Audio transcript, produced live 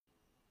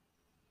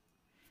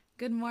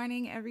Good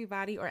morning,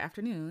 everybody, or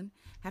afternoon.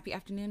 Happy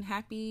afternoon.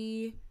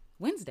 Happy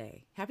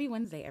Wednesday. Happy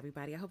Wednesday,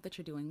 everybody. I hope that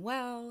you're doing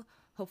well.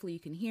 Hopefully,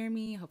 you can hear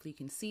me. Hopefully, you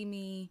can see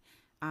me.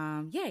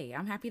 Yay,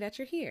 I'm happy that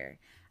you're here.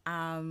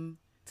 Today,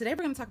 we're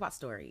going to talk about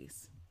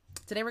stories.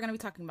 Today, we're going to be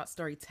talking about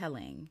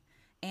storytelling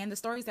and the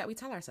stories that we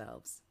tell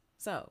ourselves.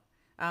 That's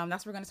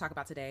what we're going to talk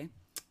about today.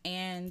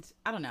 And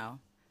I don't know,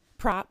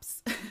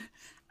 props.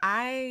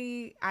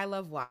 I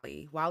love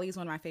Wally. Wally is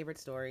one of my favorite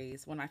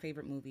stories, one of my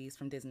favorite movies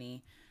from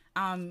Disney.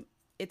 Um,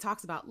 it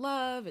talks about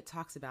love. It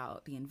talks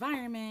about the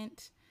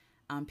environment,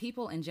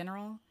 people in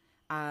general.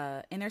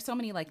 And there's so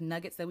many like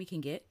nuggets that we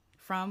can get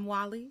from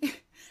Wally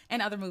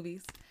and other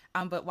movies.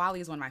 But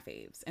Wally is one of my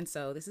faves. And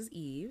so this is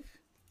Eve.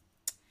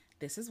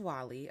 This is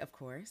Wally, of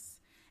course.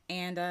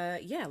 And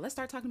yeah, let's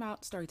start talking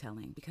about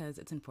storytelling because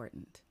it's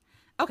important.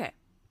 Okay,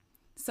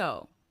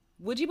 so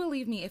would you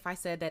believe me if I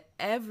said that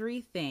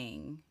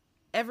everything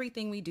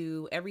we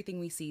do, everything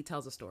we see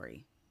tells a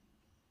story?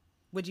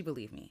 Would you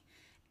believe me?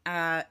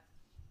 Uh,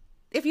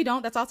 if you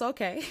don't, that's also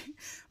okay.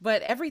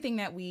 But everything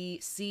that we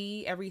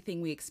see,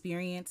 everything we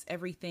experience,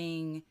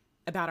 everything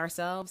about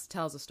ourselves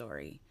tells a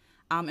story.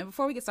 And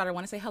before we get started, I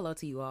want to say hello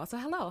to you all. So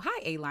hello.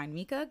 Hi, A-Line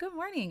Mika. Good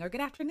morning or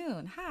good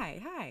afternoon.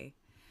 Hi.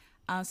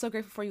 Hi. So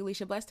grateful for you,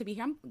 Alicia. Blessed to be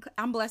here.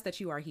 I'm blessed that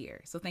you are here.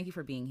 So thank you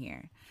for being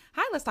here.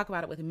 Hi, let's talk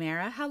about it with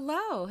Mara.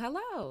 Hello.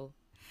 Hello.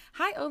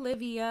 Hi,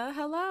 Olivia.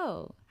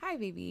 Hello. Hi,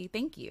 baby.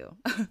 Thank you.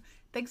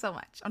 Thanks so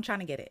much. I'm trying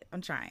to get it.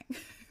 I'm trying.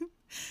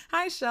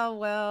 Hi,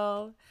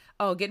 Shellwell.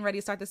 Oh, getting ready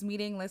to start this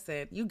meeting.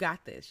 Listen, you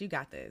got this. You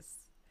got this.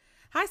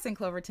 Hi, St.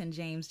 Cloverton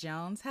James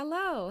Jones.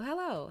 Hello.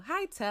 Hello.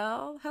 Hi,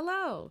 Tell.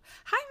 Hello.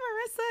 Hi,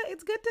 Marissa.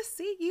 It's good to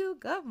see you.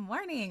 Good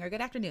morning or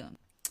good afternoon.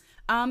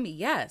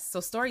 Yes. So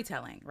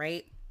storytelling,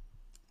 right?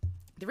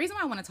 The reason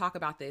why I want to talk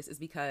about this is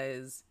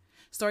because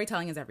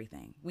storytelling is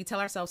everything. We tell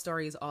ourselves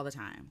stories all the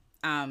time.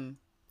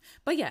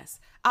 But yes,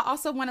 I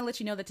also want to let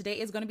you know that today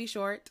is going to be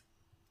short.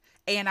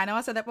 And I know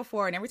I said that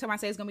before, and every time I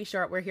say it's going to be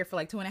short, we're here for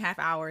like 2.5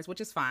 hours,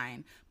 which is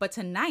fine. But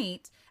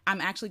tonight,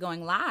 I'm actually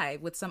going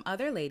live with some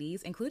other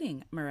ladies,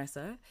 including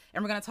Marissa,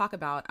 and we're going to talk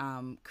about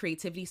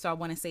creativity. So I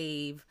want to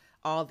save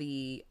all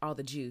the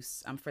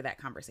juice for that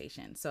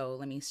conversation. So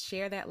let me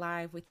share that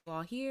live with you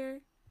all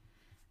here.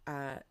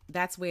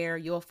 That's where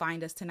you'll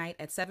find us tonight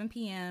at 7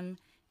 p.m.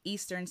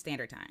 Eastern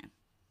Standard Time.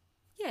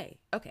 Yay.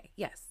 Okay.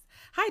 Yes.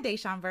 Hi,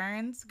 Deshaun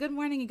Burns. Good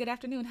morning and good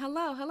afternoon.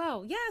 Hello.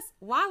 Hello. Yes.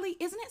 Wally,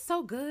 isn't it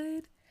so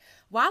good?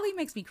 Wally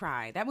makes me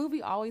cry. That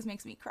movie always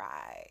makes me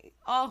cry.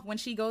 Oh, when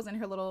she goes in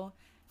her little,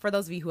 for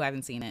those of you who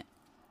haven't seen it,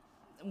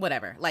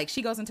 whatever. Like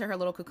she goes into her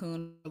little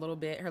cocoon a little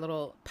bit, her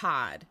little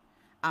pod.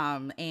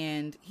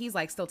 And he's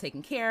like still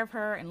taking care of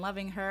her and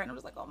loving her. And I'm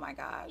just like, oh my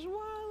gosh,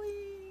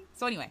 Wally.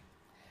 So anyway,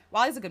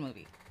 Wally's a good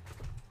movie.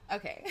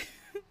 Okay.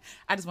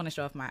 I just want to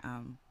show off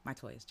my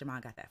toys.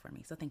 Jamal got that for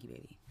me. So thank you,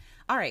 baby.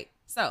 All right.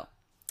 So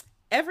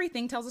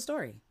everything tells a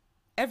story.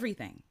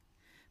 Everything.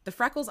 The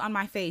freckles on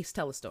my face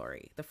tell a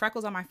story. The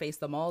freckles on my face,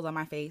 the moles on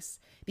my face,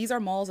 these are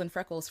moles and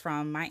freckles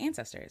from my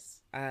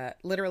ancestors.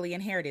 Literally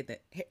inherited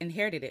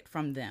it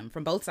from them,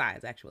 from both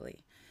sides,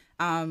 actually.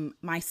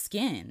 My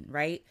skin,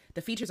 right?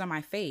 The features on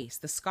my face,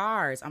 the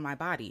scars on my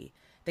body,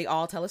 they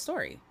all tell a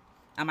story.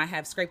 I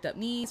have scraped up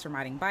knees from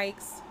riding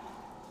bikes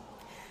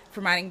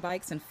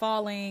and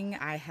falling.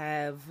 I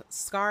have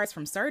scars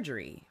from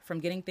surgery, from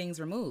getting things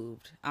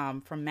removed,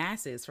 from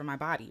masses from my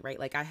body, right?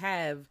 Like I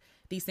have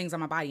these things on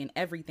my body and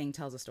everything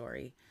tells a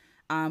story.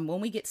 When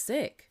we get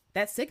sick,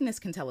 that sickness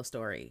can tell a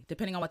story,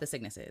 depending on what the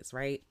sickness is,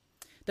 right?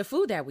 The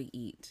food that we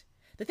eat.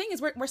 The thing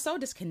is, we're so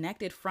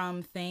disconnected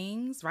from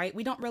things, right?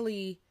 We don't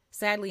really,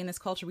 sadly, in this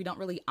culture, we don't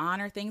really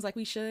honor things like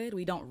we should.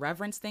 We don't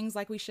reverence things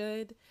like we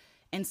should.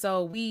 And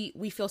so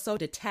we feel so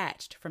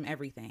detached from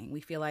everything.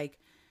 We feel like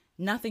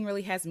nothing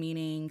really has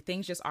meaning.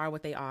 Things just are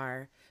what they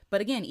are.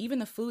 But again, even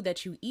the food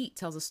that you eat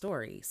tells a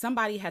story.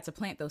 Somebody had to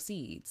plant those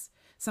seeds.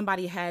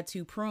 Somebody had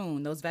to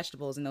prune those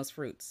vegetables and those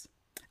fruits.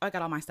 Oh, I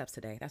got all my steps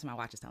today. That's what my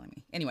watch is telling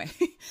me. Anyway,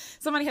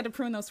 somebody had to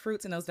prune those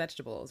fruits and those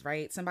vegetables,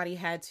 right? Somebody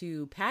had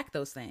to pack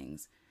those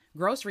things.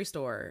 Grocery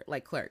store,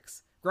 like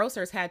clerks.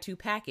 Grocers had to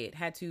pack it,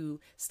 had to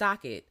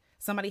stock it.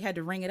 Somebody had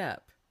to ring it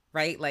up,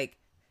 right? Like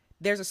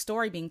there's a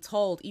story being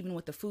told even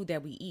with the food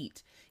that we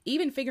eat,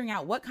 even figuring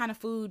out what kind of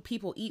food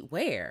people eat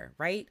where,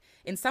 right?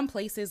 In some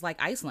places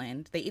like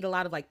Iceland, they eat a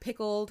lot of like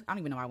pickled, I don't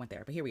even know why I went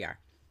there, but here we are.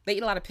 They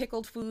eat a lot of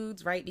pickled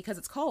foods, right? Because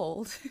it's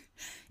cold.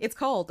 It's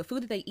cold. The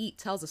food that they eat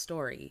tells a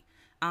story.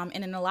 And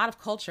in a lot of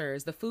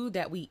cultures, the food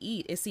that we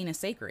eat is seen as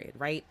sacred,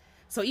 right?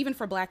 So even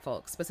for Black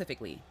folks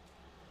specifically,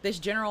 this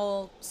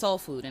general soul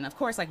food, and of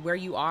course, like where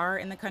you are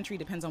in the country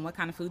depends on what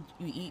kind of food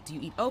you eat. Do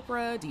you eat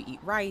okra? Do you eat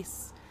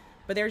rice?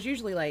 But there's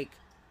usually like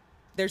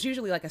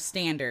a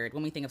standard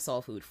when we think of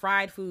soul food: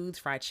 fried foods,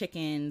 fried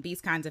chicken, these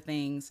kinds of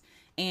things.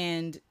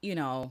 And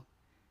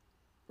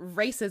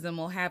racism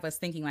will have us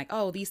thinking like,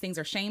 oh, these things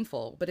are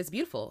shameful, but it's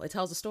beautiful. It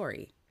tells a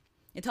story.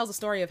 It tells a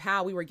story of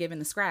how we were given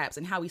the scraps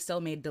and how we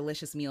still made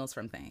delicious meals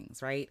from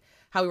things, right?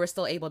 How we were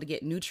still able to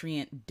get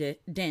nutrient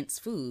dense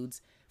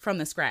foods from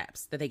the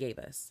scraps that they gave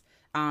us.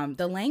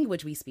 The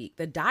language we speak,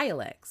 the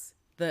dialects,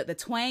 the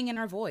twang in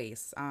our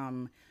voice.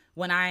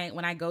 When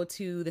I go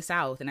to the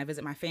South and I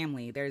visit my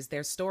family,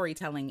 there's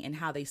storytelling in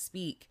how they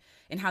speak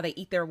and how they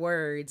eat their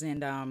words,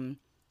 and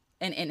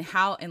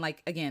how, and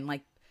like, again,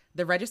 like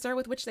the register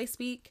with which they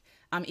speak.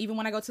 Even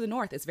when I go to the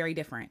North, it's very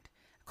different.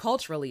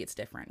 Culturally, it's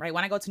different, right?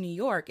 When I go to New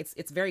York,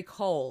 it's very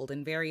cold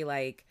and very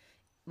like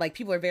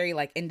people are very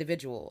like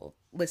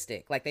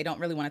individualistic. Like they don't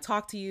really want to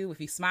talk to you. If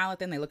you smile at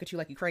them, they look at you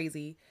like you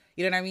crazy.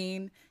 You know what I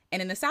mean?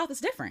 And in the South,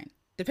 it's different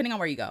depending on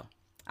where you go,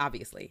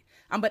 obviously.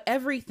 But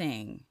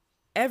everything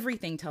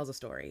tells a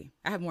story.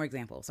 I have more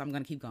examples, so I'm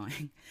going to keep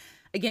going.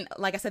 Again,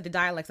 like I said, the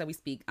dialects that we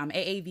speak,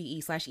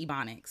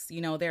 AAVE/Ebonics,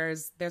 you know, there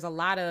has been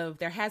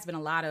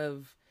a lot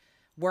of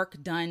work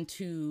done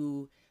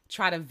to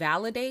try to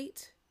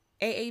validate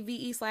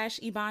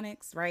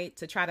AAVE/Ebonics, right?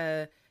 To try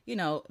to, you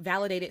know,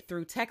 validate it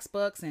through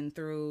textbooks and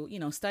through, you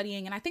know,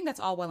 studying. And I think that's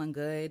all well and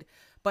good.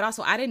 But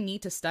also, I didn't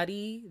need to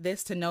study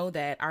this to know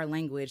that our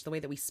language, the way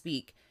that we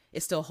speak,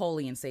 is still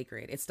holy and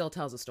sacred. It still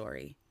tells a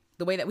story.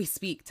 The way that we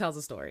speak tells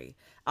a story.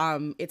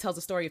 It tells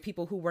a story of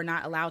people who were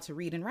not allowed to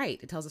read and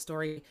write. It tells a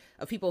story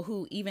of people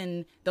who,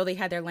 even though they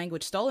had their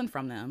language stolen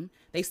from them,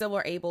 they still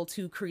were able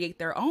to create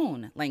their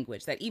own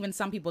language that even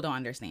some people don't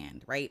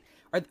understand, right?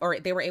 Or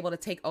they were able to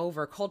take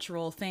over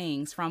cultural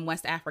things from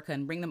West Africa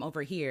and bring them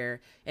over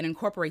here and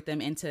incorporate them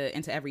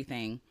into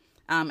everything.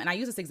 And I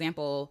use this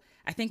example,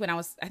 I think when I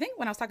was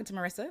talking to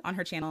Marissa on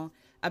her channel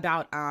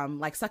about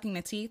like sucking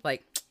the teeth,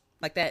 like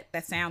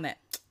that sound, that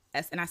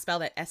and I spell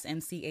that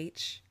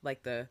SNCH,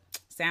 like the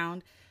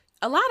sound.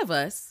 A lot of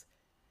us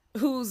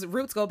whose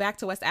roots go back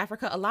to West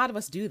Africa, a lot of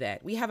us do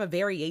that. We have a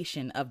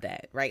variation of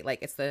that, right?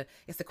 Like it's the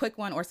quick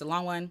one or it's the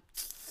long one,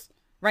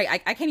 right?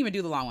 I can't even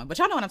do the long one, but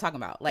y'all know what I'm talking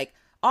about. Like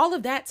all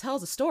of that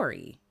tells a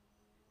story.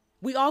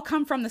 We all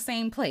come from the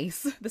same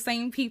place, the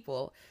same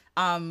people.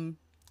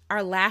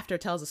 Our laughter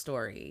tells a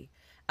story.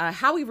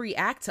 How we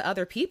react to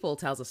other people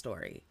tells a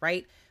story,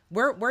 right?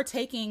 We're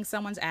taking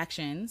someone's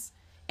actions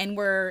and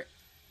we're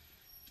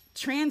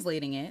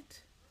translating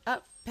it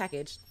up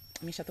package.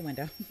 Let me shut the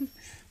window.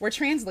 We're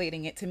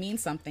translating it to mean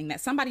something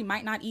that somebody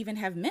might not even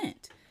have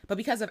meant, but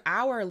because of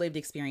our lived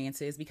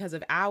experiences, because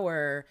of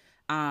our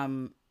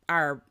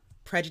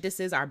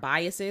prejudices, our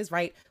biases,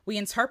 right? We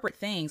interpret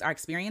things, our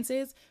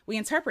experiences, we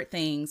interpret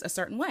things a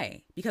certain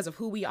way because of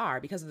who we are,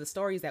 because of the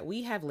stories that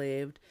we have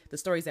lived, the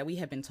stories that we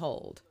have been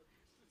told.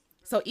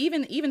 So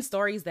even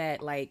stories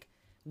that like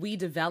we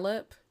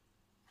develop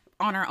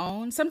on our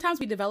own, sometimes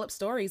we develop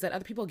stories that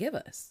other people give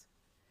us.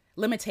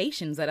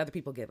 Limitations that other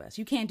people give us.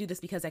 You can't do this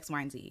because X, Y,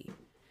 and Z.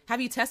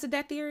 Have you tested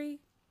that theory?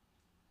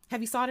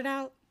 Have you sought it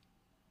out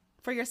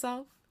for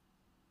yourself?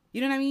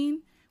 You know what I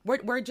mean?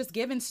 We're just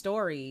given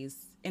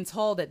stories and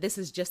told that this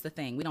is just the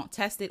thing. We don't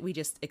test it. We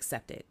just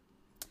accept it.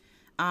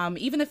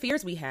 Even the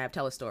fears we have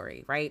tell a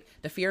story, right?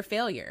 The fear of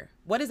failure.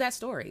 What is that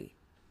story?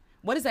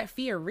 What is that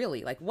fear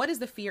really? Like, what is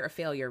the fear of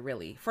failure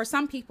really? For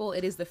some people,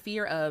 it is the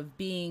fear of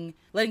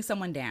letting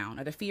someone down,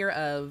 or the fear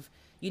of,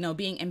 you know,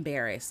 being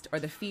embarrassed, or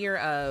the fear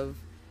of,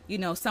 you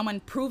know, someone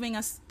proving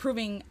us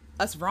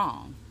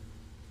wrong.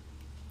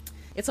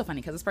 It's so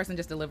funny because this person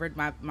just delivered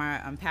my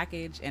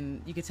package,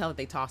 and you could tell that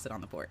they tossed it on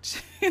the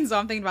porch. And so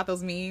I'm thinking about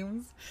those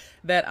memes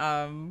that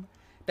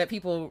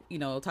people, you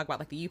know, talk about,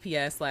 like the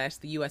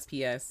UPS/the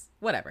USPS,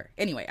 whatever.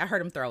 Anyway, I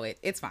heard them throw it.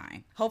 It's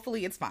fine.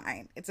 Hopefully it's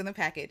fine. It's in the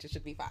package. It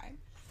should be fine.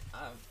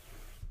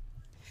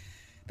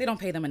 They don't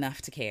pay them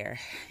enough to care,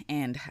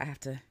 and I have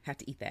to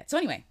eat that. So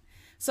anyway.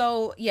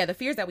 So yeah, the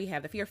fears that we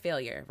have, the fear of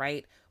failure,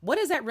 right? What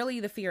is that really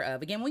the fear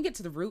of? Again, when we get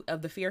to the root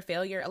of the fear of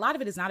failure, a lot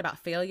of it is not about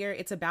failure.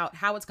 It's about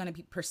how it's going to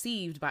be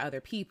perceived by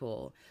other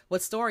people,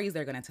 what stories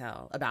they're going to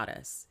tell about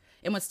us,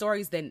 and what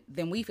stories then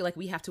we feel like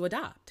we have to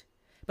adopt.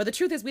 But the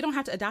truth is, we don't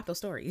have to adopt those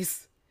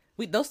stories.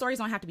 Those stories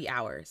don't have to be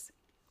ours.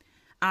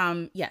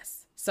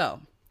 Yes.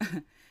 So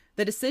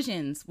the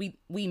decisions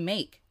we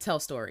make tell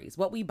stories.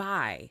 What we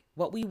buy,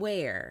 what we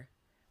wear,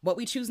 what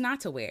we choose not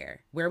to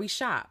wear, where we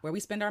shop, where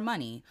we spend our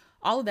money,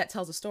 all of that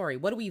tells a story.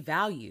 What do we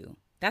value?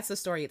 That's the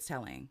story it's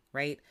telling,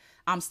 right?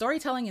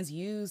 Storytelling is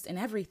used in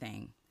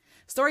everything.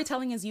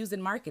 Storytelling is used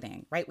in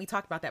marketing, right? We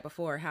talked about that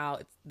before, how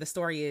the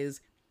story is,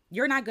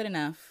 you're not good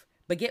enough,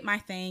 but get my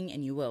thing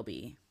and you will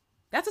be.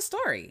 That's a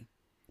story.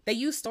 They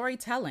use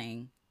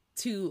storytelling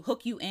to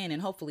hook you in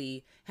and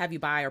hopefully have you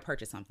buy or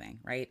purchase something,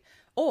 right?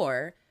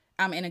 Or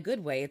in a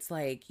good way, it's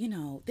like, you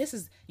know, this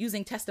is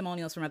using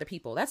testimonials from other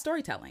people. That's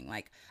storytelling.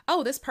 Like,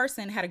 oh, this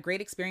person had a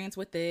great experience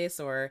with this,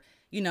 or,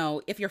 you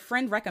know, if your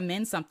friend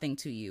recommends something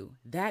to you,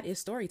 that is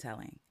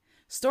storytelling.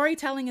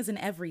 Storytelling is in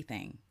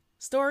everything.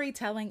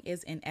 Storytelling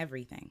is in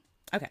everything.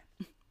 Okay.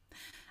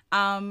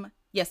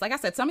 Yes, like I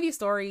said, some of these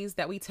stories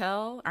that we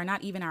tell are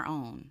not even our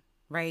own,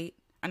 right?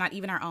 Are not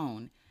even our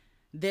own.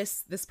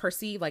 This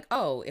perceived like,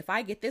 oh, if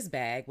I get this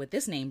bag with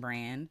this name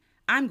brand,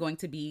 I'm going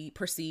to be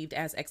perceived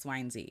as X, Y,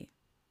 and Z.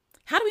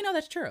 How do we know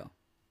that's true?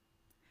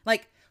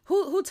 Like,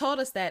 who told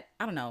us that?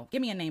 I don't know.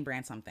 Give me a name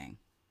brand something.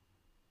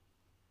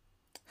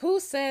 Who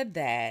said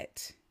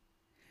that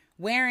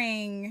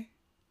wearing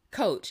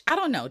Coach? I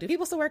don't know. Do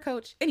people still wear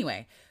Coach?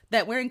 Anyway,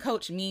 that wearing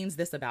Coach means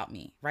this about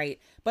me, right?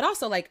 But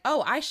also like,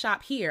 oh, I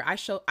shop here. I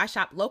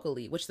shop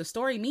locally, which the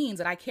story means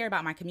that I care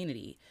about my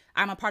community.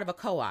 I'm a part of a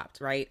co-op,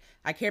 right?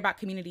 I care about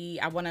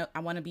community. I want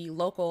to be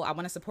local. I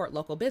want to support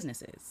local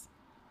businesses.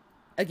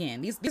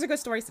 Again, these are good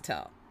stories to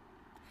tell.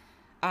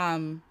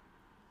 Um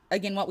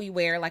Again, what we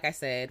wear, like I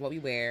said, what we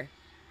wear,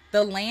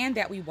 the land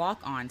that we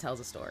walk on tells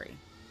a story.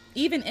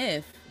 Even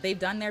if they've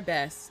done their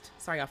best,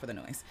 sorry y'all for the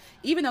noise,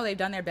 even though they've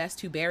done their best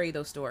to bury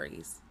those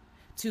stories,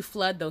 to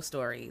flood those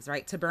stories,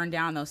 right? To burn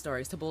down those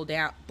stories, to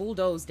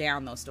bulldoze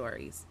down those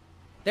stories.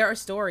 There are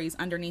stories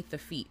underneath the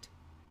feet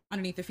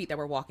that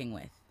we're walking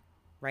with,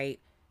 right?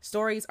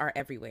 Stories are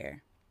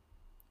everywhere.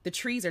 The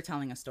trees are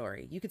telling a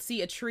story. You could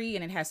see a tree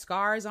and it has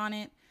scars on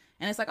it.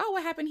 And it's like, oh,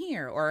 what happened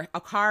here? Or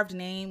a carved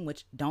name,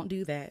 which don't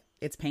do that.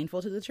 It's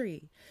painful to the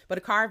tree. But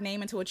a carved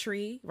name into a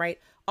tree, right?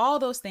 All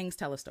those things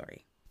tell a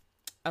story.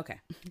 Okay.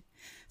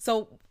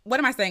 So what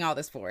am I saying all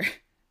this for?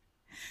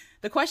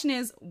 The question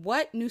is,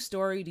 what new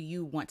story do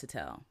you want to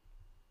tell?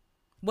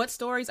 What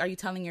stories are you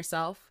telling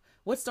yourself?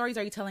 What stories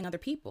are you telling other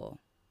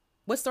people?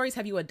 What stories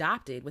have you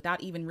adopted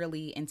without even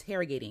really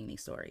interrogating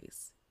these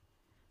stories?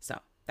 So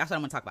that's what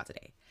I'm going to talk about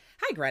today.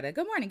 Hi, Greta.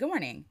 Good morning. Good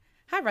morning.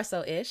 Hi,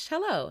 Russell-ish.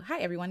 Hello. Hi,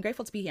 everyone.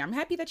 Grateful to be here. I'm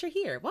happy that you're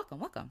here. Welcome.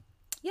 Welcome.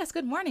 Yes.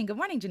 Good morning. Good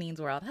morning, Janine's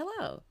World.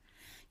 Hello.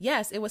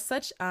 Yes, it was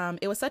such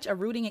a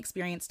rooting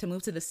experience to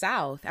move to the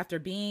South after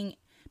being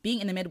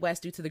in the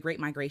Midwest due to the Great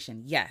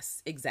Migration.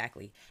 Yes,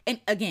 exactly.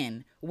 And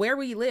again, where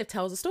we live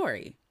tells a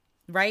story,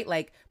 right?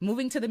 Like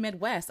moving to the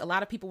Midwest, a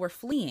lot of people were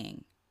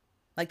fleeing.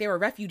 Like they were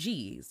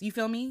refugees, you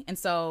feel me? And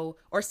so,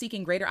 or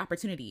seeking greater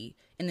opportunity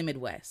in the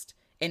Midwest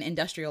in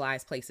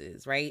industrialized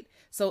places, right?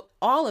 So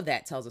all of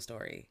that tells a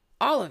story.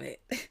 All of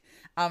it.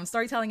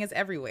 Storytelling is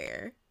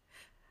everywhere.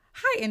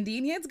 Hi,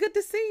 Indenia. It's good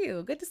to see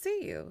you. Good to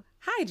see you.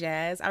 Hi,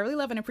 Jazz. I really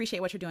love and appreciate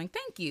what you're doing.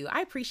 Thank you.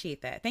 I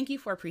appreciate that. Thank you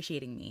for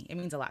appreciating me. It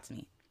means a lot to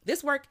me.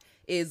 This work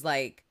is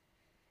like,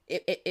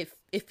 it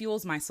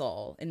fuels my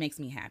soul. It makes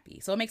me happy.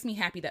 So it makes me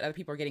happy that other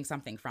people are getting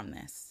something from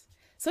this.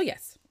 So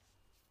yes.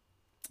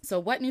 So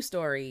what new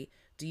story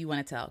do you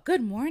want to tell?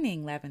 Good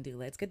morning,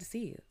 Lavendula. It's good to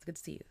see you. It's good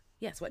to see you.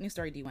 Yes. What new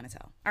story do you want to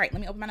tell? All right.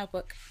 Let me open my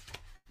notebook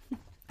so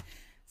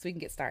we can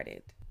get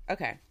started.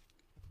 Okay.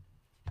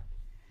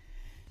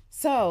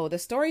 So the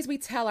stories we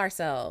tell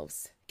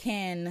ourselves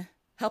can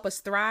help us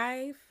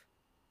thrive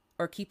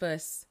or keep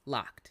us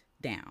locked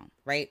down,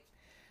 right?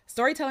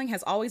 Storytelling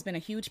has always been a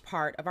huge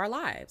part of our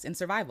lives and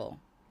survival,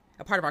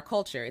 a part of our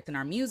culture. It's in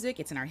our music,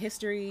 it's in our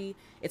history,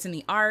 it's in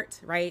the art,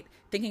 right?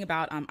 Thinking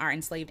about our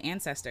enslaved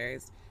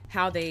ancestors,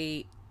 how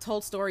they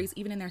told stories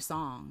even in their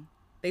song.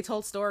 They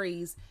told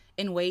stories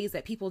in ways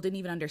that people didn't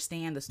even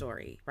understand the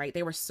story, right?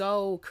 They were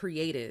so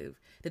creative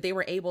that they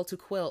were able to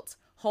quilt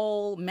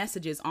whole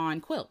messages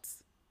on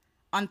quilts,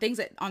 on things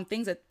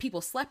that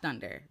people slept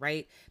under,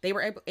 right? They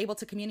were able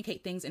to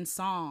communicate things in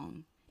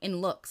song,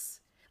 in looks.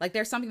 Like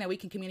there's something that we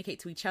can communicate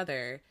to each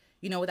other,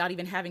 without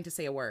even having to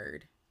say a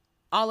word.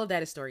 All of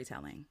that is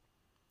storytelling.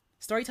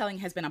 Storytelling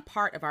has been a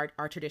part of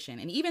our tradition.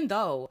 And even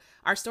though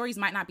our stories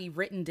might not be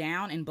written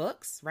down in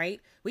books,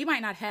 right? We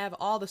might not have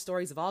all the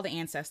stories of all the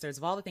ancestors,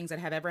 of all the things that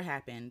have ever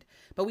happened,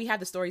 but we have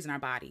the stories in our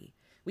body.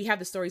 We have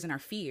the stories in our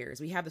fears.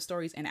 We have the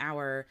stories in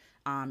our,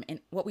 in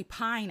what we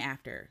pine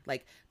after.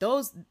 Like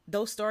those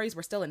stories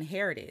were still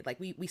inherited. Like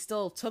we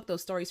still took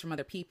those stories from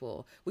other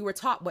people. We were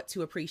taught what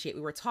to appreciate.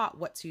 We were taught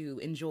what to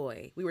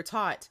enjoy. We were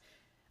taught,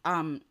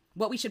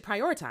 what we should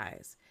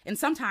prioritize. And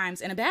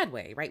sometimes in a bad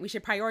way, right? We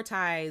should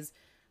prioritize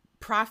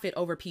profit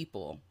over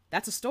people.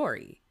 That's a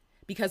story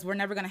because we're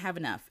never going to have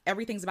enough.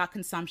 Everything's about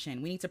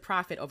consumption. We need to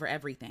profit over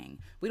everything.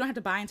 We don't have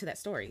to buy into that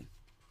story.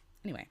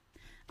 Anyway.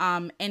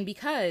 And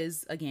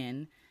because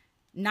again,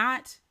 and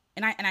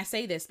I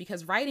say this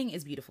because writing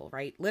is beautiful,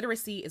 right?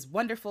 Literacy is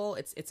wonderful.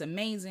 It's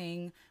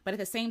amazing. But at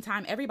the same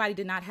time, everybody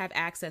did not have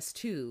access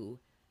to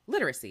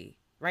literacy,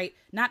 right?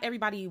 Not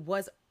everybody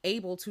was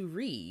able to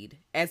read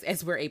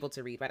as we're able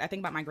to read, right? I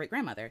think about my great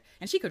grandmother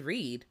and she could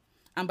read.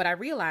 But I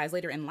realized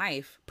later in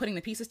life, putting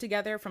the pieces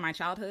together from my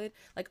childhood,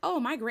 like, oh,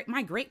 my great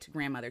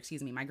grandmother,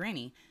 my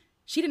granny,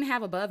 she didn't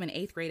have above an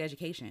 8th grade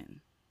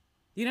education.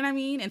 You know what I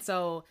mean? And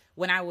so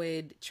when I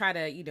would try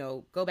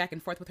to, go back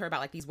and forth with her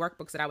about like these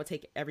workbooks that I would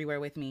take everywhere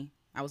with me,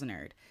 I was a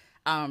nerd.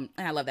 And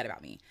I love that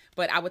about me.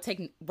 But I would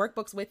take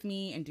workbooks with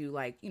me and do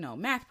like,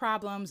 math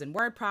problems and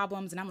word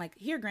problems. And I'm like,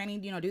 here, Granny,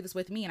 do this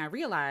with me. And I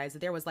realized that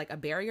there was like a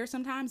barrier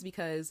sometimes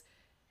because,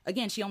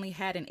 again, she only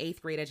had an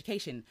 8th grade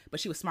education, but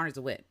she was smart as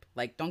a whip.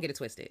 Like, don't get it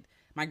twisted.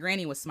 My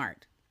granny was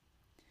smart.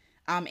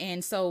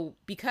 And so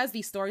because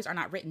these stories are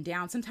not written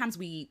down, sometimes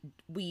we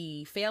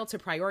fail to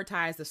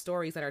prioritize the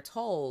stories that are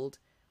told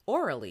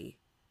orally.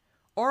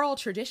 Oral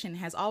tradition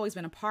has always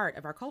been a part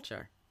of our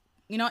culture.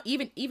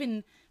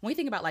 Even when we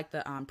think about like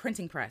the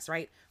printing press,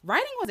 right?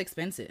 Writing was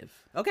expensive.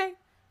 Okay.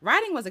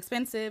 Writing was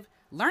expensive.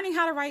 Learning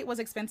how to write was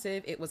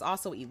expensive. It was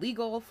also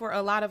illegal for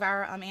a lot of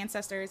our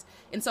ancestors.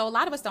 And so a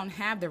lot of us don't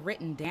have the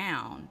written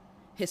down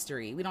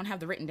history. We don't have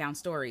the written down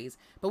stories,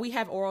 but we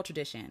have oral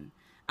tradition.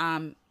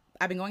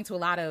 I've been going to a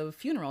lot of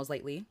funerals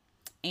lately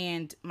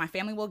And my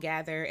family will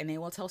gather and they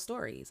will tell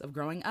stories of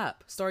growing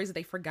up, stories that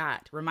they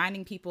forgot,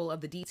 reminding people of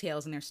the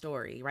details in their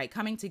story, right?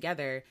 Coming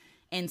together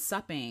and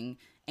supping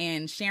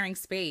and sharing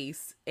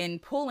space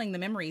and pulling the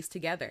memories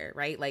together,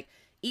 right? Like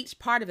each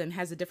part of them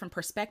has a different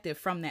perspective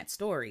from that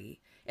story,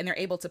 and they're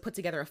able to put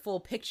together a full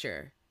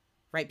picture,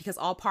 right? Because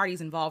all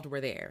parties involved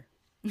were there.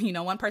 You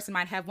know, one person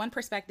might have one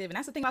perspective, and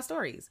that's the thing about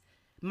stories.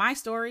 My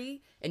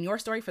story and your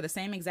story for the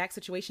same exact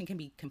situation can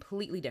be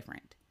completely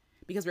different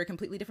because we're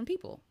completely different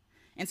people.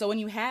 And so when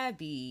you have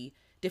the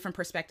different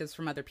perspectives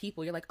from other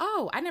people, you're like,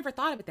 oh, I never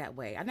thought of it that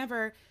way. I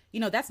never,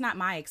 that's not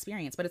my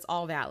experience, but it's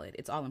all valid.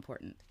 It's all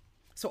important.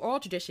 So oral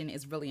tradition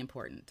is really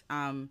important.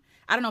 I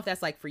don't know if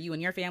that's like for you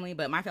and your family,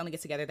 but my family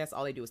gets together. That's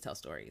all they do is tell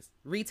stories,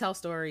 retell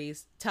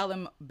stories, tell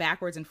them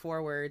backwards and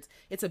forwards.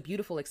 It's a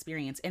beautiful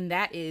experience. And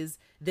that is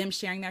them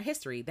sharing their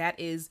history. That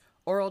is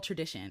oral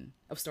tradition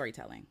of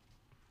storytelling.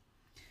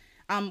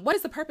 What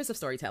is the purpose of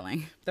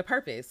storytelling? The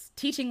purpose,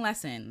 teaching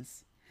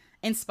lessons,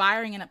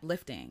 inspiring and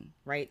uplifting,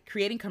 right?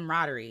 Creating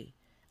camaraderie,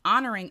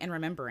 honoring and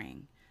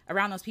remembering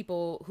around those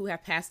people who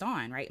have passed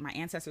on, right? My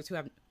ancestors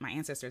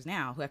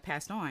now who have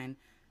passed on,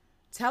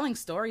 telling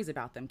stories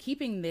about them,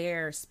 keeping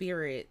their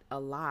spirit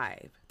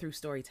alive through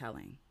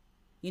storytelling.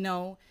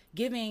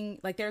 Giving,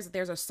 like there's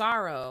a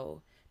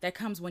sorrow that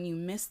comes when you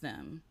miss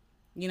them,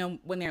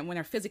 when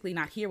they're physically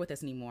not here with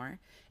us anymore.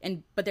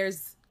 But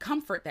there's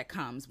comfort that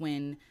comes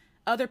when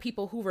other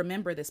people who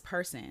remember this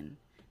person,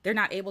 they're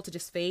not able to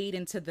just fade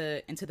into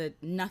the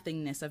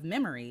nothingness of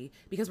memory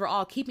because we're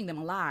all keeping them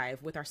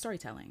alive with our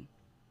storytelling,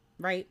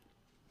 right?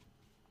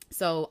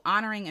 So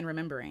honoring and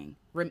remembering,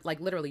 like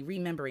literally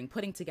remembering,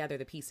 putting together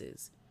the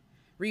pieces,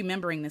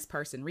 remembering this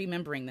person,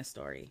 remembering this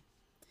story.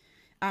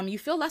 You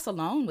feel less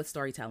alone with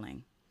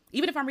storytelling.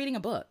 Even if I'm reading a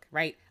book,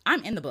 right?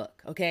 I'm in the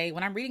book, okay?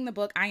 When I'm reading the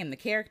book, I am the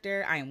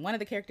character. I am one of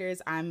the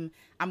characters. I'm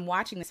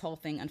watching this whole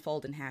thing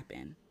unfold and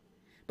happen.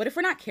 But if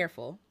we're not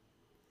careful,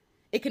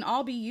 it can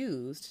all be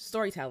used,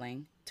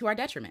 storytelling, to our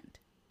detriment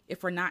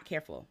if we're not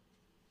careful.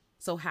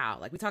 So how?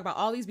 Like we talk about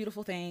all these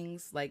beautiful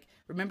things, like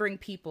remembering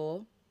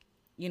people,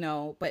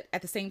 but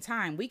at the same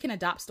time, we can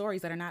adopt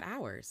stories that are not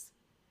ours.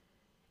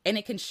 And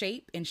it can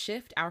shape and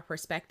shift our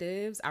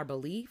perspectives, our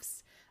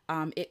beliefs.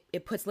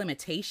 It puts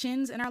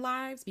limitations in our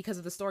lives because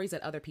of the stories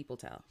that other people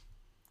tell.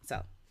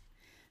 So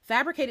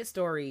fabricated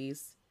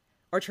stories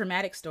or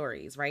traumatic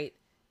stories, right,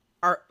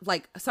 are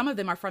like some of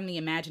them are from the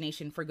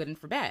imagination for good and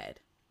for bad.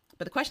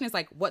 But the question is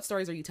like, what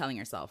stories are you telling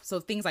yourself? So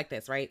things like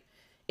this, right?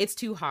 It's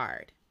too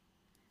hard.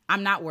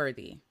 I'm not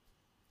worthy.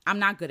 I'm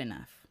not good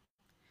enough.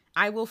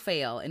 I will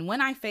fail. And when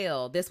I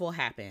fail, this will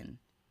happen.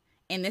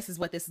 And this is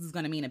what this is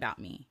going to mean about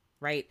me,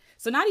 right?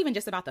 So not even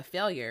just about the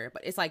failure,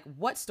 but it's like,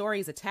 what story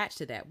is attached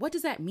to that? What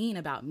does that mean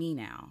about me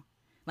now?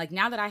 Like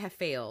now that I have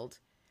failed,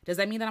 does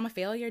that mean that I'm a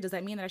failure? Does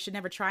that mean that I should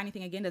never try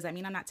anything again? Does that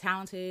mean I'm not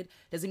talented?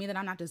 Does it mean that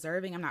I'm not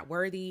deserving? I'm not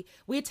worthy?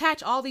 We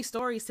attach all these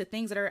stories to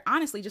things that are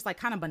honestly just like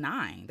kind of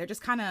benign. They're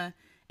just kind of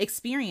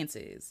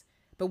experiences,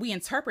 but we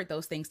interpret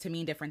those things to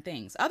mean different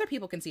things. Other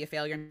people can see a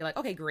failure and be like,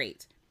 okay,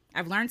 great.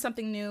 I've learned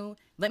something new.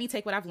 Let me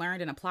take what I've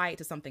learned and apply it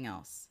to something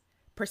else.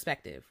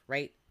 Perspective,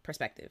 right?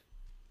 Perspective.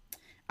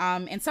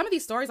 And some of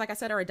these stories, like I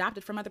said, are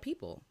adopted from other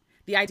people.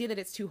 The idea that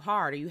it's too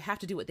hard or you have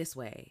to do it this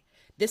way.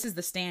 This is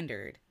the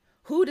standard.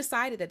 Who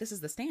decided that this is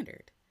the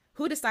standard?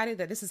 Who decided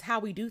that this is how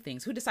we do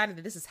things? Who decided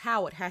that this is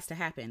how it has to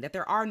happen? That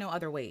there are no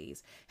other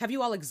ways? Have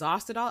you all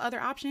exhausted all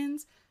other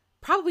options?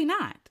 Probably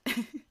not.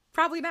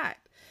 Probably not.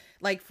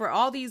 Like for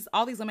all these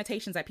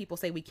limitations that people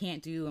say we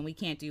can't do and we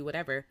can't do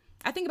whatever.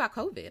 I think about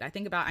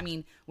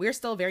COVID. We're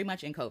still very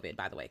much in COVID,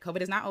 by the way.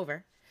 COVID is not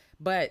over.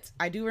 But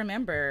I do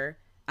remember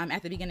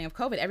at the beginning of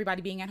COVID,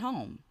 everybody being at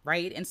home,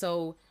 right? And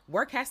so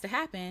work has to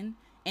happen.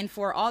 And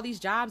for all these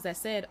jobs that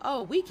said,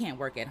 oh, we can't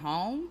work at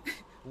home,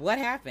 what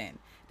happened?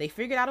 They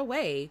figured out a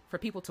way for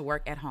people to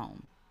work at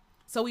home.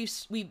 So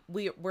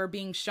we're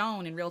being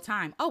shown in real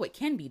time, oh, it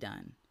can be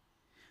done.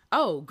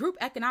 Oh, group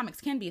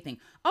economics can be a thing.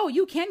 Oh,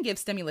 you can give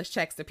stimulus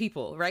checks to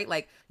people, right?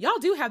 Like y'all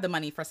do have the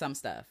money for some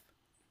stuff.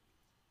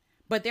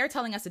 But they're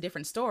telling us a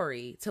different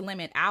story to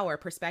limit our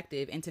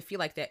perspective and to feel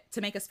like that,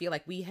 to make us feel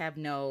like we have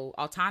no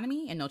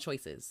autonomy and no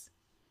choices.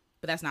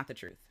 But that's not the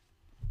truth.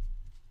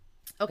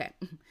 Okay.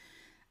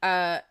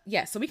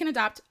 So we can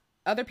adopt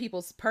other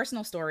people's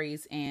personal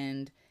stories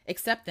and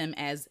accept them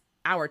as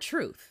our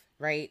truth,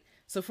 right?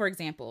 So for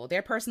example,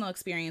 their personal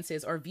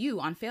experiences or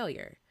view on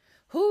failure.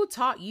 Who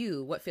taught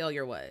you what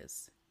failure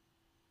was?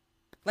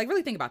 Like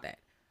really think about that.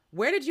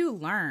 Where did you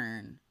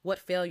learn what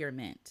failure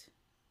meant?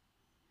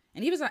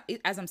 And even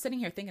as I'm sitting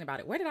here thinking about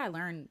it, where did I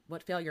learn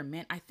what failure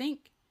meant? I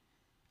think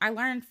I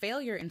learned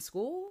failure in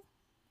school,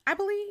 I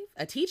believe.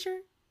 A teacher,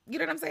 you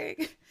know what I'm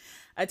saying?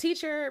 A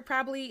teacher,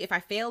 probably, if I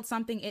failed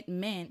something, it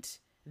meant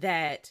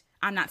that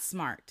I'm not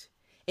smart.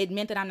 It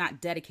meant that I'm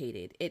not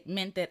dedicated. It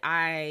meant that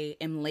I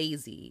am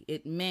lazy.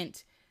 It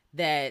meant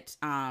that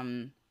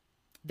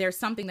there's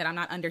something that I'm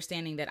not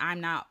understanding, that I'm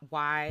not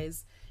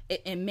wise.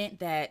 It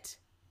meant that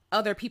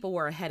other people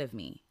were ahead of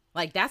me.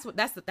 Like that's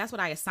what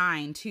I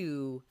assign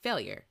to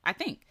failure. I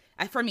think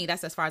For me,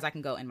 that's as far as I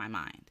can go in my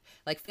mind.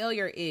 Like,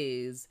 failure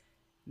is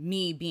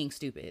me being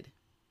stupid.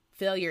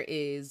 Failure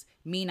is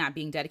me not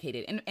being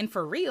dedicated. And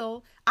for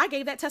real, I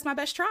gave that test my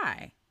best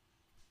try.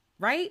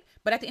 Right?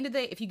 But at the end of the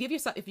day, if you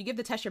give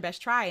the test your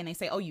best try and they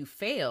say, oh, you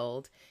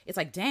failed, it's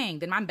like, dang,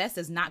 then my best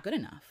is not good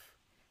enough.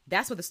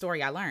 That's what the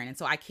story I learned. And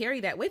so I carry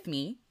that with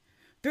me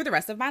through the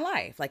rest of my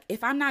life. Like,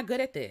 if I'm not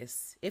good at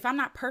this, if I'm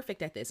not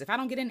perfect at this, if I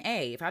don't get an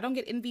A, if I don't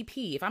get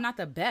MVP, if I'm not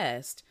the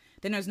best,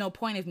 then there's no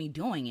point of me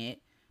doing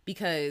it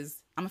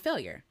because I'm a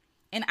failure.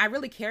 And I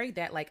really carried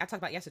that. Like I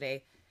talked about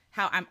yesterday,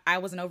 how I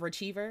was an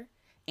overachiever.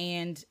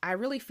 And I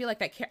really feel like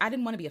that I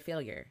didn't want to be a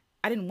failure.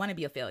 I didn't want to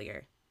be a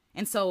failure.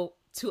 And so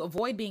to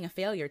avoid being a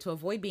failure, to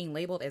avoid being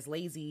labeled as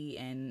lazy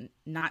and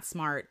not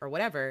smart or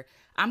whatever,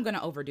 I'm going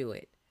to overdo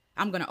it.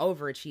 I'm going to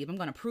overachieve. I'm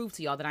going to prove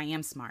to y'all that I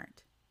am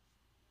smart.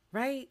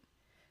 Right?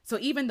 So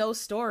even those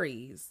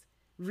stories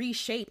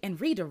reshape and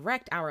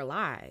redirect our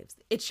lives.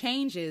 It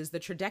changes the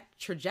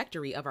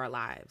trajectory of our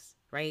lives,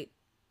 right?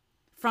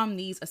 From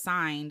these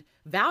assigned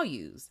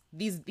values,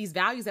 these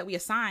values that we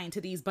assign to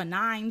these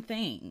benign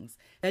things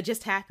that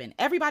just happen.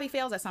 Everybody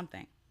fails at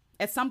something,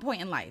 at some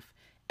point in life.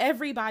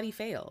 Everybody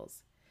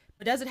fails.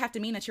 But does it have to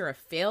mean that you're a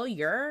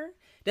failure?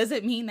 Does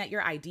it mean that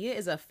your idea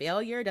is a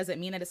failure? Does it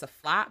mean that it's a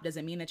flop? Does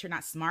it mean that you're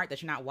not smart,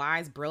 that you're not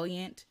wise,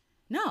 brilliant?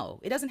 No,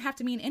 it doesn't have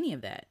to mean any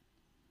of that.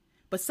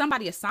 But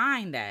somebody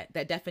assigned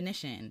that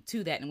definition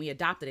to that, and we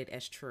adopted it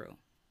as true.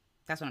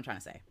 That's what I'm trying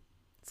to say.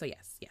 So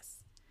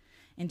yes.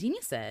 And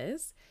Dina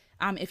says,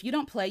 if you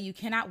don't play, you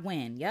cannot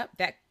win. Yep,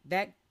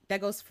 that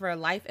goes for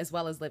life as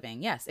well as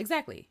living. Yes,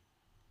 exactly.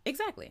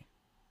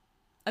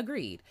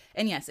 Agreed.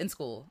 And yes, in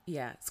school.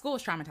 Yeah, school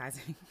is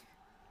traumatizing.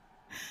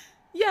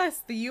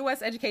 Yes, the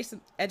U.S.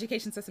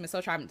 education system is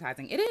so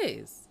traumatizing. It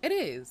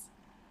is.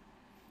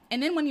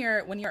 And then when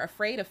you're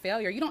afraid of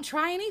failure, you don't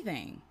try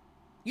anything.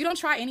 You don't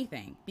try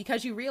anything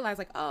because you realize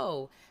like,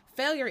 oh,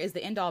 failure is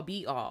the end all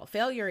be all.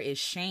 Failure is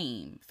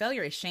shame.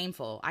 Failure is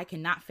shameful. I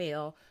cannot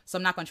fail, so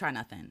I'm not going to try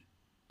nothing.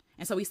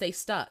 And so we stay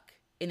stuck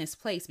in this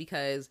place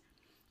because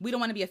we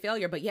don't want to be a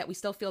failure, but yet we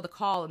still feel the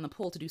call and the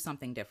pull to do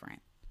something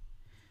different.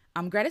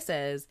 Greta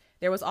says,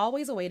 there was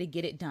always a way to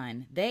get it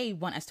done. They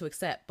want us to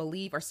accept,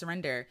 believe, or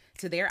surrender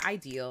to their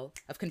ideal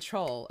of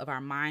control of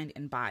our mind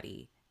and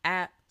body.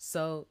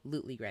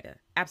 Absolutely, Greta.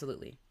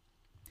 Absolutely.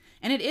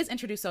 And it is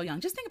introduced so young.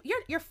 Just think,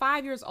 you're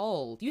 5 years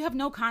old. You have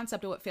no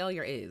concept of what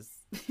failure is.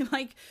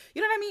 Like,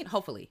 you know what I mean?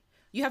 Hopefully.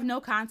 You have no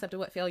concept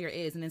of what failure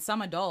is. And then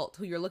some adult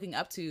who you're looking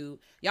up to,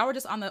 y'all were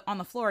just on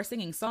the floor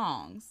singing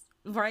songs,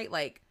 right?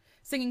 Like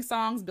singing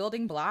songs,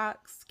 building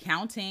blocks,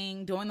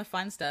 counting, doing the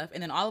fun stuff.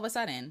 And then all of a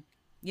sudden,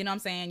 you know what I'm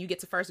saying? You get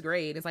to first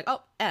grade. It's like,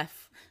 oh,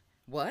 F.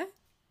 What?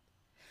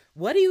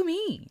 What do you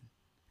mean?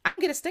 I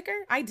can get a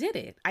sticker? I did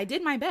it. I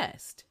did my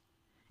best.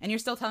 And you're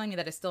still telling me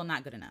that it's still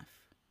not good enough.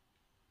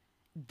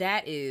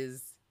 That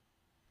is,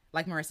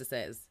 like Marissa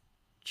says,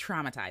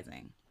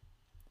 traumatizing.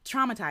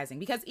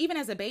 Because even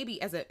as a baby,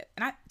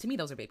 to me,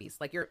 those are babies.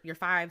 Like you're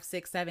 5,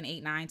 6, 7,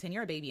 8, 9, 10.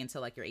 You're a baby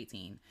until like you're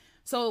 18.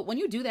 So when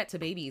you do that to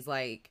babies,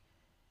 like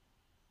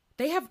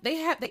they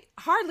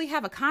hardly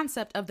have a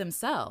concept of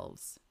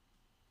themselves,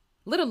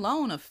 let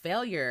alone of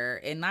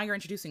failure. And now you're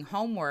introducing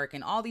homework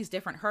and all these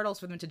different hurdles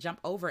for them to jump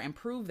over and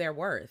prove their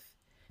worth.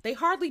 They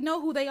hardly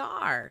know who they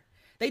are.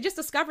 They just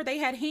discovered they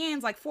had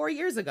hands like 4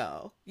 years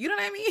ago. You know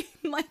what I mean?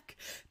 Like,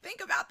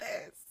 think about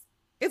this.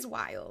 It's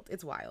wild.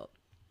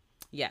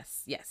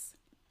 Yes.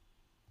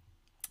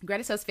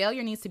 Greta says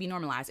failure needs to be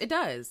normalized. It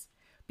does,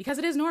 because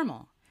it is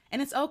normal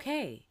and it's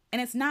okay.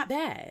 And it's not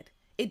bad.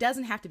 It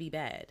doesn't have to be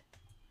bad.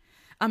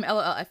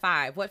 LOL at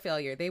 5, what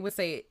failure? They would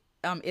say,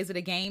 is it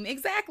a game?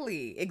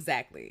 Exactly.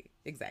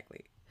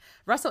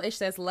 Russell Ish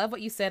says, love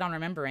what you said on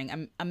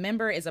remembering. A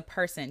member is a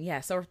person.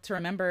 Yeah. So to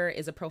remember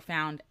is a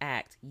profound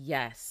act.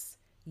 Yes,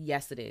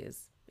 it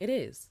is.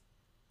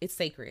 It's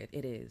sacred.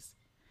 It is.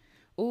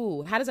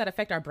 Ooh, how does that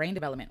affect our brain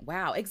development?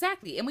 Wow,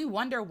 exactly. And we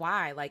wonder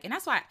why. Like, and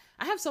that's why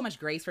I have so much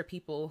grace for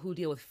people who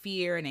deal with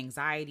fear and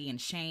anxiety and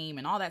shame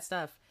and all that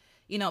stuff,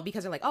 you know,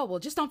 because they're like, oh, well,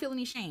 just don't feel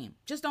any shame.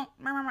 Just don't.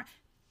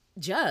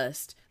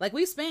 Just like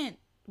we spent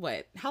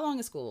how long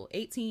is school?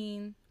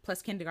 18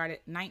 plus kindergarten,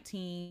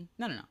 19.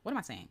 No. What am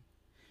I saying?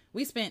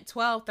 We spent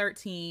 12,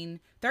 13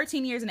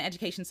 years in the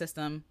education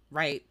system,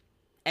 right?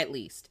 At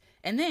least.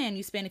 And then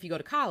you spend, if you go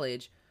to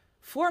college,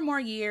 4 more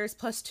years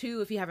plus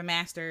 2 if you have a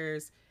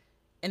master's,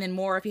 and then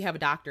more if you have a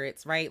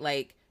doctorate, right?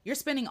 Like you're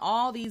spending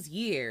all these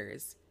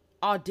years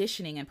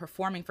auditioning and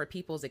performing for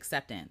people's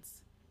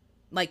acceptance.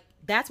 Like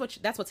that's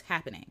what's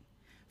happening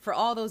for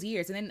all those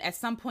years. And then at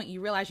some point you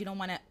realize you don't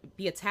want to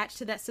be attached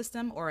to that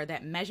system or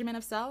that measurement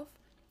of self.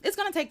 It's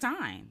going to take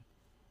time.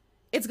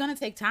 It's going to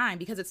take time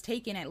because it's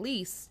taken at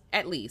least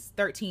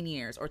 13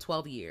 years or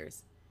 12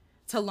 years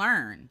to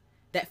learn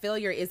that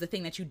failure is the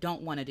thing that you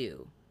don't want to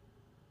do.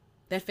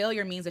 That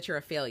failure means that you're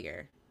a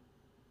failure,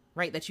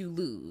 right? That you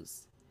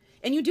lose.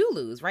 And you do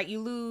lose, right? You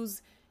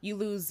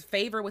lose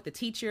favor with the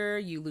teacher.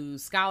 You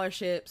lose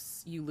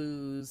scholarships. You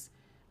lose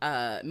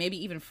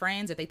maybe even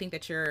friends, if they think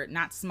that you're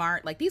not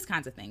smart, like these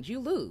kinds of things, you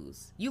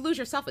lose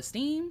your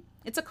self-esteem.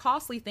 It's a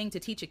costly thing to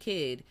teach a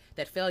kid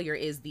that failure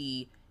is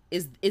the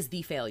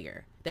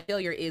failure. That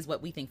failure is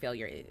what we think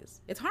failure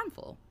is. It's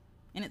harmful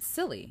and it's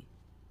silly.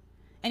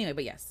 Anyway,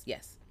 but yes.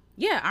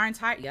 Yeah, our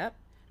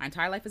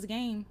entire life is a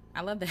game.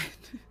 I love that.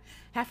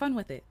 Have fun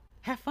with it.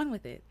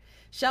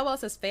 Shellwell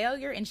says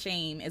failure and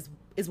shame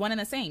is one and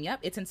the same. Yep,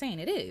 it's insane.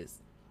 It is.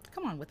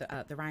 Come on with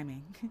the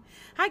rhyming.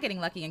 Hi, Getting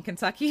Lucky in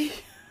Kentucky.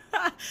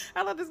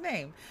 I love this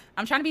name.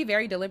 I'm trying to be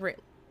very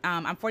deliberate.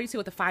 I'm 42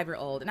 with a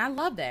 5-year-old, and I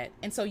love that.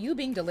 And so you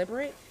being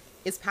deliberate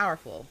is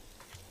powerful.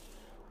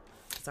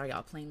 Sorry,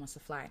 y'all. Plane wants to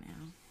fly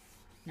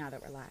now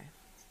that we're live.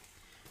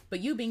 But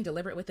you being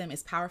deliberate with them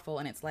is powerful,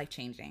 and it's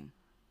life-changing.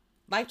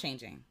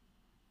 Life-changing.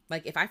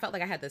 Like, if I felt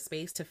like I had the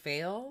space to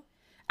fail,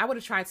 I would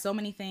have tried so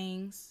many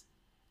things.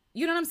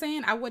 You know what I'm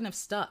saying? I wouldn't have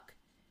stuck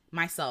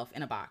myself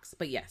in a box.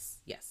 But yes.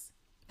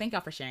 Thank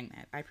y'all for sharing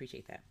that. I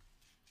appreciate that.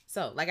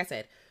 So, like I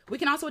said, we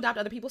can also adopt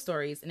other people's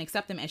stories and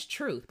accept them as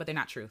truth, but they're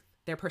not truth.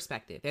 They're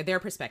perspective. They're their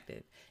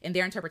perspective and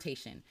their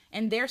interpretation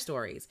and their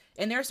stories.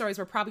 And their stories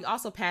were probably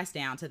also passed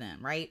down to them,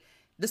 right?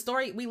 The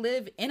story, we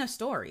live in a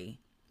story.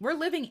 We're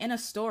living in a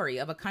story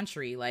of a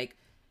country. Like,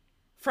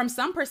 from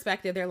some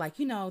perspective, they're like,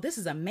 this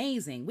is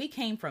amazing. We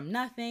came from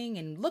nothing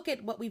and look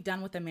at what we've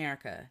done with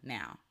America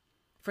now.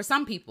 For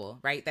some people,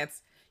 right?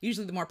 That's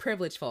usually the more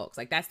privileged folks.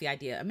 Like, that's the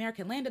idea.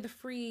 American land of the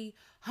free,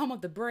 home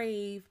of the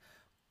brave.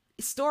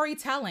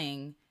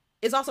 Storytelling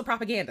is also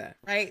propaganda,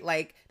 right?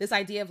 Like, this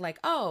idea of like,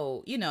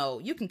 oh,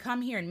 you can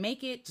come here and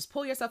make it, just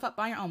pull yourself up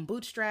by your own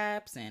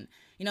bootstraps. And,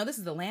 this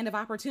is the land of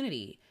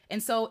opportunity.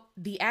 And so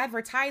the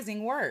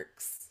advertising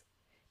works.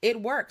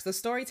 It works. The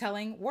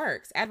storytelling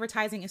works.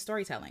 Advertising is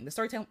storytelling. The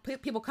storytelling,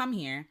 people come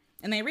here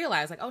and they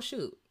realize like, oh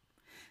shoot,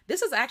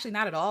 this is actually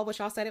not at all what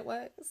y'all said it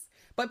was.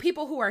 But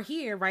people who are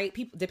here, right?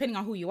 People, depending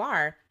on who you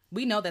are,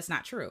 we know that's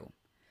not true.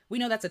 We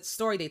know that's a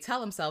story they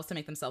tell themselves to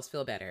make themselves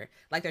feel better.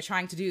 Like they're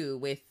trying to do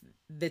with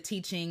the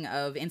teaching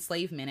of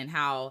enslavement and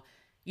how,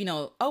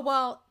 oh,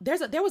 well,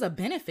 there was a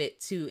benefit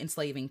to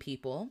enslaving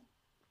people.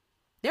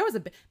 They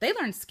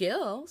learned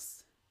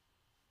skills.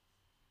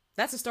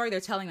 That's a story they're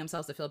telling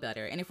themselves to feel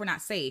better. And if we're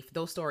not safe,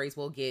 those stories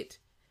will get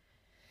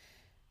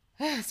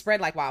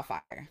spread like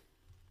wildfire.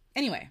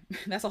 Anyway,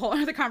 that's a whole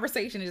other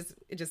conversation.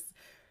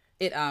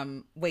 It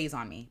weighs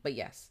on me. But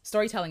yes,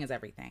 storytelling is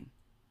everything.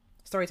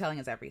 Storytelling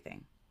is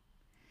everything.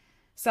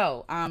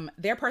 So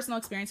their personal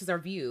experiences or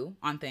view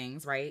on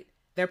things, right?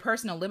 Their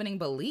personal limiting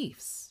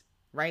beliefs,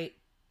 right?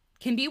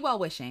 Can be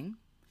well-wishing,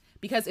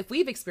 because if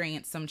we've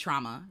experienced some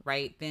trauma,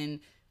 right, then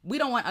we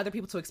don't want other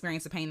people to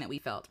experience the pain that we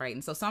felt, right?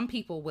 And so some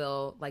people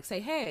will like say,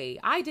 hey,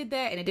 I did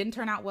that and it didn't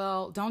turn out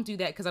well. Don't do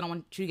that because I don't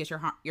want you to get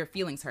your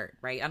feelings hurt,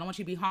 right? I don't want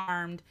you to be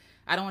harmed.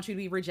 I don't want you to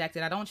be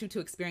rejected. I don't want you to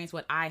experience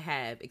what I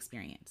have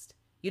experienced.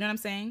 You know what I'm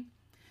saying?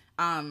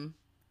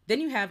 Then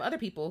you have other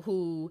people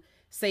who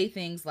say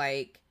things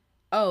like,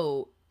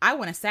 oh, I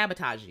want to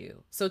sabotage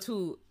you. So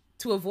to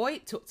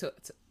avoid,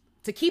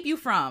 to keep you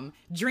from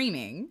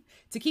dreaming,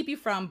 to keep you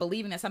from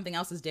believing that something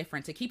else is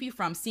different, to keep you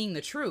from seeing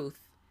the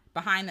truth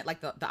behind it,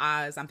 like the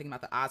Oz, I'm thinking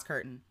about the Oz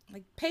curtain.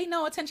 Like, pay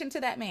no attention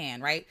to that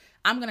man, right?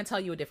 I'm going to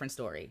tell you a different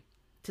story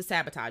to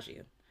sabotage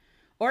you.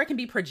 Or it can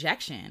be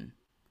projection.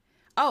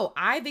 Oh,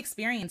 I've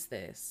experienced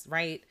this,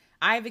 right?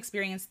 I've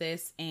experienced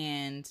this,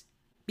 and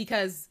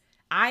because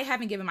I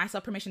haven't given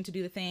myself permission to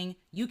do the thing,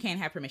 you can't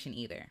have permission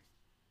either,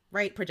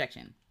 right?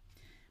 Projection.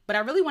 But I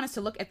really want us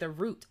to look at the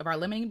root of our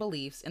limiting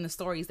beliefs in the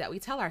stories that we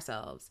tell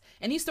ourselves.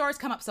 And these stories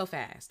come up so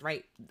fast,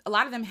 right? A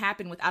lot of them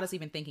happen without us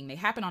even thinking. They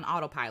happen on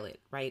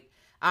autopilot, right?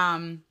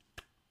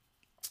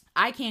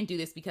 I can't do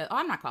this because,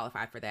 I'm not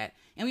qualified for that.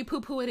 And we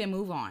poo-poo it and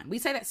move on. We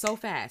say that so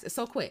fast. It's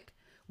so quick.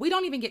 We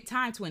don't even get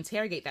time to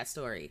interrogate that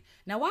story.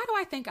 Now, why do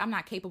I think I'm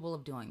not capable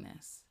of doing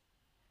this?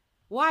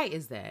 Why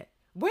is that?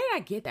 Where did I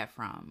get that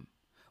from?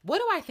 What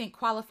do I think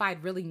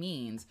qualified really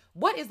means?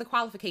 What is the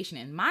qualification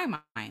in my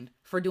mind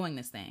for doing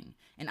this thing?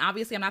 And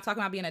obviously, I'm not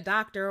talking about being a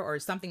doctor or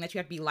something that you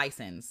have to be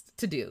licensed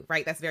to do,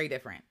 right? That's very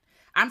different.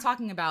 I'm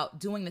talking about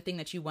doing the thing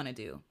that you want to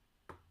do.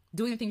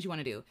 Doing the things you want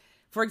to do.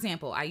 For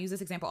example, I use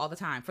this example all the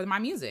time. For my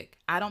music,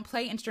 I don't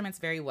play instruments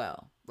very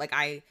well. Like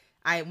I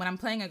when I'm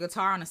playing a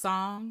guitar on a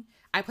song,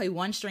 I play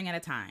one string at a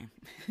time.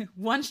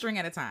 One string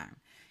at a time.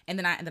 And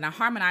then I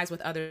harmonize with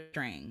other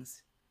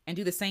strings and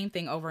do the same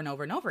thing over and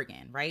over and over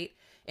again, right?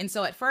 And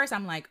so at first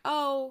I'm like,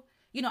 oh,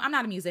 I'm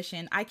not a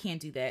musician. I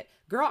can't do that.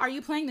 Girl, are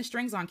you playing the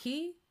strings on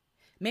key?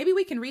 Maybe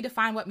we can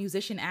redefine what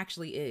musician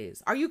actually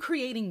is. Are you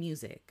creating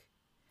music?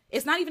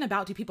 It's not even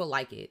about do people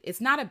like it. It's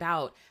not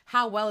about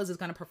how well is it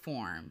going to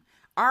perform.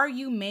 Are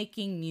you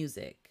making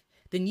music?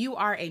 Then you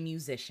are a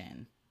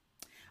musician.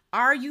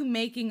 Are you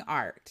making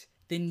art?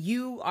 Then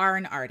you are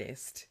an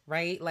artist,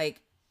 right?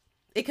 Like,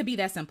 it could be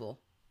that simple.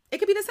 It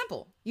could be that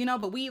simple,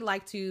 but we don't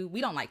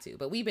like to,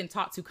 but we've been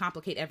taught to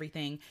complicate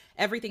everything.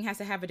 Everything has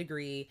to have a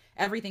degree.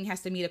 Everything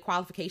has to meet a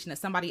qualification that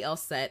somebody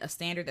else set, a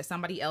standard that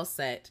somebody else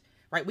set,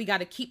 right? We got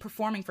to keep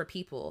performing for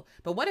people.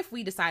 But what if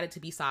we decided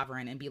to be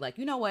sovereign and be like,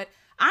 you know what?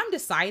 I'm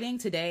deciding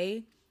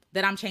today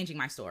that I'm changing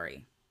my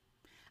story.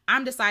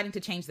 I'm deciding to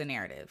change the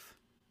narrative.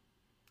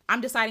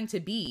 I'm deciding to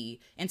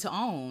be and to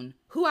own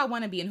who I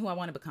want to be and who I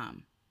want to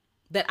become.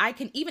 That I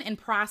can, even in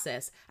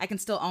process, I can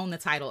still own the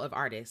title of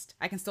artist.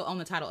 I can still own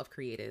the title of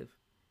creative,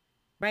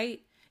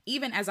 right?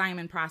 Even as I am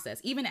in process,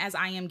 even as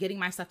I am getting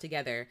my stuff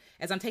together,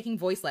 as I'm taking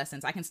voice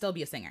lessons, I can still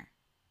be a singer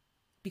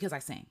because I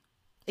sing.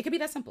 It could be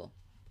that simple.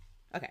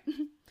 Okay.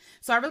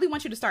 So I really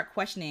want you to start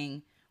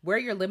questioning where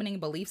your limiting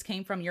beliefs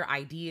came from, your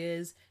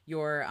ideas,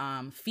 your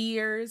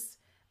fears,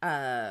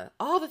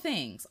 all the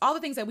things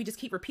that we just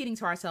keep repeating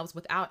to ourselves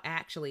without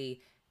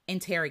actually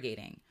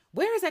interrogating.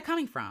 Where is that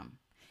coming from?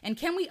 And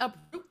can we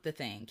uproot the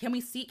thing? Can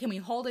we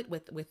hold it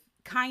with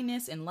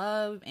kindness and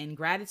love and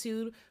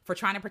gratitude for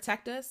trying to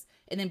protect us?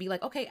 And then be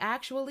like, okay,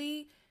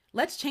 actually,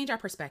 let's change our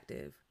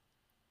perspective.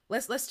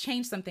 Let's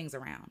change some things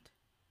around.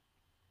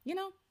 You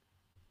know?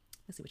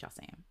 Let's see what y'all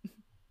saying.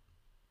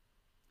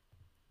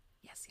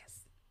 Yes.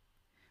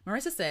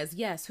 Marissa says,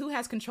 yes, who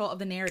has control of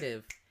the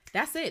narrative?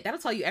 That's it. That'll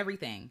tell you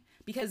everything.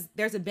 Because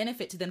there's a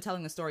benefit to them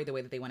telling the story the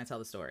way that they want to tell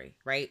the story,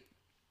 right?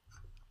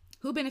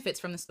 Who benefits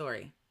from the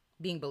story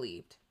being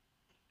believed?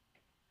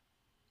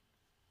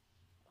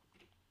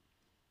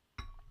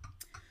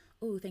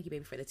 Ooh, thank you,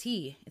 baby, for the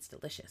tea. It's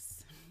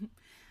delicious.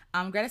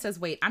 Greta says,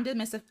 wait, I'm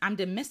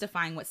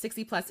demystifying what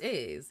 60 plus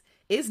is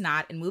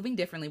not, and moving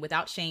differently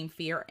without shame,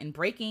 fear, and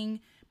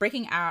breaking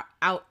out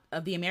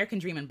of the American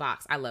dream and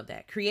box. I love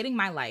that. Creating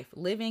my life,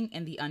 living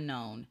in the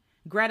unknown.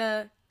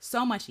 Greta,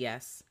 so much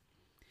yes.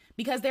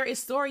 Because there is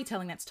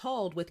storytelling that's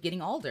told with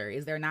getting older,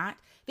 is there not?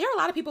 There are a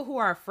lot of people who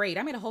are afraid.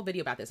 I made a whole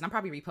video about this, and I'll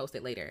probably repost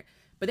it later.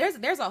 But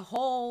there's a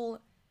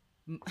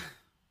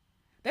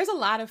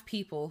lot of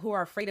people who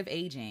are afraid of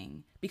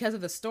aging because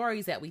of the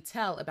stories that we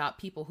tell about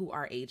people who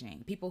are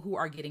aging, people who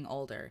are getting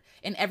older,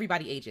 and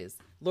everybody ages,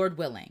 Lord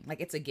willing, like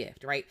it's a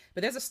gift, right?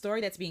 But there's a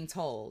story that's being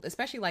told,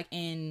 especially like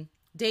in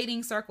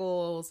dating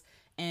circles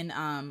and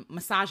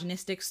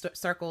misogynistic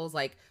circles,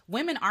 like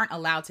women aren't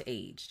allowed to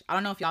age. I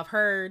don't know if y'all have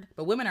heard,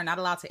 but women are not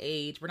allowed to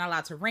age. We're not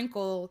allowed to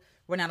wrinkle.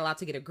 We're not allowed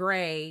to get a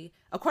gray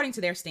according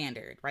to their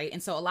standard, right?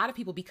 And so a lot of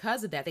people,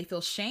 because of that, they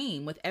feel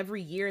shame with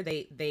every year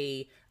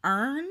they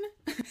earn,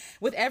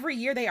 with every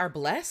year they are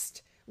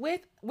blessed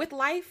with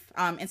life.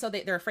 And so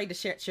they're afraid to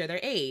share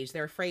their age.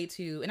 They're afraid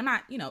to, and I'm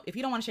not, if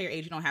you don't want to share your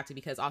age, you don't have to,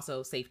 because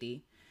also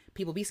safety,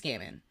 people be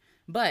scamming.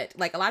 But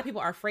like a lot of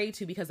people are afraid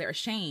to because they're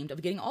ashamed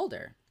of getting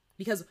older.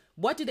 Because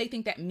what do they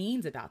think that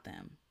means about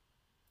them?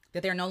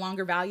 That they're no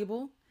longer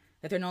valuable?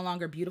 That they're no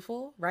longer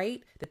beautiful,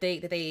 right? That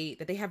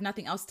they have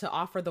nothing else to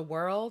offer the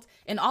world.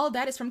 And all of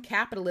that is from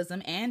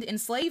capitalism and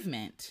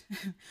enslavement.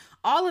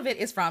 All of it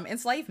is from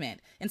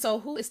enslavement. And so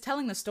who is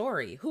telling the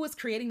story? Who is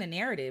creating the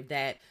narrative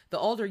that the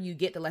older you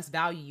get, the less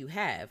value you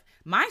have?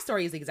 My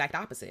story is the exact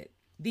opposite.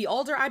 The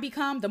older I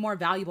become, the more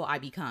valuable I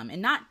become.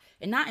 And not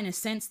in a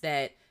sense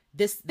that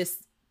this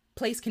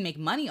place can make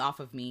money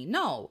off of me.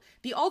 No,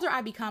 the older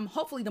I become,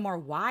 hopefully the more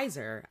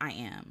wiser I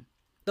am.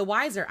 The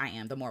wiser I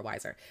am, the more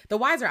wiser. The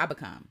wiser I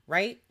become,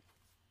 right?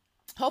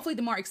 Hopefully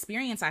the more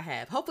experience I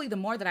have. Hopefully the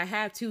more that I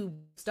have to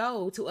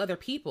bestow to other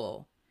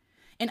people.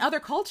 In other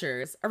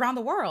cultures around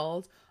the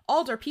world,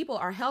 older people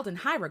are held in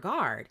high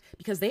regard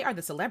because they are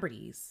the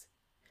celebrities.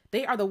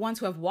 They are the ones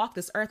who have walked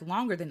this earth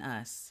longer than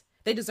us.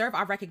 They deserve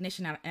our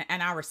recognition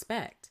and our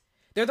respect.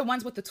 They're the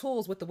ones with the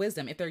tools, with the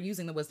wisdom, if they're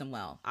using the wisdom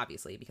well,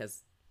 obviously,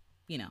 because,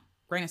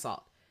 grain of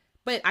salt.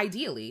 But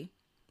ideally,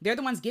 they're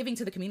the ones giving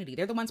to the community.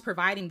 They're the ones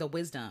providing the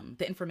wisdom,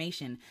 the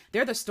information.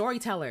 They're the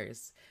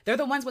storytellers. They're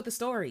the ones with the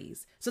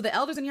stories. So the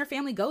elders in your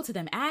family, go to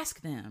them,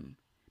 ask them.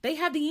 They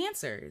have the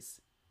answers.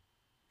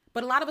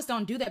 But a lot of us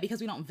don't do that because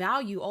we don't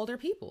value older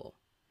people,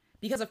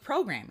 because of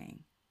programming,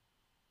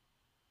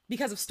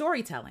 because of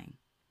storytelling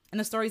and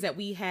the stories that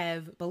we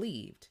have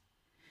believed.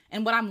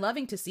 And what I'm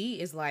loving to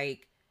see is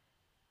like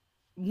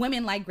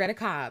women like Greta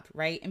Cobb,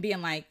 right? And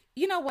being like,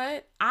 you know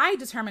what? I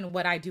determine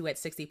what I do at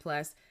 60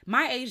 plus.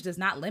 My age does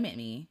not limit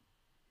me.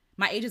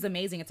 My age is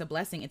amazing. It's a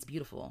blessing. It's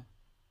beautiful.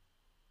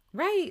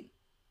 Right?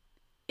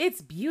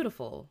 It's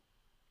beautiful.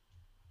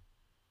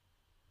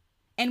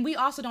 And we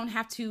also don't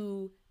have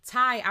to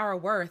tie our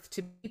worth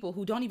to people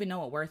who don't even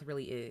know what worth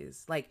really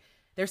is. Like,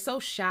 they're so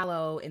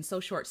shallow and so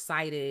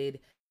short-sighted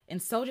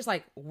and so just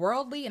like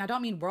worldly. And I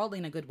don't mean worldly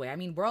in a good way. I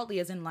mean worldly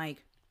as in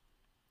like,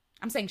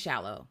 I'm saying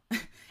shallow.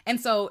 And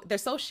so they're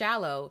so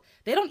shallow,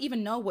 they don't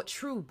even know what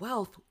true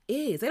wealth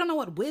is. They don't know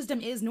what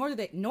wisdom is, nor do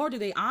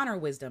they honor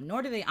wisdom,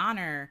 nor do they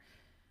honor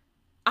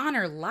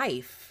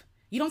life.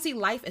 You don't see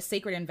life as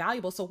sacred and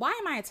valuable. So why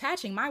am I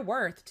attaching my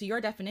worth to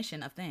your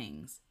definition of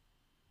things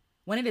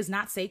when it is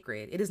not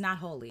sacred? It is not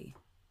holy.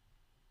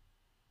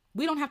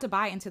 We don't have to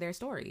buy into their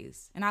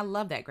stories. And I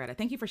love that, Greta.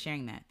 Thank you for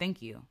sharing that.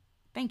 Thank you.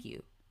 Thank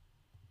you.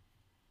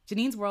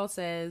 Janine's World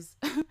says,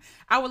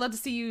 I would love to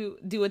see you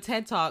do a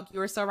TED Talk.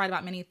 You are so right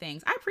about many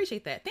things. I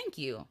appreciate that. Thank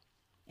you.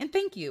 And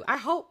thank you. I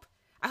hope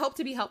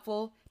to be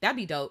helpful. That'd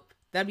be dope.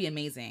 That'd be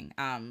amazing.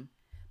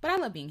 But I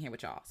love being here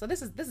with y'all. So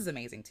this is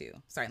amazing too.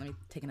 Sorry, let me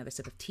take another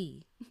sip of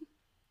tea.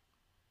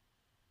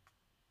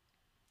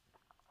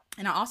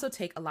 And I also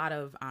take a lot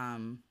of,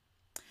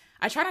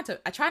 I try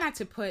not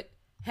to put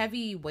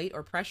heavy weight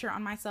or pressure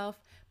on myself,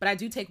 but I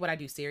do take what I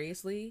do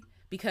seriously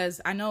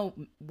because I know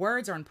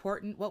words are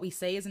important. What we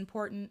say is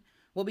important.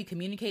 What we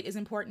communicate is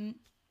important.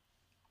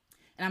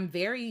 And I'm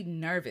very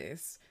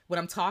nervous when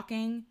I'm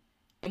talking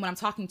and when I'm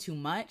talking too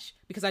much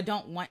because I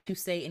don't want to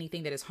say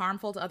anything that is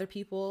harmful to other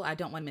people. I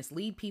don't want to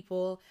mislead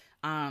people.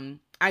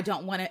 I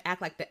don't want to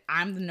act like that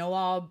I'm the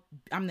know-all,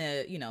 I'm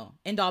the,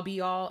 end-all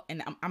be-all,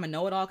 and I'm a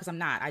know-it-all because I'm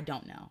not. I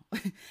don't know.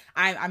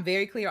 I'm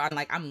very clear on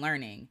like I'm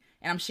learning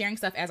and I'm sharing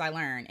stuff as I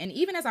learn. And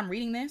even as I'm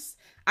reading this,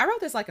 I wrote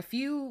this like a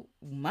few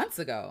months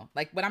ago,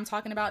 like what I'm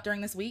talking about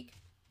during this week.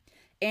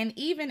 And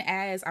even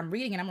as I'm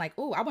reading it, I'm like,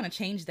 oh, I want to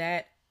change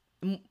that.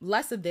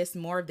 Less of this,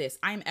 more of this.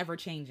 I'm ever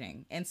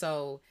changing. And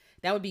so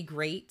that would be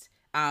great.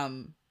 But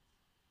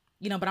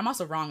I'm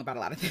also wrong about a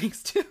lot of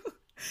things too.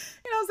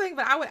 You know what I'm saying?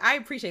 But I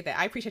appreciate that.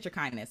 I appreciate your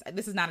kindness.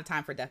 This is not a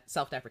time for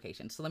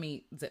self-deprecation. So let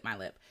me zip my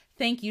lip.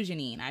 Thank you,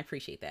 Janine. I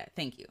appreciate that.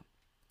 Thank you.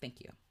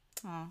 Thank you.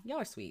 Oh, y'all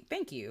are sweet.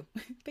 Thank you.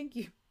 Thank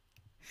you.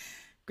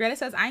 Greta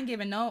says, I ain't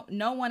giving no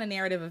one a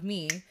narrative of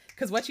me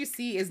because what you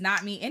see is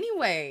not me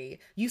anyway.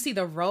 You see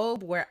the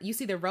robe where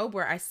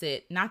I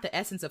sit, not the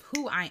essence of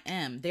who I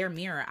am. Their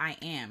mirror, I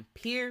am.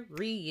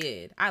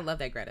 Period. I love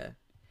that, Greta.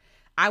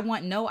 I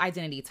want no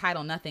identity,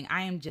 title, nothing.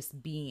 I am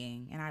just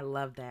being. And I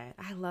love that.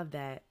 I love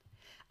that.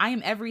 I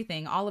am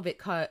everything, all of it,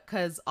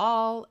 because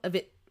all of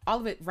it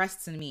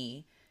rests in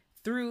me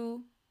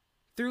through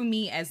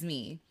me as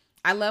me.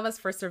 I love us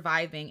for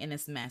surviving in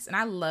this mess. And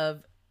I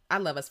love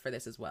us for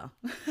this as well.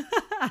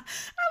 I love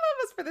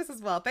us for this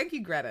as well. Thank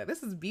you, Greta.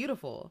 This is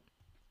beautiful.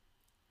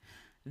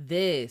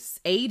 This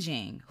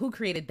aging, who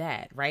created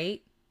that,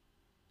 right?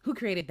 Who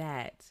created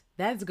that?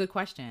 That's a good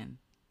question.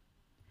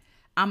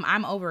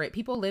 I'm over it.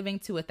 People living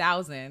to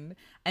 1,000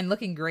 and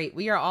looking great.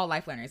 We are all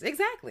life learners.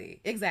 Exactly.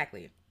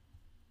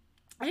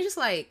 And it's just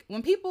like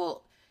when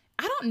people,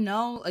 I don't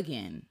know,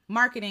 again,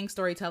 marketing,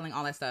 storytelling,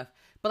 all that stuff.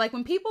 But like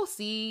when people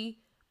see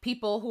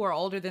people who are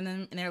older than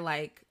them and they're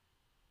like,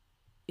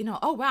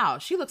 oh, wow,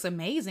 she looks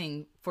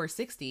amazing for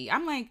 60.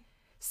 I'm like,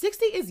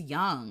 60 is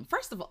young.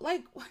 First of all,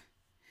 like,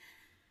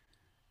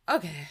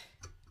 okay.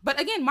 But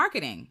again,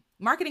 marketing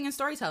and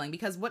storytelling,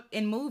 because what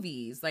in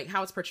movies, like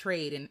how it's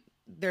portrayed and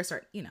there's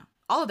certain,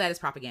 all of that is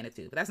propaganda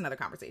too. But that's another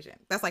conversation.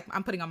 That's like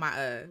I'm putting on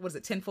my,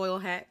 tinfoil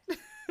hat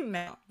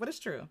now, but it's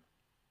true.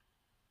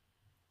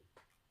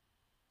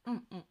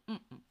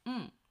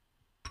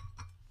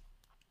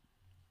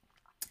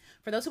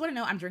 For those who want to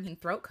know, I'm drinking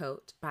Throat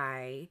Coat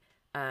by,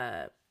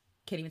 can't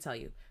even tell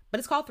you, but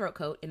it's called Throat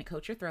Coat and it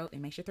coats your throat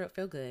and makes your throat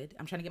feel good.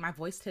 I'm trying to get my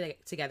voice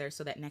together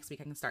so that next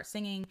week I can start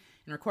singing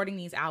and recording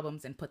these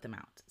albums and put them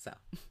out. So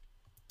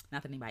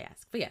not that anybody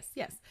asks, but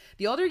yes.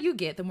 The older you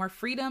get, the more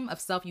freedom of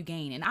self you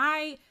gain.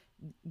 And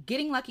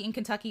getting lucky in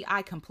Kentucky,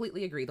 I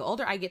completely agree. The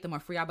older I get, the more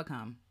free I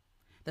become.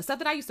 The stuff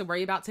that I used to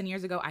worry about 10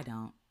 years ago, I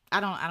don't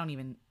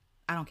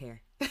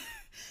care.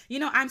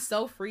 I'm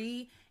so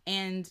free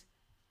and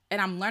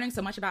I'm learning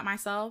so much about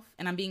myself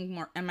and I'm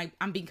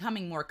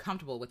becoming more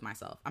comfortable with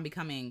myself.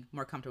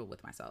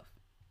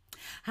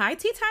 Hi,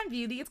 Tea Time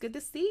Beauty. It's good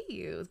to see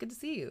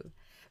you.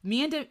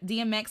 Me and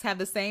DMX have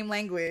the same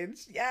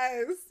language.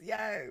 Yes.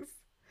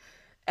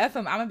 FM,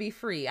 I'm gonna be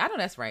free. I know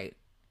that's right.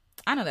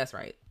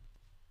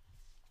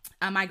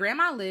 My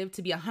grandma lived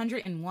to be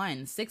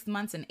 101, 6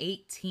 months and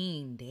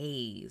 18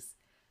 days.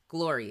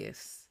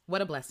 Glorious.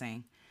 What a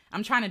blessing.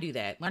 I'm trying to do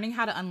that. Learning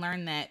how to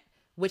unlearn that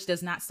which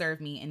does not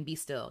serve me and be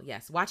still.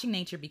 Yes. Watching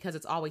nature because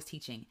it's always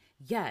teaching.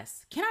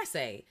 Yes. Can I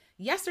say,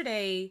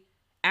 yesterday,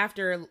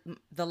 after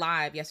the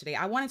live yesterday,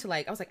 I wanted to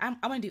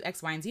I want to do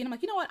X, Y, and Z. And I'm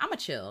like, you know what? I'm going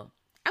to chill.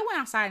 I went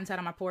outside and sat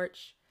on my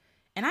porch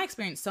and I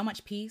experienced so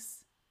much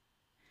peace.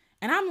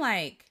 And I'm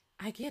like,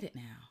 I get it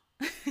now.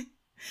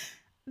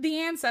 The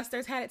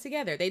ancestors had it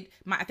together.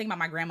 I think about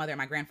my grandmother and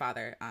my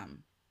grandfather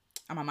on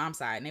my mom's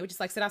side, and they would just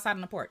like sit outside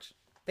on the porch.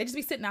 They'd just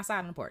be sitting outside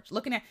on the porch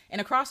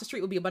and across the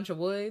street would be a bunch of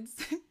woods.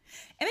 And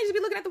they'd just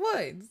be looking at the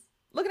woods,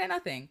 looking at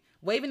nothing,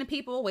 waving to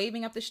people,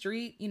 waving up the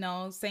street,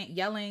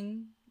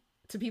 yelling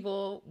to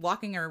people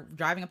walking or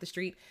driving up the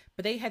street.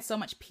 But they had so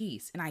much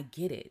peace, and I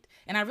get it.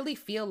 And I really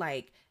feel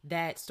like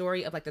that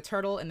story of like the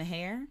turtle and the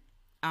hare,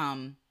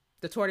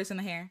 the tortoise and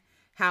the hare,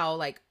 how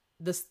like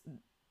the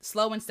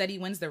slow and steady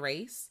wins the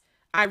race.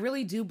 I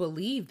really do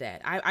believe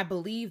that. I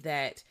believe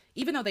that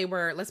even though they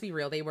were, let's be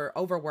real, they were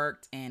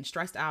overworked and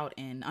stressed out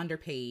and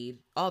underpaid,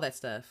 all that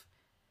stuff,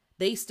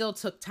 they still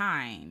took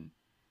time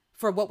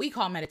for what we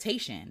call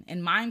meditation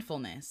and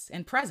mindfulness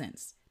and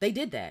presence. They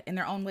did that in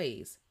their own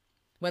ways.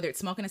 Whether it's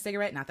smoking a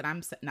cigarette, not that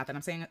I'm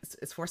saying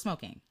it's for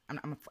smoking.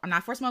 I'm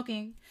not for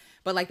smoking,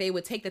 but like they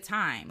would take the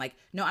time. Like,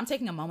 no, I'm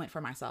taking a moment for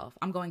myself.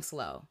 I'm going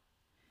slow.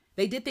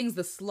 They did things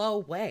the slow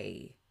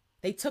way.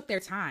 They took their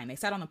time. They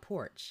sat on the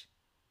porch.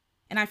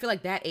 And I feel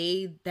like that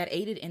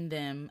aided in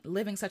them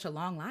living such a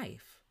long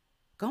life,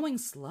 going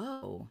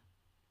slow,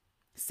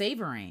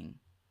 savoring,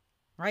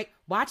 right?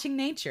 Watching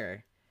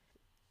nature,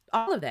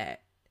 all of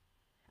that.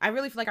 I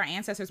really feel like our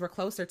ancestors were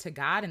closer to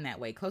God in that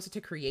way, closer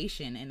to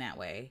creation in that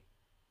way.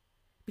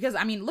 Because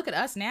I mean, look at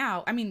us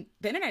now. I mean,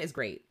 the internet is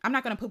great. I'm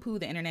not going to poo-poo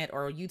the internet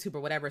or YouTube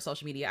or whatever,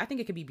 social media. I think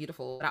it could be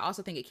beautiful, but I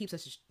also think it keeps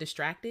us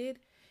distracted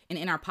and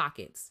in our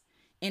pockets.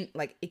 And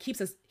like it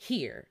keeps us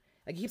here.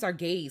 Like it keeps our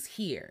gaze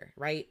here,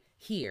 right?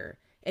 Here.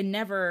 And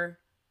never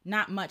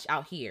not much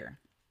out here.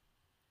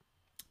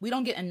 We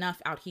don't get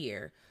enough out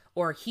here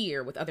or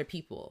here with other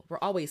people. We're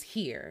always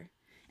here.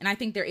 And I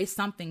think there is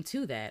something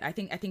to that. I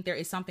think there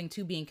is something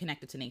to being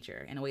connected to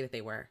nature in a way that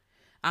they were.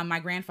 My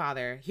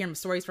grandfather, hearing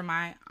stories from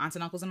my aunts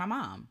and uncles and my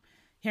mom,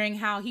 hearing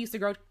how he used to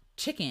grow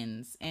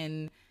chickens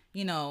and,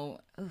 you know,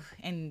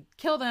 and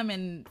kill them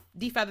and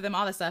defeather them,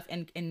 all that stuff,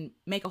 and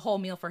make a whole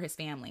meal for his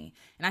family.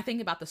 And I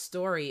think about the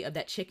story of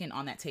that chicken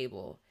on that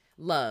table.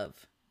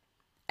 Love,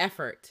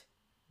 effort,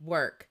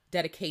 work,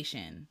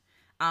 dedication.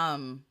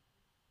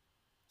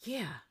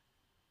 Yeah.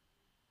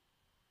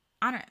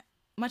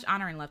 Much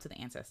honor and love to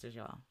the ancestors,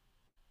 y'all.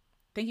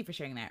 Thank you for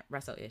sharing that,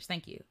 Russell-ish.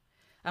 Thank you.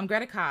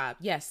 Greta Cobb,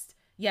 yes.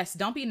 Yes,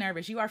 don't be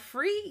nervous. You are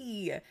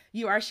free.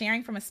 You are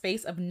sharing from a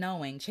space of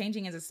knowing.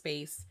 Changing is a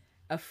space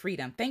of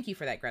freedom. Thank you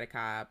for that, Greta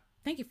Cobb.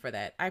 Thank you for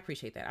that. I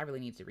appreciate that. I really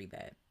needed to read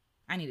that.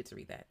 I needed to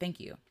read that. Thank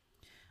you.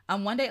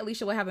 One day,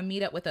 Alicia will have a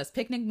meetup with us.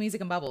 Picnic,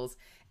 music, and bubbles.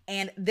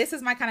 And this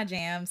is my kind of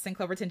jam, St.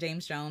 Cloverton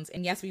James Jones.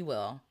 And yes, we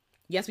will.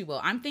 Yes, we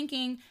will. I'm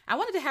thinking, I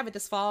wanted to have it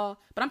this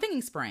fall, but I'm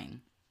thinking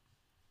spring.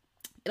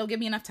 It'll give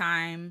me enough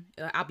time.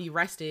 I'll be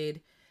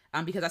rested.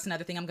 Because that's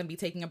another thing. I'm going to be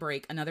taking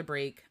another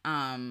break,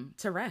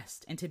 to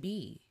rest and to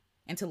be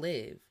and to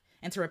live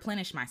and to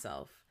replenish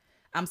myself.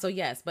 So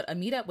yes, but a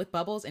meetup with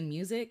bubbles and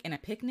music and a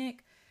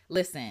picnic,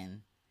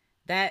 listen,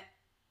 that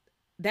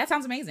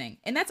sounds amazing.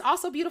 And that's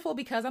also beautiful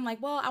because I'm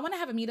like, well, I want to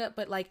have a meetup,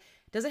 but like,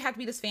 does it have to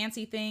be this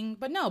fancy thing?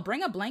 But no,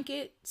 bring a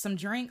blanket, some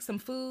drinks, some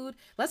food.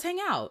 Let's hang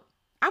out.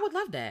 I would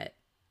love that.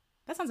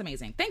 That sounds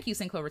amazing. Thank you,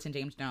 St. Cloverton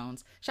James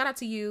Jones. Shout out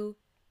to you.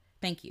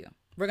 Thank you.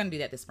 We're going to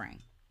do that this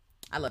spring.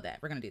 I love that.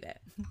 We're going to do that.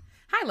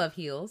 Hi, Love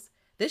Heals.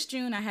 This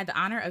June, I had the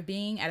honor of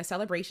being at a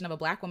celebration of a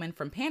Black woman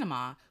from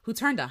Panama who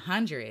turned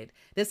 100.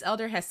 This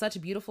elder has such a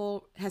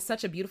beautiful,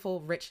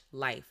 rich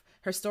life.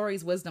 Her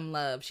stories, wisdom,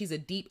 love. She's a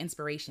deep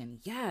inspiration.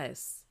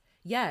 Yes.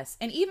 Yes.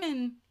 And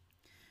even,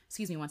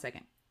 excuse me one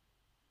second.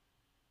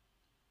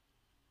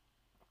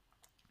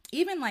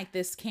 Even like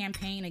this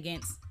campaign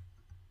against,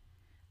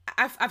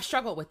 I've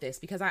struggled with this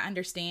because I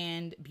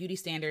understand beauty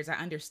standards. I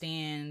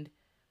understand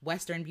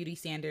Western beauty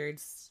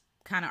standards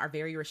kind of are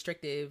very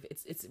restrictive.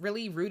 It's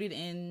really rooted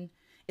in,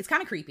 it's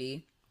kind of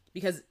creepy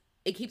because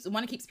it keeps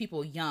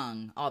people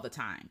young all the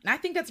time. And I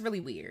think that's really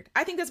weird.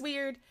 I think that's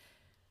weird,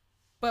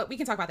 but we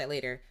can talk about that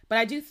later. But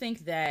I do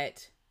think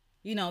that,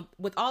 you know,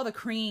 with all the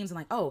creams and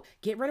like, oh,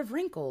 get rid of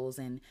wrinkles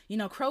and, you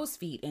know, crow's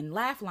feet and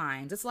laugh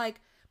lines. It's like,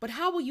 but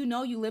how will you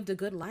know you lived a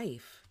good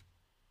life?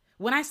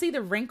 When I see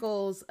the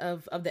wrinkles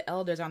of the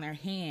elders on their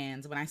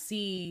hands, when I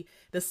see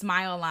the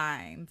smile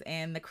lines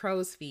and the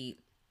crow's feet,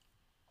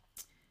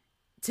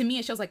 to me,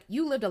 it shows like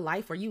you lived a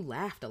life where you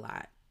laughed a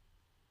lot.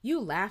 You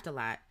laughed a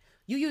lot.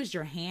 You used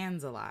your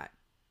hands a lot.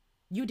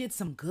 You did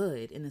some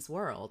good in this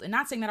world. And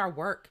not saying that our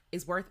work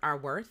is worth our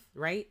worth,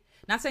 right?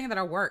 Not saying that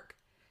our work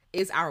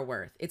is our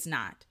worth. It's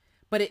not.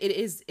 But it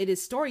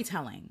is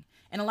storytelling.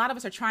 And a lot of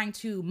us are trying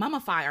to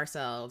mummify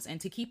ourselves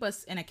and to keep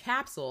us in a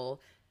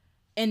capsule.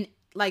 And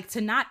like to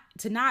not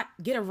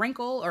get a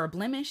wrinkle or a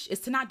blemish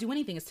is to not do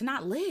anything. It's to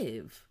not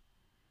live.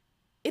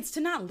 It's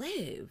to not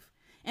live.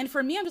 And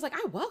for me, I'm just like,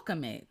 I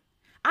welcome it.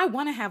 I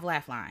want to have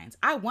laugh lines.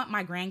 I want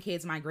my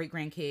grandkids, my great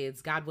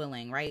grandkids, God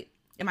willing, right?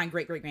 And my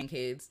great great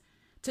grandkids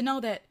to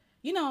know that,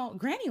 you know,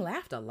 Granny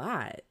laughed a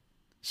lot.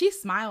 She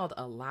smiled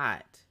a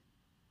lot.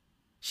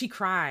 She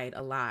cried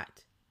a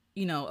lot,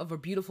 you know, over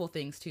beautiful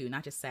things too,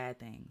 not just sad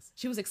things.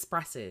 She was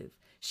expressive.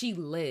 She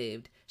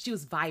lived. She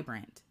was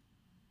vibrant,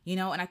 you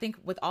know? And I think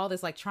with all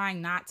this, like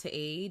trying not to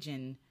age,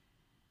 and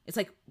it's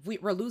like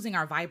we're losing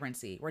our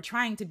vibrancy. We're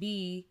trying to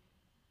be,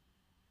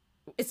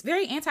 it's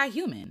very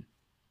anti-human.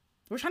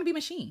 We're trying to be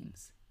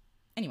machines.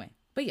 Anyway,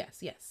 but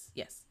yes.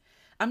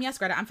 Yes,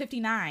 Greta, I'm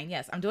 59.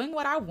 Yes, I'm doing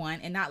what I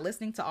want and not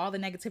listening to all the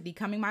negativity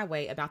coming my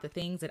way about the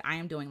things that I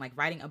am doing, like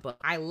writing a book.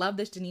 I love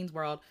this Janine's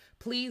World.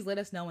 Please let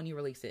us know when you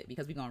release it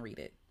because we're going to read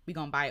it. We're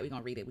going to buy it. We're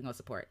going to read it. We're going to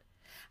support.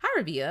 Hi,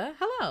 Rabia.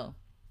 Hello.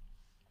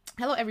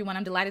 Hello, everyone.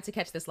 I'm delighted to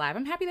catch this live.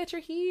 I'm happy that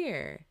you're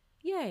here.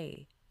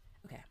 Yay.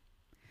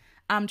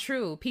 Okay.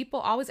 True.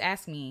 People always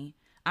ask me,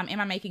 am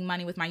I making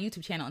money with my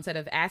YouTube channel instead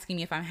of asking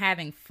me if I'm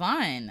having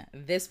fun?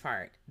 This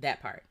part,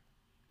 that part,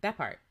 that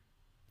part,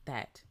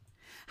 that.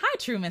 Hi,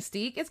 True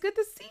Mystique. It's good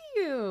to see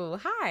you.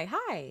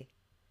 Hi.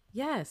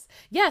 Yes.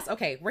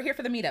 Okay. We're here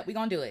for the meetup. We're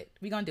going to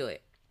do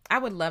it. I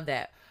would love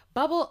that.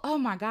 Bubble. Oh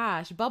my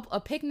gosh. Bubble, a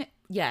picnic.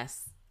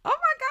 Yes. Oh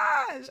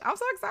my gosh. I'm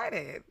so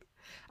excited.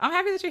 I'm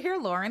happy that you're here,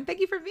 Lauren.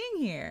 Thank you for being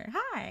here.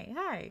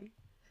 Hi.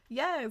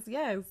 Yes.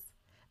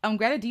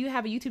 Greta, do you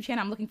have a YouTube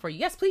channel? I'm looking for you.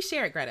 Yes, please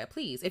share it, Greta.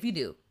 Please, if you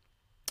do.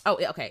 Oh,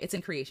 okay. It's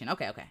in creation.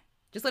 Okay.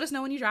 Just let us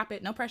know when you drop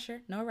it. No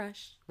pressure, no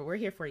rush, but we're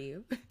here for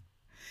you.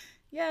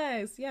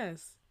 Yes.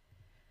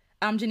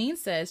 Janine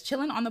says,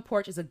 chilling on the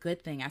porch is a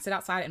good thing. I sit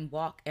outside and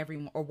walk every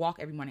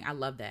morning. I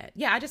love that.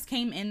 Yeah, I just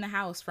came in the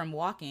house from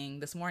walking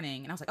this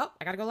morning and I was like, oh,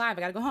 I gotta go live.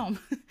 I gotta go home.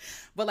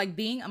 But like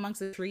being amongst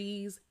the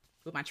trees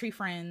with my tree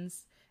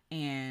friends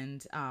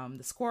and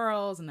the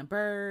squirrels and the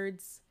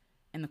birds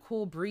and the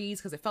cool breeze,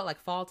 because it felt like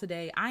fall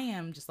today. I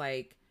am just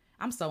like,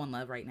 I'm so in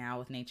love right now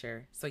with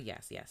nature. So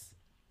yes, yes.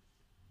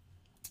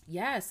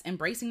 Yes,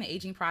 embracing the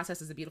aging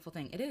process is a beautiful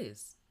thing. It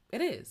is.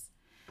 It is.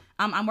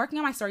 I'm working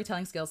on my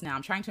storytelling skills now.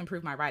 I'm trying to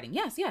improve my writing.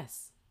 Yes,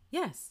 yes,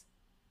 yes.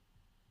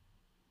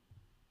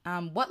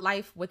 What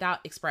life without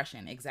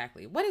expression?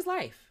 Exactly. What is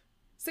life?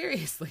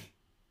 Seriously.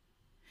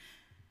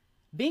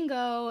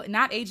 Bingo.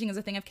 Not aging is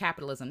a thing of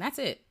capitalism. That's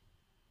it.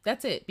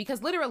 That's it.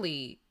 Because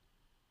literally,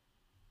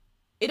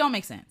 it don't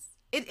make sense.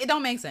 It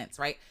don't make sense,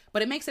 right?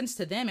 But it makes sense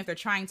to them if they're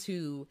trying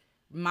to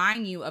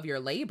mine you of your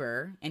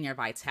labor and your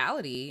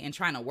vitality and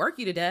trying to work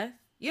you to death.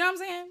 You know what I'm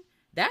saying?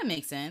 That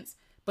makes sense.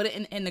 But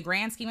in the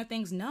grand scheme of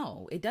things,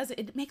 no, it doesn't.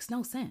 It makes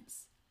no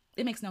sense.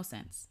 It makes no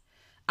sense.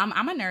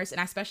 I'm a nurse and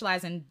I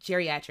specialize in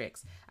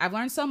geriatrics. I've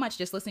learned so much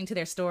just listening to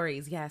their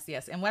stories. Yes,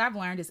 yes. And what I've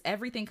learned is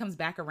everything comes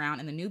back around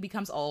and the new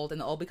becomes old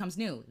and the old becomes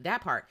new.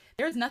 That part.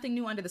 There's nothing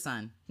new under the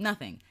sun.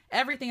 Nothing.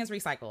 Everything is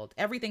recycled.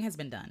 Everything has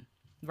been done.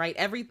 Right?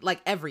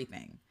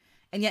 Everything.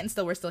 And yet and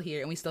still we're still here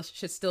and we still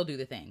should still do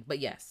the thing. But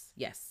yes,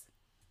 yes.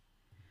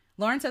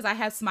 Lauren says, I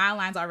have smile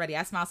lines already.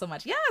 I smile so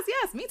much. Yes,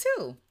 yes, me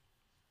too.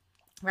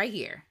 Right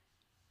here.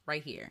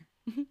 Right here.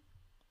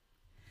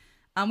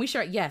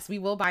 Yes, we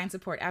will buy and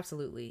support.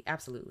 Absolutely.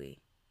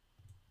 Absolutely.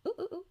 Ooh,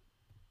 ooh,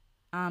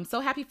 ooh. So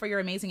happy for your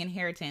amazing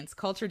inheritance,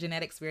 culture,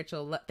 genetics,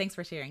 spiritual. Thanks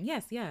for sharing.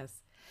 Yes,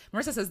 yes.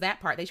 Marissa says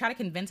that part. They try to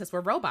convince us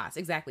we're robots.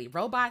 Exactly.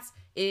 Robots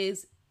and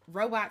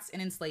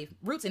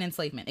roots in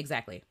enslavement.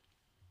 Exactly.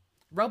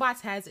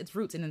 Robots has its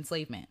roots in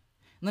enslavement.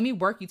 Let me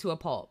work you to a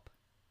pulp.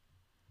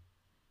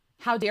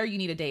 How dare you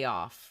need a day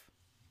off?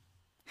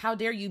 How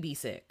dare you be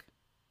sick?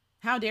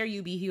 How dare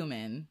you be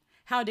human?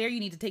 How dare you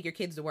need to take your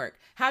kids to work?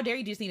 How dare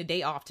you just need a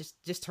day off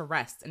just to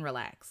rest and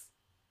relax?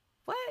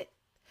 What?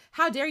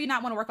 How dare you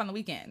not want to work on the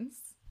weekends?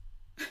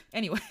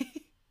 Anyway,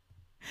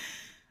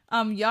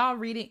 y'all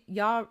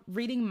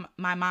reading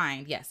my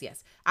mind. Yes,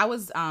 yes.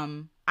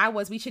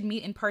 We should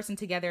meet in person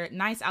together.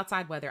 Nice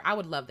outside weather. I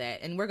would love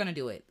that. And we're going to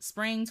do it.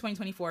 Spring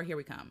 2024. Here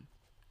we come.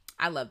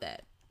 I love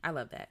that. I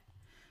love that.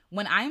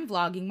 When I am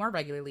vlogging more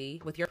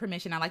regularly, with your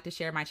permission, I like to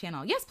share my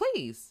channel. Yes,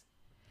 please.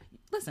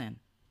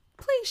 Listen,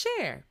 please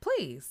share,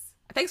 please.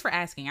 Thanks for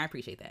asking. I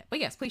appreciate that. But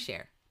yes, please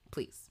share,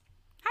 please.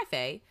 Hi,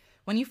 Faye.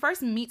 When you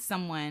first meet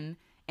someone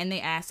and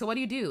they ask, so what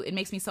do you do? It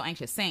makes me so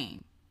anxious.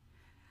 Same.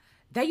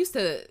 They used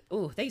to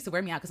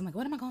wear me out because I'm like,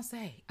 what am I going to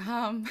say?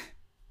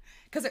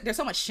 Because there's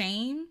so much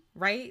shame,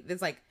 right?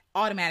 There's like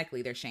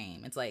automatically there's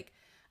shame. It's like,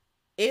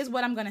 is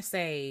what I'm going to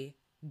say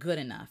good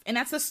enough? And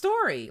that's the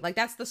story. Like,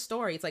 that's the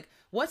story. It's like,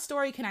 what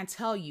story can I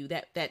tell you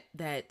that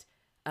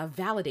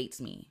validates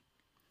me?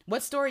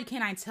 What story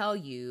can I tell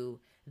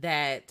you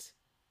that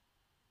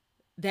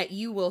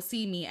you will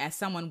see me as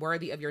someone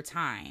worthy of your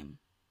time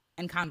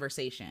and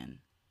conversation,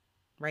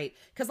 right?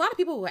 Because a lot of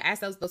people who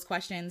ask those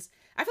questions,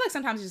 I feel like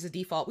sometimes it's just a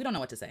default. We don't know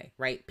what to say,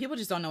 right? People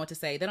just don't know what to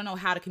say. They don't know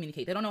how to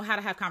communicate. They don't know how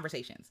to have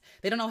conversations.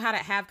 They don't know how to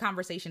have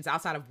conversations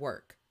outside of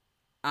work.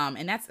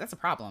 And that's a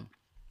problem.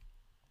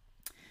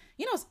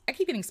 You know, I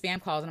keep getting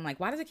spam calls and I'm like,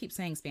 why does it keep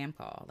saying spam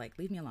call? Like,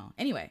 leave me alone.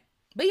 Anyway,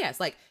 but yes,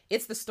 like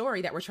it's the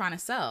story that we're trying to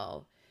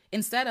sell.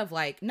 Instead of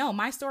like, no,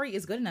 my story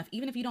is good enough.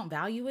 Even if you don't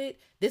value it,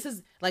 this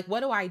is like,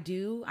 what do I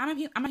do?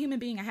 I'm a human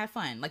being. I have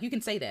fun. Like you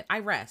can say that. I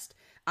rest.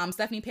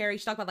 Stephanie Perry,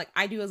 she talked about like,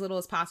 I do as little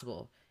as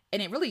possible.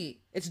 And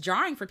it's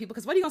jarring for people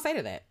because what are you going to say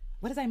to that?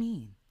 What does that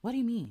mean? What do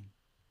you mean?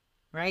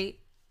 Right?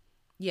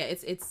 Yeah,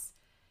 it's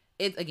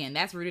again,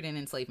 that's rooted in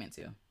enslavement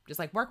too. Just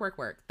like work, work,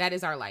 work. That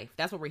is our life.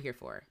 That's what we're here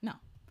for. No.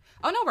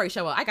 Oh, no worries,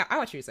 Shoel. I got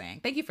what you're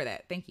saying. Thank you for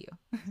that. Thank you.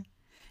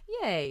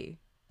 Yay.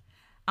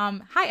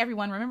 Hi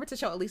everyone. Remember to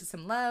show Elisa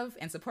some love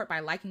and support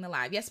by liking the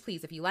live. Yes,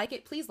 please. If you like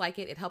it, please like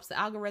it. It helps the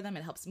algorithm.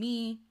 It helps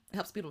me. It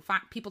helps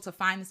people to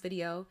find this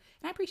video.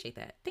 And I appreciate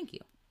that. Thank you.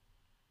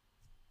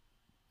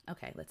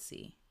 Okay, let's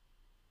see.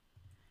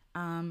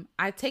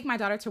 I take my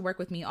daughter to work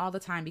with me all the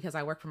time because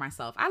I work for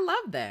myself. I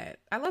love that.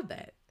 I love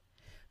that.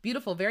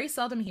 Beautiful. Very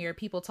seldom hear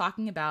people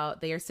talking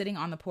about they are sitting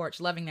on the porch,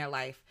 loving their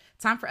life.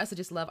 Time for us to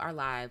just love our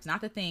lives, not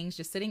the things,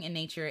 just sitting in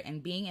nature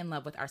and being in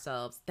love with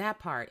ourselves. That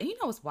part. And you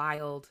know, it's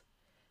wild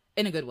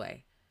in a good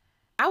way.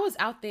 I was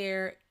out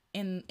there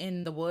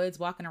in the woods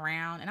walking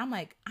around and I'm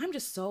like, I'm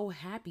just so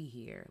happy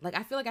here. Like,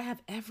 I feel like I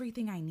have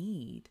everything I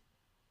need.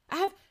 I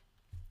have,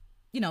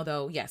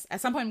 though, yes, at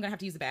some point I'm going to have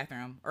to use the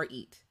bathroom or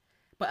eat.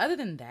 But other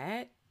than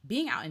that,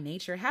 being out in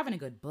nature, having a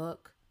good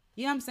book,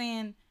 you know what I'm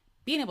saying?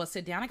 Being able to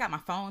sit down, I got my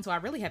phone, so I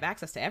really have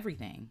access to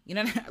everything. You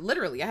know,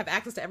 literally, I have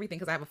access to everything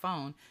because I have a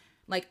phone.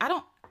 Like,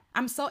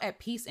 I'm so at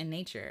peace in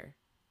nature.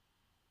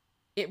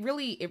 It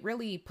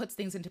really puts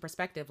things into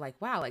perspective. Like,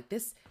 wow, like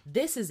this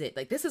is it.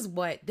 Like, this is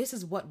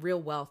what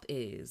real wealth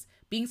is.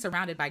 Being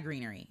surrounded by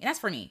greenery. And that's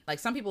for me. Like,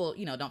 some people,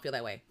 don't feel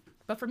that way.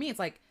 But for me, it's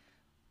like,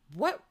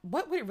 what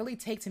would it really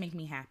take to make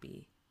me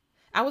happy?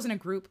 I was in a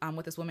group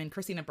with this woman,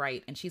 Christina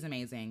Bright, and she's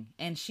amazing.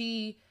 And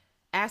she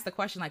asked the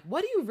question, like,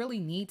 what do you really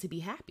need to be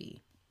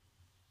happy?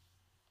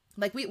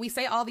 Like we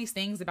say all these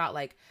things about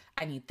like,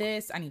 I need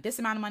this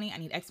amount of money, I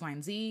need X, Y,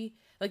 and Z.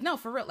 Like, no,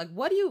 for real. Like,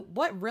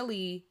 what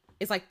really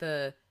is like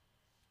the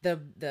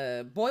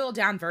boiled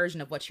down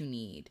version of what you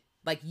need?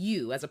 Like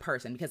you as a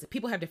person, because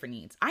people have different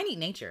needs. I need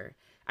nature.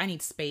 I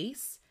need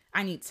space.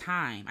 I need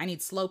time. I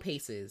need slow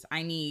paces.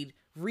 I need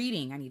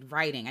reading. I need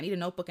writing. I need a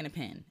notebook and a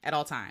pen at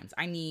all times.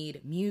 I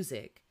need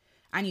music.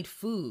 I need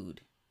food.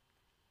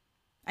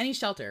 I need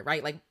shelter,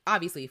 right? Like,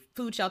 obviously,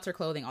 food, shelter,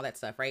 clothing, all that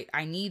stuff, right?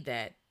 I need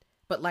that.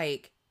 But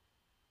like,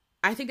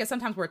 I think that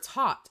sometimes we're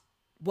taught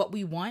what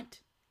we want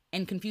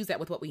and confuse that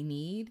with what we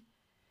need.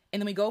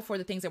 And then we go for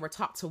the things that we're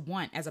taught to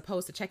want, as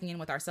opposed to checking in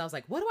with ourselves.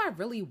 Like, what do I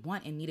really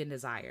want and need and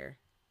desire?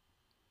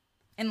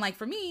 And like,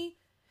 for me,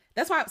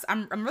 that's why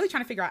I'm really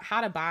trying to figure out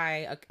how to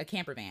buy a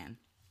camper van,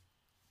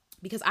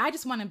 because I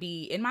just want to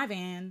be in my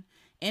van,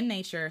 in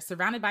nature,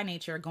 surrounded by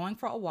nature, going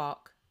for a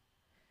walk,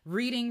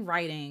 reading,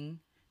 writing,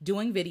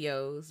 doing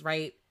videos,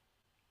 right?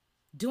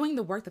 Doing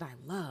the work that I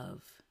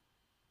love.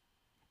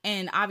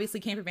 And obviously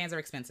camper vans are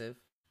expensive,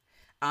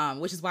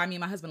 which is why me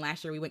and my husband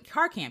last year, we went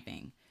car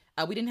camping.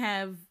 We didn't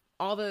have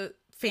all the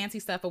fancy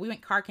stuff, but we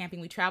went car camping.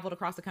 We traveled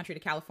across the country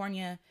to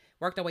California,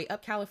 worked our way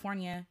up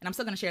California. And I'm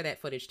still going to share that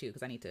footage too,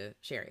 because I need to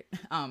share it.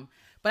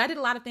 But I did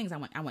a lot of things. I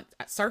went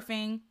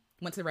surfing,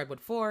 went to the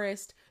Redwood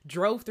Forest,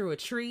 drove through a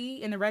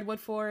tree in the Redwood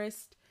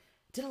Forest,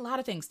 did a lot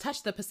of things,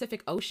 touched the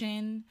Pacific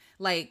Ocean.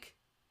 Like,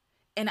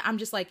 and I'm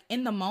just like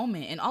in the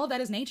moment, and all of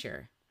that is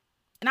nature.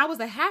 And I was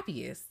the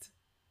happiest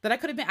that I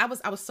could have been.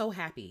 I was so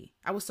happy.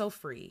 I was so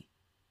free.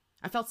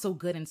 I felt so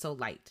good and so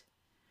light.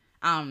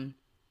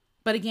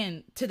 But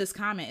again, to this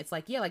comment, it's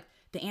like, yeah, like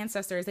the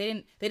ancestors,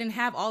 they didn't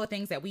have all the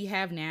things that we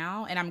have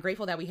now. And I'm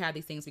grateful that we have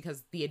these things,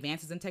 because the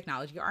advances in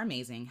technology are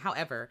amazing.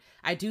 However,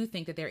 I do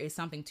think that there is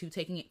something to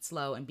taking it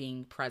slow and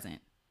being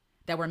present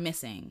that we're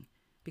missing,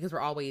 because we're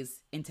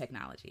always in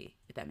technology,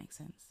 if that makes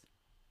sense.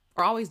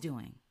 Or always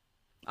doing,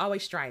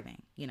 always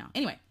striving, you know.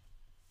 Anyway,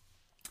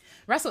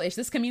 Russell-ish,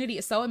 this community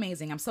is so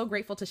amazing. I'm so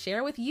grateful to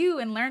share with you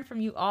and learn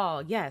from you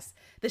all. Yes,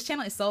 this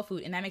channel is soul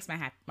food, and that makes my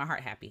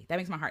heart happy. That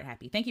makes my heart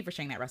happy. Thank you for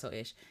sharing that,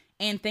 Russell-ish.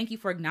 And thank you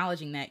for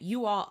acknowledging that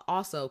you all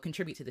also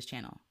contribute to this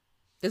channel.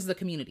 This is a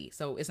community.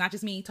 So it's not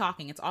just me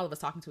talking, it's all of us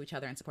talking to each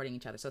other and supporting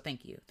each other. So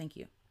thank you. Thank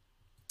you.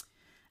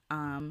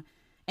 And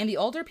the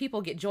older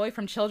people get joy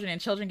from children, and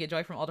children get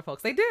joy from older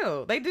folks. They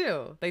do. They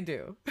do. They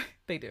do.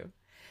 They do.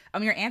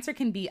 Your answer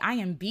can be, I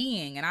am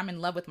being, and I'm in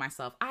love with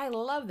myself. I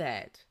love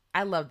that.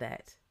 I love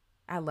that.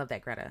 I love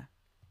that, Greta.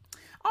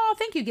 Oh,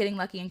 thank you, Getting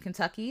Lucky in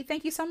Kentucky.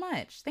 Thank you so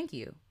much. Thank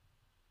you.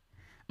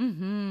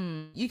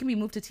 You can be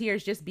moved to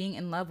tears just being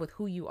in love with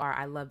who you are.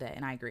 I love that.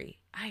 And I agree.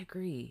 I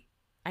agree.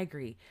 I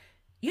agree.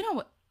 You know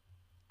what?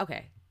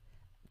 Okay.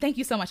 Thank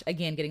you so much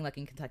again, Getting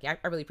Lucky in Kentucky. I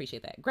really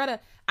appreciate that. Greta,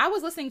 I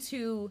was listening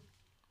to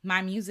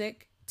my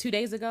music 2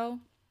 days ago,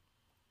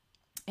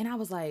 and I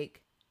was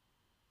like,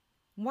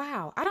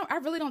 wow, I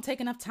really don't take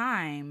enough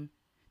time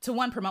to,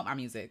 one, promote my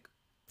music.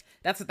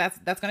 That's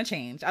going to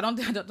change. I don't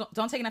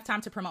take enough time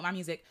to promote my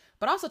music,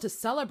 but also to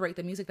celebrate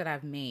the music that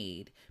I've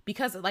made,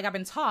 because like I've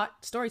been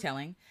taught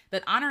storytelling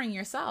that honoring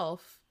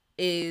yourself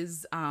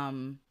is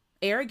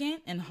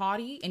arrogant and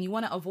haughty, and you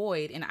want to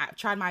avoid, and I've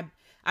tried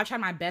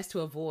my best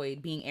to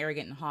avoid being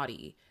arrogant and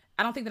haughty.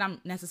 I don't think that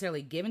I'm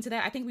necessarily given to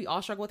that. I think we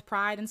all struggle with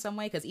pride in some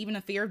way, because even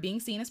the fear of being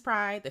seen is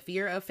pride. The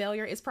fear of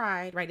failure is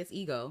pride, right? It's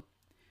ego.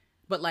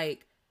 But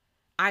like,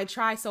 I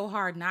try so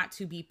hard not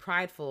to be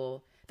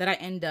prideful that I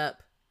end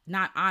up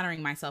not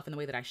honoring myself in the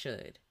way that I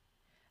should.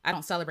 I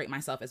don't celebrate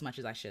myself as much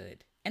as I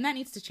should. And that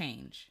needs to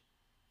change.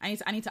 I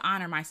need to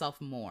honor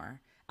myself more.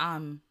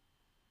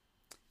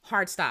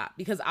 Hard stop,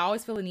 because I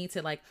always feel the need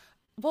to like,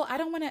 well, I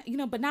don't want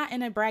to, but not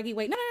in a braggy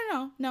way.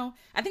 No.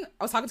 I think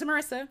I was talking to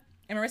Marissa,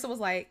 and Marissa was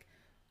like,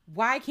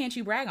 why can't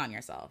you brag on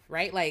yourself?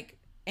 Right? Like,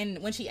 and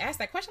when she asked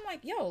that question, I'm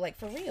like, yo, like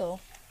for real.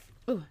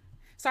 Ooh,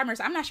 sorry,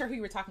 Marissa. I'm not sure who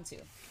you were talking to.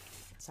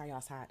 Sorry, y'all,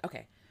 it's hot.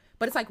 Okay.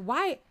 But it's like,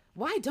 why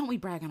don't we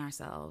brag on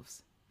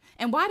ourselves?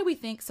 And why do we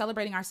think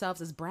celebrating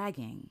ourselves is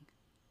bragging?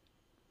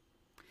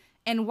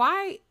 And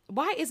why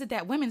is it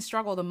that women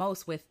struggle the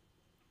most with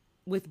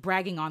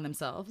bragging on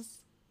themselves?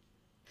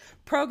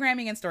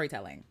 Programming and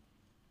storytelling.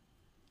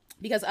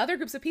 Because other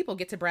groups of people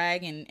get to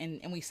brag,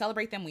 and we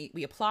celebrate them,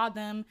 we applaud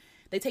them.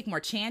 They take more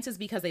chances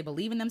because they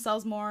believe in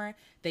themselves more.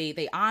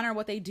 They honor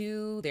what they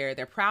do.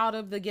 They're proud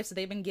of the gifts that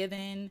they've been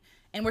given.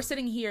 And we're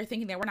sitting here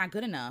thinking that we're not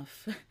good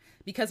enough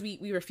because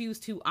we refuse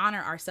to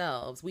honor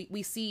ourselves. We've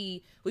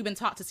been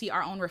taught to see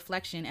our own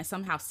reflection as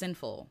somehow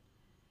sinful,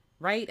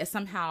 right? As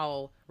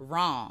somehow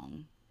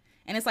wrong.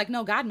 And it's like,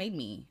 no, God made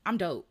me. I'm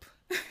dope.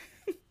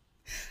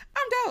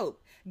 I'm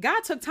dope.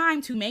 God took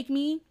time to make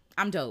me.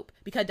 I'm dope,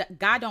 because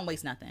God don't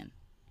waste nothing.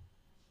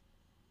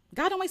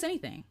 God don't waste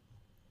anything.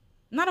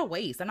 I'm not a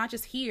waste. I'm not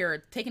just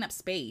here taking up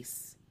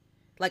space.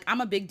 Like,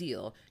 I'm a big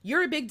deal.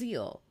 You're a big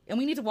deal. And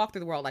we need to walk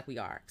through the world like we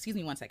are. Excuse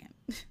me 1 second.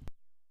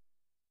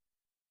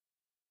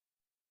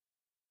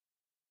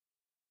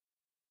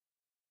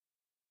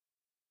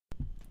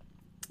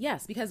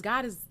 Yes, because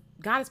God is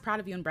proud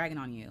of you and bragging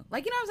on you.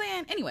 Like, you know what I'm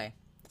saying? Anyway,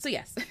 so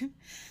yes.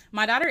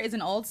 My daughter is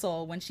an old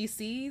soul. When she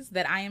sees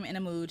that I am in a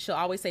mood, she'll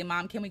always say,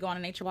 "Mom, can we go on a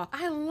nature walk?"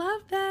 I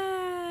love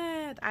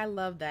that. I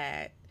love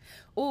that.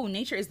 Oh,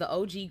 nature is the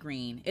OG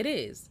green. It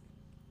is.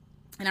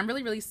 And I'm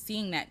really, really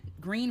seeing that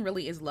green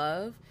really is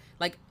love.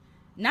 Like,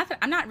 not that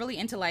I'm not really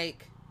into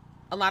like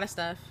a lot of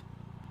stuff.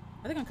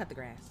 Are they gonna cut the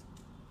grass?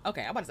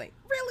 Okay, I'm about to say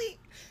really,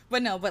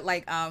 but no, but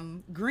like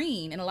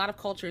green in a lot of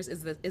cultures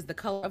is the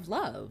color of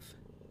love.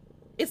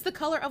 It's the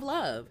color of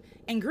love,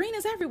 and green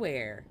is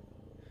everywhere.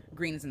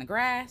 Green is in the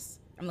grass.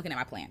 I'm looking at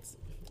my plants,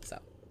 so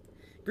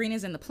green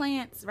is in the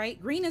plants, right?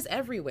 Green is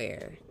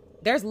everywhere.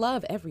 There's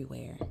love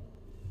everywhere.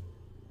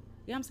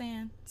 You know what I'm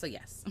saying? So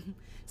yes.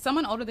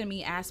 Someone older than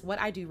me asked what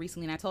I do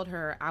recently, and I told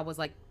her I was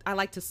like, I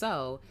like to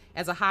sew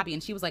as a hobby,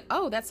 and she was like,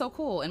 "Oh, that's so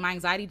cool," and my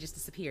anxiety just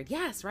disappeared.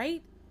 Yes,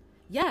 right?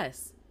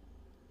 Yes.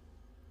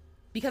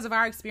 Because of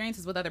our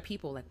experiences with other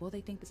people, like, will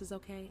they think this is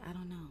okay? I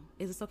don't know.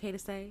 Is this okay to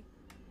say?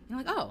 And you're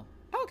like, oh,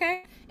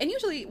 okay. And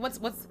usually what's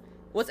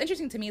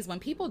interesting to me is when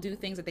people do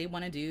things that they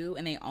want to do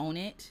and they own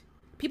it,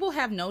 people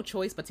have no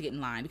choice but to get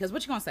in line. Because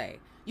what you gonna say?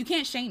 You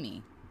can't shame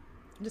me.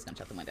 I'm just gonna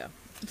shut the window.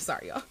 I'm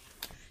sorry, y'all.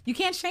 You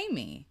can't shame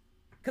me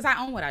because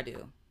I own what I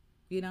do,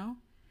 you know?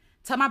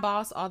 Tell my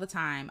boss all the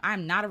time,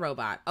 I'm not a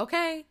robot,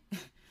 okay?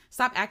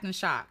 Stop acting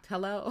shocked.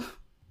 Hello?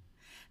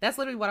 That's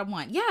literally what I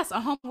want. Yes,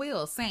 a home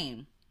wheels.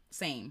 Same.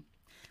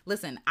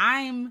 Listen,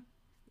 I'm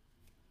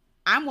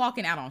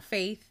walking out on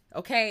faith,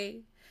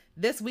 okay?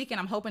 This weekend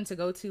I'm hoping to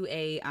go to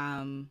a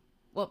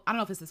well, I don't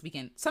know if it's this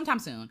weekend, sometime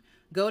soon.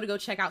 Go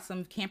check out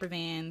some camper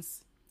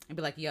vans and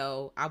be like,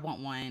 "Yo, I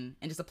want one,"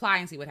 and just apply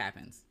and see what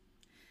happens.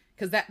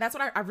 Cuz that's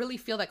what I really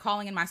feel that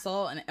calling in my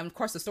soul, and of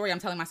course the story I'm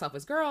telling myself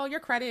is, "Girl, your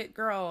credit,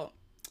 girl,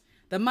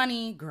 the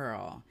money,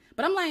 girl."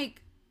 But I'm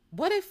like,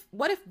 what if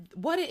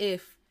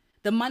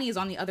the money is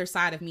on the other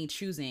side of me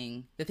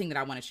choosing the thing that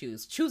I want to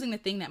choosing the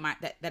thing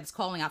that is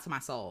calling out to my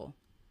soul?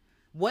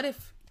 What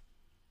if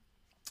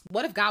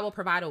God will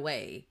provide a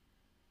way?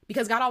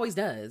 Because God always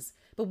does.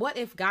 But what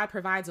if God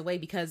provides a way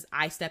because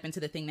I step into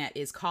the thing that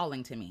is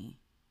calling to me?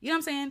 You know what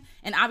I'm saying?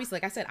 And obviously,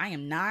 like I said, I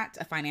am not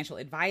a financial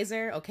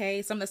advisor,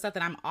 okay? Some of the stuff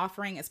that I'm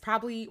offering is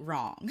probably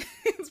wrong.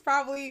 It's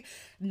probably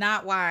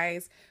not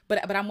wise,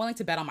 but I'm willing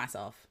to bet on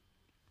myself.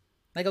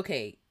 Like,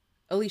 okay,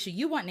 Alicia,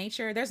 you want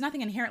nature. There's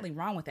nothing inherently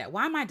wrong with that.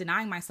 Why am I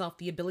denying myself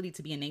the ability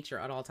to be in nature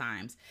at all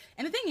times?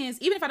 And the thing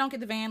is, even if I don't get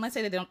the van, let's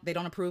say they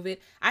don't approve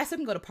it, I still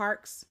can go to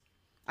parks.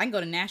 I can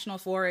go to national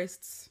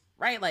forests,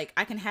 right? Like,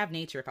 I can have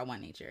nature if I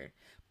want nature.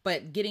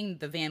 But getting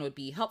the van would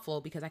be helpful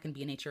because I can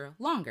be in nature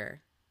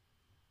longer.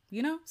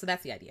 You know? So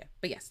that's the idea.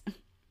 But yes.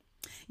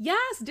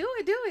 Yes, do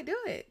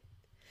it.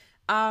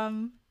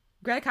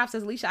 Greta Kopp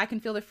says, "Alicia, I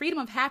can feel the freedom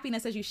of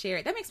happiness as you share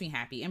it. That makes me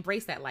happy.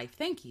 Embrace that life.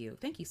 Thank you.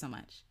 Thank you so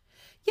much."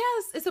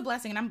 Yes, it's a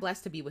blessing, and I'm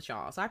blessed to be with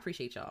y'all, so I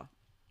appreciate y'all.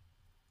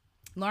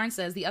 Lauren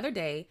says, "The other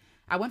day,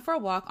 I went for a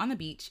walk on the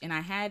beach, and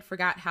I had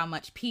forgot how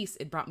much peace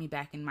it brought me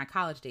back in my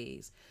college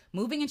days.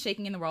 Moving and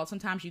shaking in the world,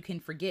 sometimes you can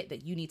forget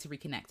that you need to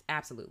reconnect."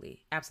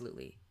 Absolutely.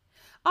 Absolutely.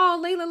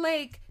 Oh, Layla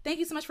Lake, thank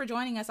you so much for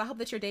joining us. I hope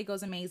that your day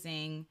goes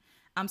amazing.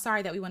 I'm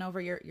sorry that we went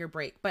over your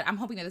break, but I'm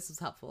hoping that this was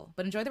helpful.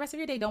 But enjoy the rest of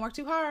your day. Don't work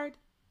too hard.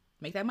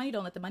 Make that money.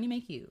 Don't let the money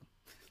make you.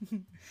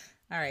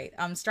 All right.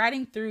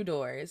 Striding through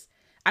doors.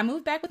 I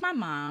moved back with my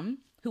mom,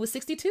 who was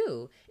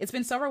 62. It's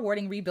been so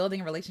rewarding rebuilding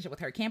a relationship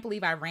with her. Can't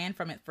believe I ran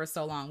from it for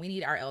so long. We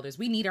need our elders.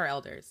 We need our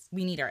elders.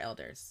 We need our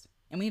elders.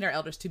 And we need our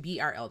elders to be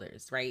our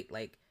elders, right?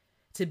 Like,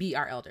 to be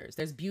our elders.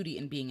 There's beauty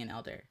in being an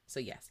elder. So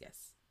yes.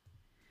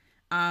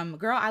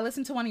 Girl, I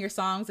listened to one of your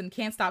songs and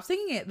can't stop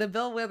singing it. The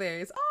Bill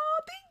Withers. Oh,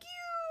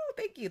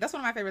 thank you. That's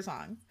one of my favorite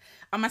songs.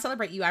 I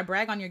celebrate you. I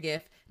brag on your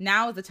gift.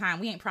 Now is the time.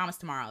 We ain't promised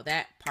tomorrow.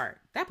 That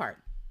part.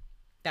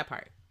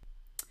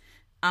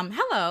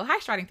 Hello. Hi,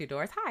 Striding Through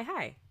Doors.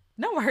 Hi.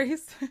 No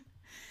worries.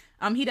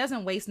 He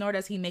doesn't waste, nor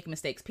does he make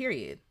mistakes,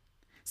 period.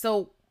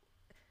 So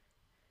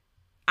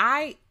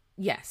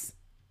yes,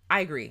 I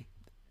agree.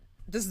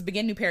 This is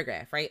begin new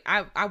paragraph, right?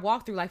 I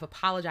walk through life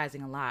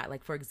apologizing a lot,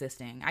 like, for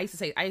existing. I used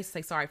to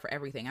say sorry for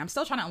everything. I'm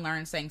still trying to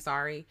unlearn saying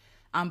sorry.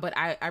 But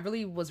I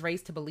really was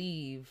raised to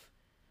believe,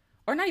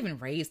 or not even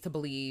raised to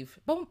believe,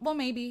 but well,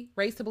 maybe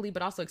raised to believe,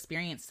 but also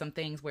experienced some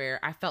things where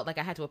I felt like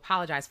I had to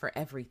apologize for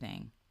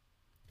everything,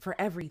 for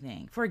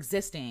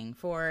existing,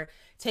 for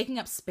taking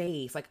up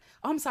space. Like,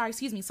 "Oh, I'm sorry,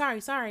 excuse me,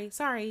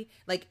 sorry.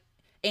 Like,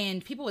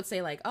 and people would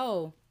say like,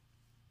 "Oh,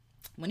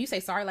 when you say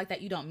sorry like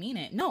that, you don't mean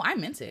it." No, I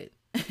meant it.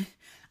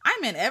 I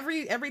meant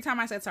every time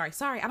I said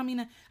sorry. I don't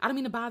mean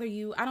to bother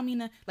you. I don't mean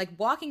to, like,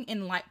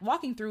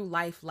 walking through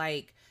life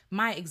like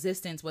my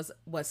existence was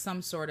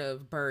some sort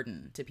of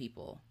burden to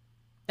people.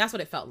 That's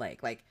what it felt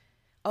like. Like,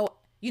 oh,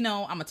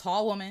 I'm a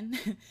tall woman.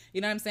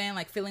 You know what I'm saying?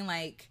 Like, feeling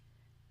like,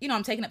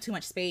 I'm taking up too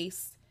much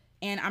space,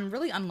 and I'm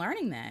really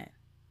unlearning that.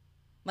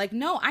 Like,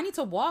 no, I need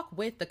to walk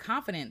with the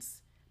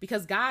confidence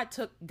because God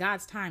took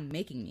God's time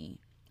making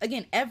me.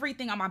 Again,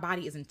 everything on my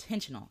body is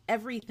intentional.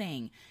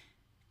 Everything.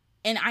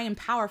 And I am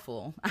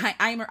powerful.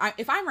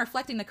 If I'm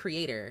reflecting the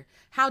Creator,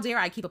 how dare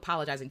I keep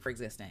apologizing for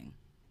existing?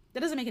 That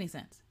doesn't make any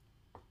sense.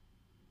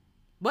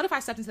 What if I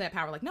stepped into that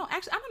power? Like, no,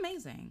 actually, I'm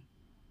amazing.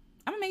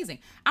 I'm amazing.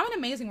 I'm an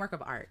amazing work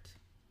of art,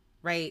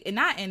 right? And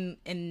not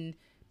in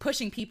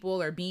pushing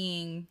people or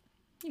being,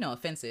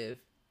 offensive.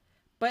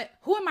 But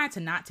who am I to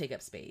not take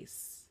up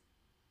space?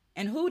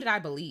 And who did I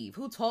believe?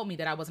 Who told me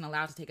that I wasn't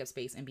allowed to take up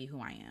space and be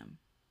who I am?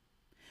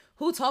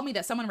 Who told me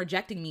that someone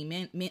rejecting me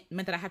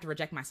meant that I had to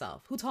reject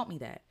myself? Who told me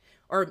that?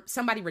 Or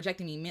somebody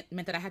rejecting me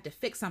meant that I had to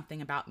fix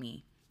something about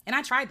me. And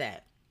I tried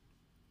that.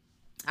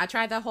 I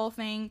tried that whole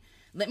thing.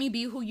 Let me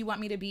be who you want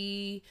me to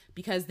be,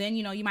 because then,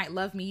 you might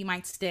love me, you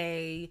might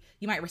stay,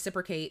 you might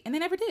reciprocate. And they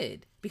never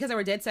did, because they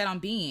were dead set on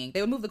being,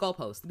 they would move the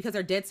goalpost because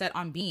they're dead set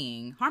on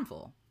being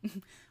harmful,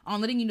 on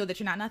letting you know that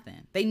you're not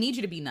nothing. They need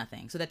you to be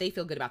nothing so that they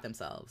feel good about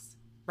themselves,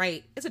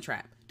 right? It's a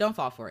trap. Don't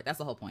fall for it. That's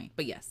the whole point.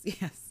 But yes,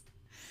 yes.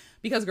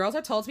 Because girls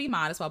are told to be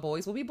modest while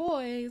boys will be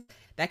boys.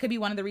 That could be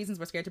one of the reasons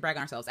we're scared to brag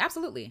on ourselves.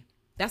 Absolutely.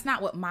 That's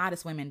not what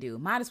modest women do.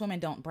 Modest women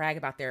don't brag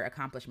about their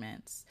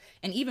accomplishments.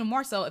 And even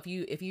more so if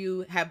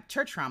you have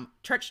church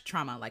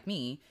trauma like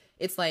me,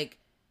 it's like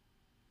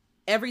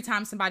every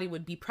time somebody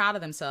would be proud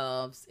of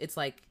themselves, it's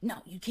like,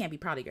 no, you can't be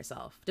proud of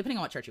yourself. Depending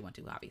on what church you went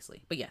to,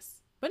 obviously. But yes.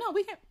 But no,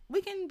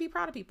 we can be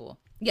proud of people.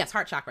 Yes,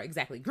 heart chakra,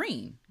 exactly.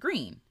 Green,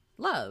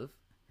 love.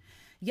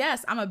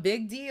 Yes, I'm a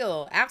big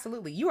deal.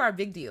 Absolutely. You are a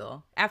big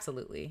deal.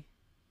 Absolutely.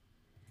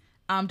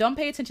 Don't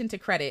pay attention to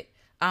credit.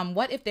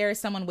 What if there is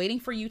someone waiting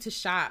for you to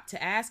shop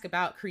to ask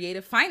about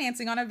creative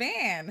financing on a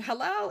van?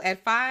 Hello,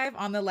 at 5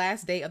 on the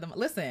last day of the month.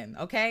 Listen,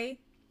 okay?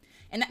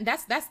 And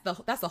that's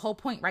the whole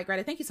point, right,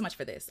 Greta? Thank you so much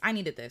for this. I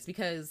needed this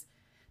because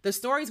the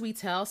stories we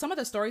tell, some of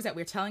the stories that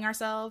we're telling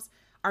ourselves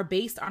are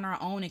based on our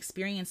own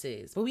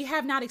experiences, but we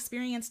have not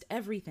experienced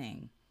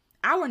everything.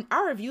 Our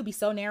review be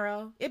so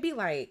narrow. It'd be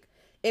like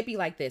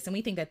this, and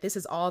we think that this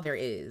is all there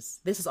is.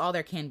 This is all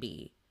there can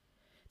be.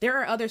 There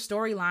are other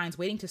storylines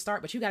waiting to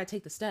start, but you got to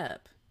take the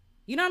step.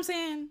 You know what I'm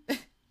saying?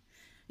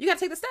 You got to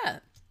take the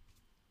step.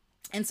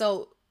 And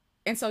so,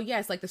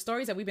 yes, like the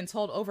stories that we've been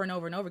told over and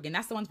over and over again,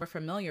 that's the ones we're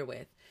familiar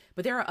with.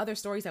 But there are other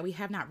stories that we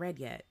have not read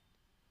yet.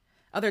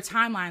 Other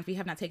timelines we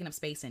have not taken up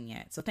space in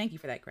yet. So thank you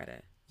for that,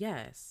 Greta.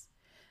 Yes.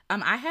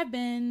 I have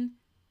been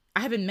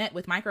met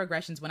with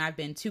microaggressions when I've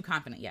been too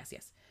confident. Yes.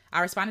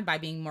 I responded by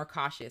being more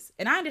cautious.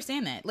 And I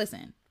understand that.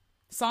 Listen,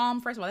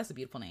 Psalm, first of all, that's a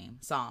beautiful name.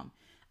 Psalm.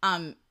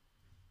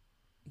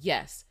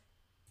 Yes.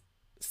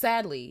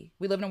 Sadly,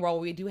 we live in a world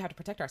where we do have to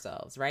protect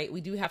ourselves, right?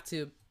 We do have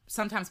to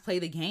sometimes play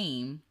the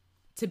game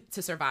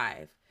to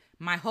survive.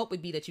 My hope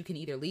would be that you can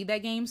either leave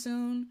that game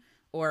soon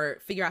or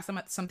figure out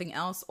something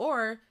else,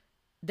 or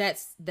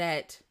that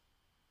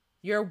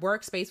your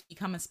workspace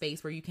become a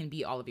space where you can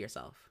be all of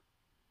yourself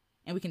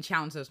and we can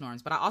challenge those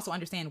norms. But I also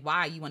understand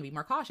why you want to be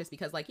more cautious,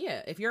 because like,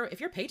 yeah, if your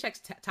paycheck's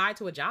tied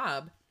to a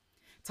job,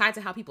 tied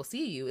to how people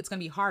see you, it's going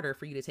to be harder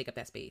for you to take up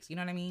that space. You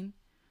know what I mean?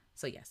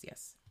 So yes.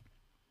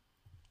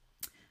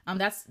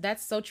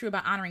 That's so true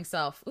about honoring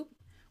self. Oop.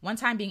 One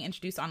time being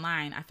introduced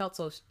online, I felt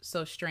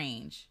so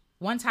strange.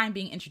 One time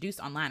being introduced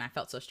online, I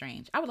felt so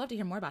strange. I would love to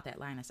hear more about that,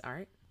 Linus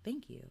Art.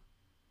 Thank you.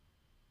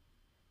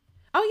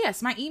 Oh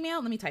yes, my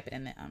email. Let me type it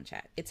in the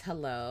chat. It's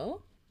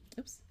hello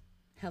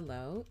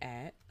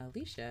at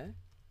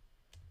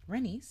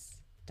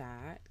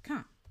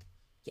AliciaRenice.com.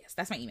 Yes,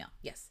 that's my email.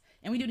 Yes,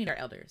 and we do need our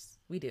elders.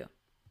 We do.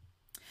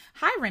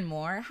 Hi,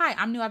 Renmore. Hi,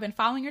 I'm new. I've been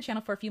following your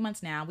channel for a few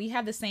months now. We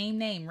have the same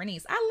name,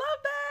 Renice. I love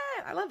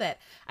that.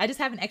 I just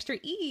have an extra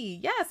E.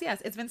 Yes.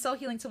 It's been so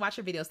healing to watch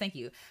your videos. Thank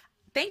you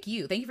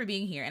for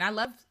being here. And I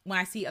love when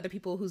I see other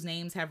people whose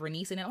names have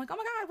Renice in it. I'm like, oh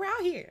my God, we're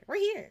out here. We're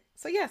here.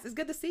 So yes, it's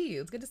good to see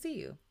you.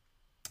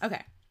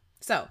 Okay.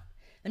 So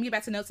let me get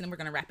back to notes and then we're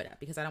going to wrap it up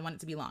because I don't want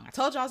it to be long. I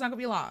told y'all it's not going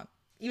to be long,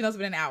 even though it's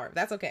been an hour.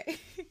 That's okay.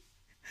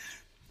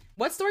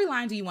 What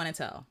storyline do you want to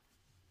tell?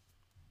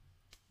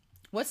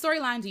 What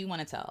story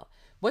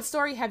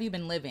have you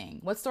been living?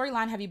 What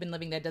storyline have you been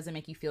living that doesn't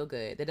make you feel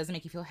good, that doesn't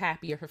make you feel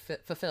happy or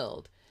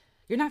fulfilled?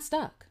 You're not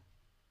stuck.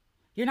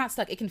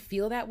 It can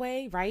feel that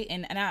way, right?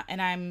 And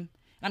I'm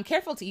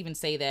careful to even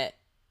say that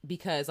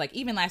because like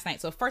even last night.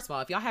 So first of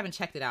all, if y'all haven't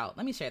checked it out,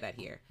 let me share that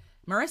here.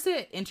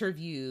 Marissa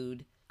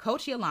interviewed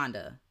Coach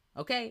Yolanda,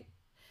 okay?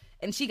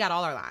 And she got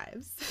all our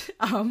lives.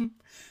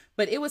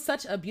 But it was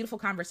such a beautiful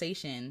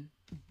conversation.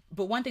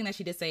 But one thing that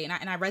she did say, and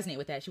I resonate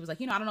with that, she was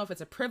like, I don't know if it's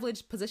a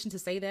privileged position to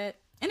say that,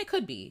 and it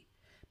could be.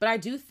 But I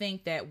do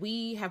think that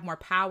we have more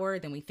power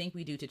than we think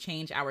we do to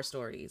change our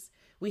stories.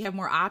 We have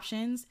more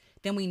options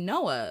than we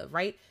know of,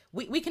 right?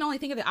 We can only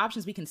think of the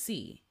options we can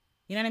see.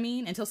 You know what I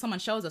mean? Until someone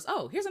shows us,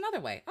 oh, here's another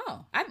way.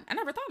 Oh, I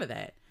never thought of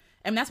that.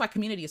 And that's why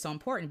community is so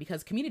important,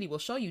 because community will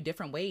show you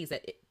different ways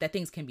that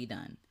things can be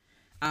done.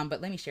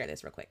 But let me share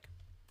this real quick.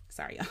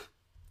 Sorry, y'all.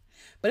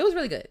 But it was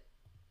really good.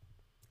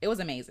 It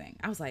was amazing.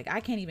 I was like, I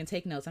can't even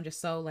take notes. I'm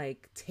just so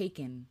like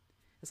taken.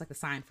 It's like the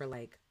sign for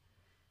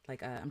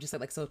I'm just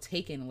like so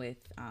taken with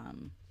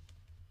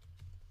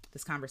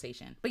this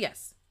conversation. But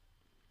yes.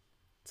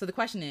 So the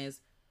question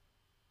is,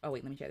 oh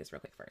wait, let me share this real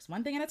quick first.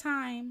 One thing at a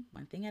time,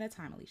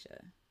 Alicia.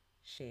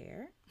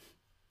 Share,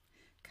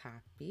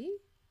 copy,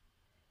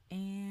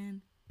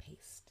 and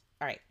paste.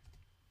 All right.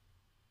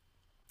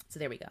 So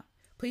there we go.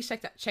 Please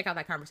check out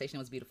that conversation. It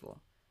was beautiful.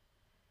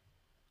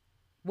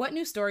 What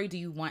new story do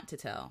you want to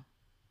tell?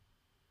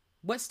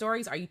 What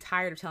stories are you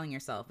tired of telling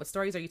yourself? What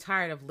stories are you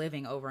tired of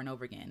living over and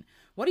over again?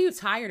 What are you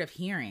tired of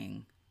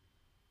hearing?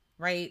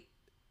 Right?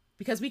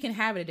 Because we can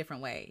have it a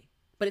different way,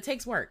 but it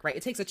takes work, right?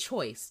 It takes a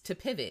choice to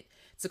pivot,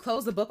 to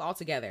close the book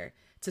altogether,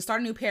 to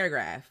start a new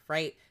paragraph,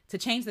 right? To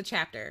change the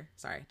chapter.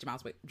 Sorry,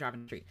 Jamal's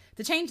driving the street.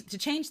 To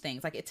change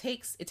things. Like it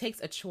takes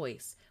a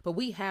choice, but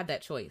we have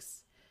that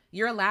choice.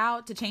 You're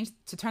allowed to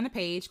turn the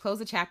page, close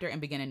the chapter, and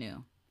begin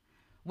anew.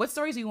 What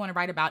stories do you want to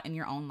write about in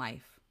your own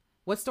life?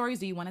 What stories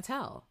do you want to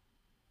tell?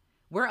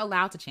 We're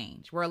allowed to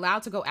change. We're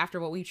allowed to go after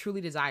what we truly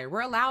desire.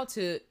 We're allowed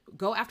to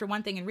go after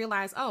one thing and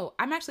realize, oh,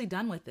 I'm actually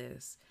done with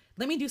this.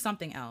 Let me do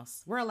something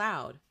else. We're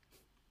allowed.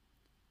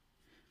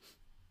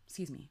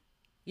 Excuse me.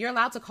 You're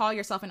allowed to call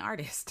yourself an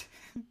artist.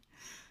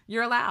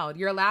 You're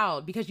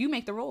allowed because you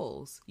make the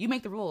rules. You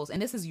make the rules,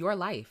 and this is your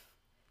life.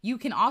 You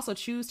can also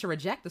choose to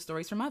reject the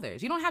stories from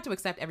others. You don't have to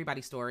accept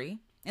everybody's story.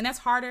 And that's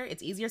harder.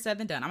 It's easier said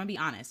than done. I'm gonna be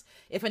honest.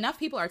 If enough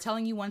people are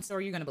telling you one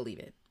story, you're gonna believe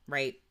it,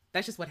 right?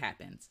 That's just what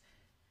happens.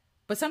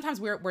 But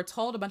sometimes we're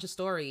told a bunch of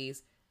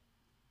stories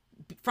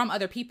from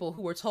other people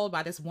who were told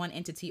by this one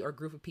entity or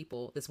group of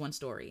people this one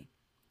story.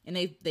 And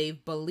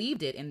they've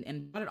believed it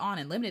and brought it on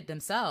and limited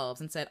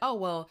themselves and said, oh,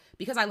 well,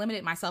 because I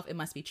limited myself, it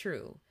must be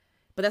true.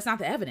 But that's not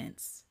the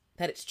evidence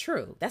that it's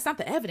true. That's not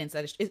the evidence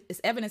that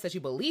it's evidence that you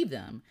believe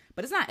them,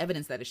 but it's not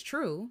evidence that it's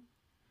true.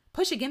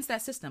 Push against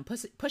that system,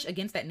 push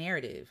against that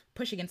narrative,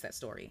 push against that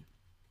story.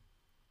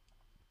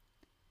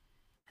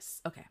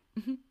 Yes. Okay.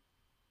 Let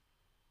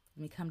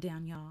me come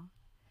down, y'all.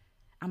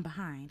 I'm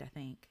behind, I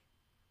think.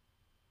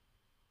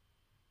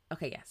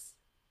 Okay, yes.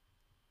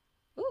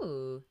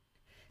 Ooh.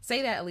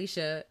 Say that,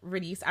 Alicia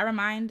Renice. I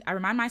remind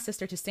my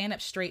sister to stand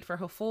up straight for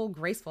her full,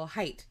 graceful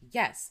height.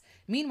 Yes.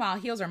 Meanwhile,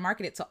 heels are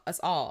marketed to us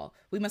all.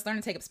 We must learn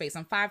to take up space.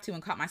 I'm 5'2"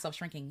 and caught myself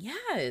shrinking.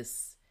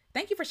 Yes.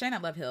 Thank you for sharing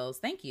that, Love Hills.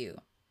 Thank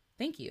you.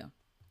 Thank you.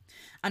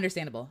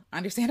 Understandable.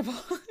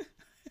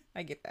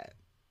 I get that.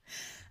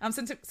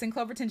 St.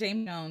 Cloverton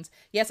James Jones.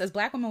 Yes, as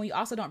Black women, we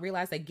also don't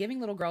realize that giving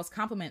little girls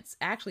compliments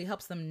actually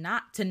helps them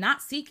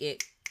not seek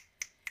it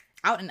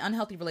out in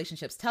unhealthy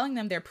relationships. Telling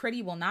them they're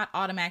pretty will not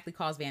automatically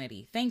cause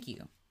vanity. Thank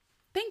you.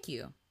 Thank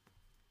you.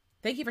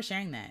 Thank you for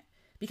sharing that.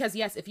 Because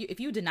yes, if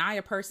you deny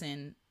a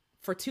person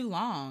for too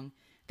long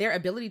their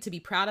ability to be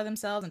proud of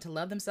themselves and to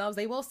love themselves,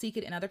 they will seek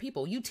it in other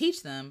people. You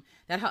teach them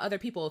that how other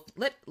people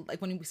like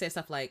when we say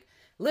stuff like,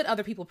 let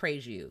other people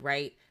praise you,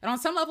 right? And on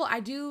some level, I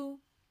do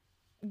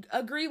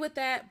agree with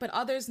that, but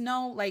others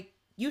know, like,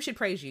 you should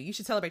praise you. You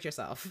should celebrate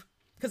yourself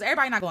because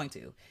everybody not going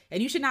to.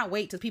 And you should not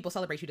wait till people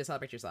celebrate you to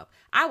celebrate yourself.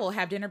 I will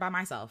have dinner by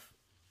myself.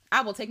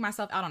 I will take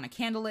myself out on a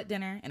candlelit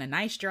dinner in a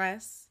nice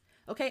dress.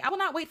 Okay, I will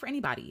not wait for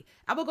anybody.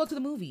 I will go to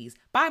the movies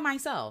by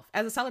myself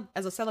as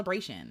a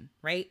celebration,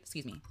 right?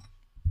 Excuse me.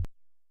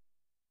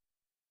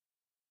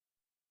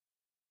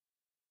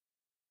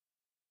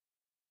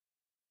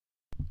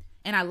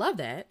 And I love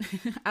that.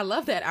 I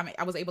love that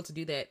I was able to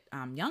do that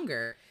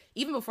younger,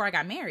 even before I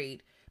got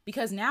married,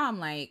 because now I'm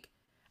like,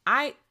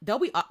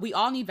 we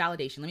all need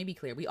validation. Let me be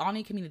clear. We all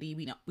need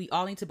community. We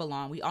all need to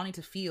belong. We all need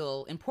to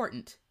feel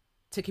important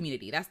to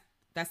community.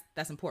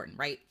 That's important,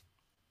 right?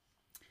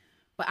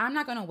 But I'm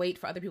not going to wait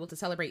for other people to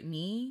celebrate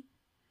me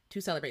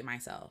to celebrate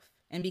myself.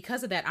 And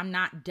because of that, I'm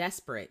not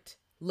desperate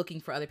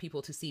looking for other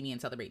people to see me and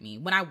celebrate me.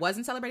 When I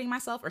wasn't celebrating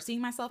myself or seeing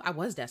myself, I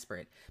was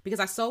desperate because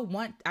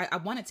I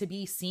wanted to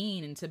be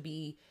seen and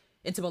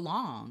to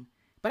belong,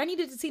 but I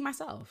needed to see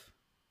myself.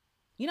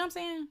 You know what I'm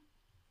saying?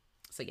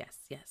 So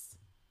yes.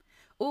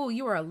 Oh,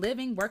 you are a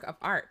living work of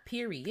art,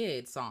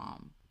 period,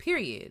 Psalm.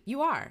 Period.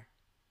 You are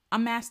a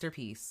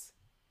masterpiece.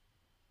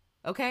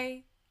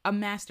 Okay? A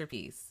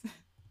masterpiece.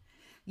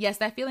 Yes,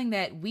 that feeling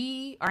that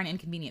we are an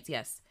inconvenience.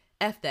 Yes.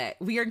 F that.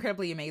 We are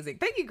incredibly amazing.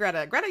 Thank you,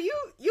 Greta. Greta,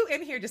 you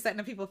in here just setting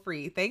the people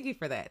free. Thank you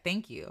for that.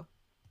 Thank you.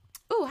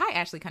 Oh, hi,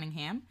 Ashley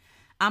Cunningham.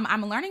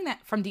 I'm learning that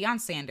from Deion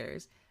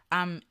Sanders,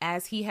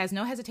 as he has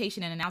no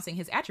hesitation in announcing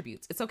his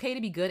attributes. It's okay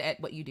to be good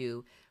at what you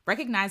do,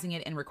 recognizing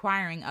it and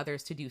requiring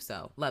others to do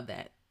so. Love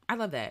that. I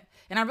love that.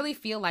 And I really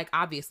feel like,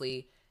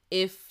 obviously,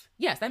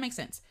 yes, that makes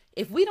sense.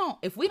 If we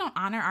don't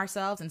honor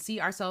ourselves and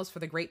see ourselves for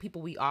the great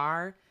people we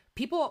are,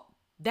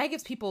 that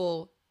gives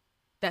people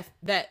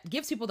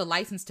the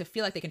license to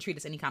feel like they can treat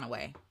us any kind of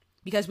way,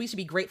 because we should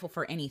be grateful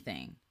for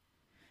anything.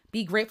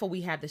 Be grateful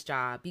we have this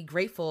job. Be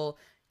grateful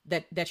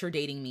that you're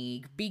dating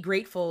me. Be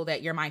grateful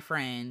that you're my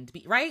friend.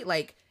 Right?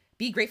 Like,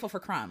 be grateful for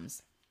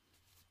crumbs.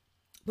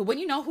 But when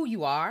you know who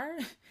you are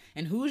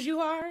and whose you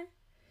are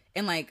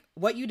and like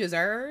what you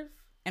deserve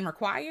and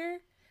require,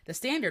 the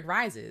standard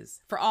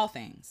rises for all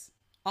things.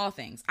 All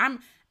things. I'm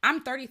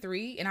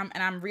 33 and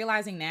I'm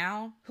realizing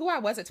now who I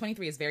was at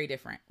 23 is very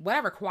different. What I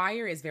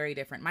require is very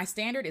different. My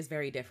standard is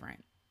very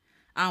different.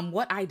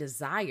 What I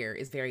desire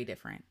is very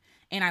different.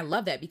 And I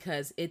love that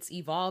because it's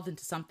evolved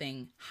into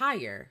something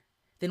higher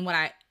than what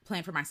I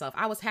planned for myself.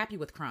 I was happy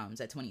with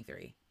crumbs at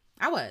 23.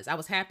 I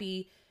was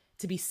happy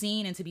to be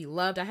seen and to be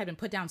loved. I had been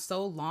put down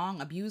so long,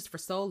 abused for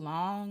so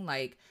long,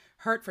 like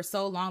hurt for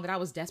so long that I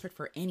was desperate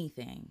for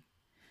anything.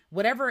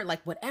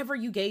 Whatever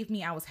you gave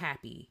me, I was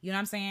happy. You know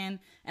what I'm saying?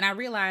 And I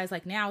realized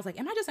like now I was like,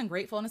 am I just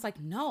ungrateful? And it's like,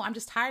 no, I'm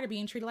just tired of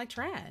being treated like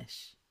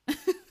trash. I'm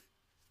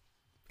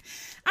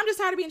just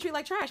tired of being treated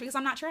like trash because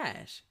I'm not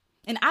trash.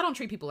 And I don't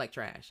treat people like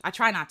trash. I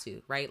try not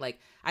to, right? Like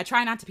I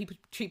try not to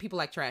treat people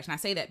like trash. And I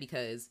say that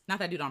because, not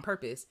that I do it on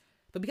purpose,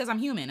 but because I'm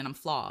human and I'm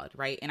flawed,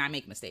 right? And I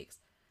make mistakes.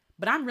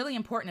 But I'm really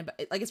important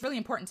it's really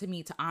important to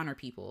me to honor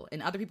people,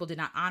 and other people did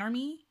not honor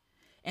me.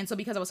 And so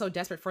because I was so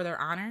desperate for their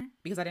honor,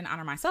 because I didn't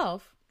honor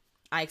myself,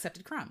 I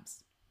accepted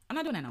crumbs. I'm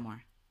not doing that no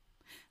more.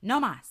 No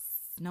mas.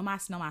 No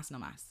mas, no mas, no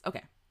mas.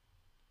 Okay.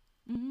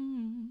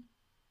 Mm-hmm.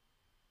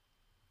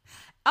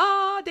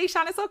 Oh,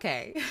 Deshaun, it's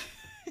okay.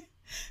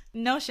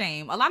 No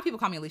shame. A lot of people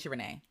call me Alicia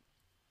Renee.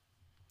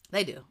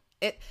 They do.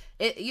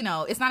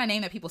 It's not a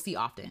name that people see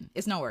often.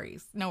 It's no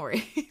worries. No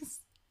worries.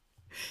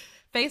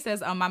 Faye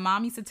says, my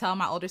mom used to tell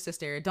my older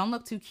sister, don't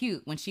look too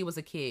cute when she was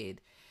a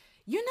kid.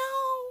 You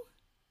know,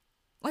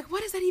 like,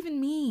 what does that even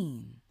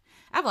mean?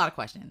 I have a lot of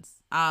questions.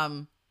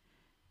 I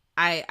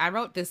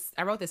wrote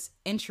this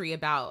entry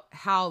about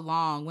how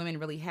long women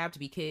really have to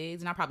be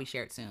kids, and I'll probably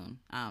share it soon.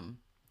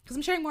 Because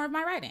I'm sharing more of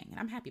my writing, and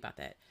I'm happy about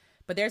that.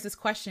 But there's this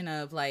question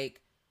of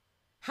like,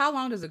 how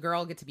long does a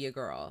girl get to be a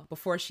girl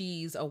before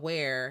she's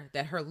aware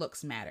that her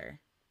looks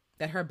matter,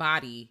 that her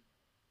body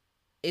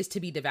is to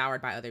be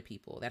devoured by other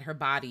people, that her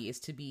body is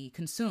to be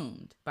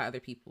consumed by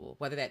other people,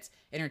 whether that's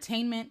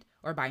entertainment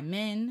or by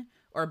men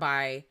or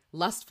by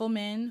lustful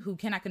men who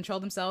cannot control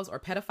themselves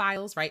or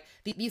pedophiles, right?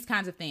 These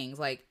kinds of things.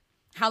 Like,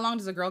 how long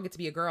does a girl get to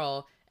be a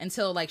girl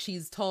until like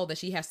she's told that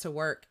she has to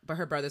work, but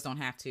her brothers don't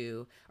have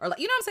to, or like,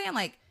 you know what I'm saying?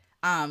 Like,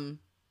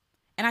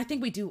 and I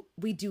think we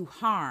do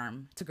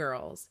harm to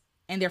girls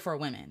and therefore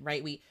women,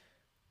 right?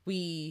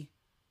 We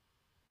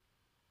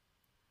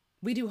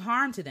do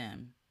harm to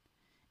them.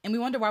 And we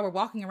wonder why we're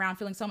walking around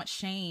feeling so much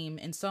shame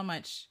and so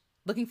much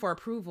looking for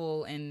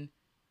approval. And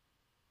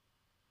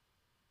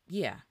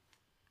yeah,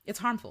 it's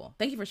harmful.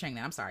 Thank you for sharing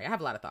that. I'm sorry. I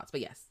have a lot of thoughts, but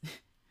yes.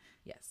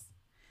 Yes.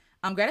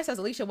 Greta says,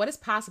 Alicia, what is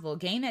possible?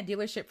 Gain that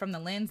dealership from the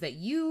lens that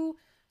you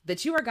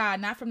are God,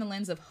 not from the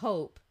lens of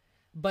hope,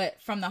 but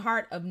from the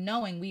heart of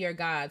knowing we are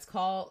God's.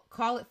 Call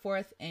it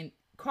forth and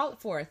call it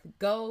forth.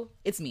 Go.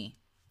 It's me.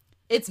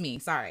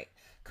 Sorry.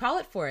 Call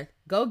it forth.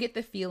 Go get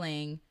the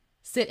feeling.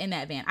 Sit in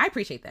that van. I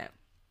appreciate that.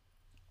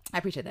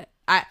 I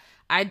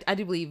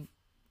do believe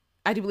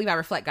I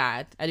reflect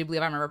God. I do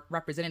believe I'm a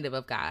representative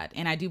of God.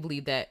 And I do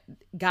believe that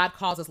God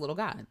calls us little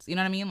gods. You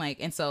know what I mean? Like,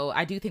 and so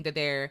I do think that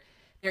there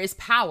is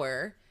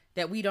power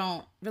that we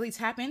don't really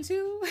tap into.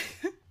 You know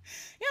what I'm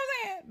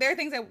saying? There are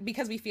things that,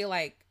 because we feel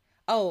like,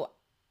 oh,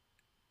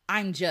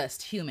 I'm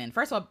just human.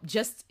 First of all,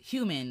 just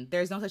human.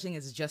 There's no such thing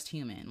as just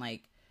human.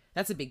 Like,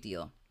 that's a big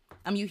deal.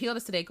 You healed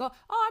us today. Go,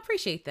 oh, I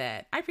appreciate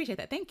that.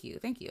 Thank you.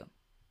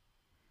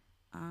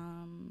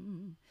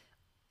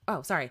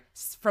 Oh, sorry.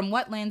 From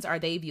what lens are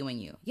they viewing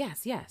you?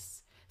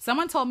 Yes.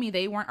 Someone told me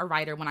they weren't a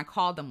writer when I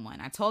called them one.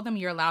 I told them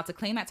you're allowed to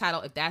claim that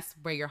title if that's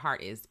where your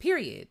heart is.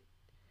 Period.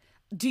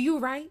 Do you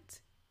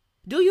write?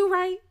 Then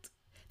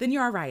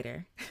you're a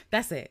writer.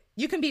 That's it.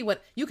 You can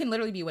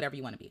literally be whatever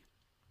you want to be.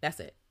 That's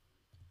it.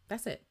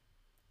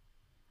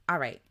 All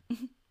right.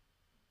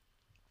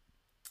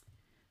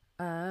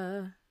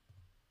 My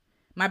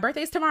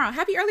birthday's tomorrow.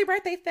 Happy early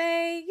birthday,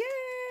 Faye.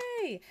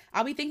 Yay.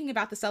 I'll be thinking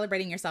about the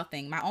celebrating yourself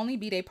thing. My only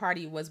B-Day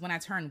party was when I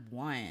turned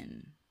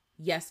 1.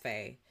 Yes,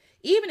 Faye.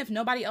 Even if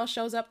nobody else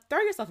shows up,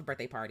 throw yourself a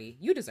birthday party.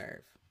 You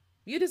deserve.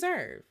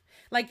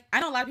 Like, I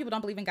know a lot of people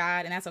don't believe in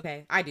God, and that's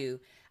okay. I do.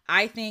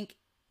 I think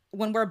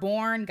when we're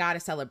born, God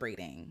is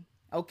celebrating.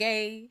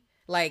 Okay?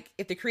 Like,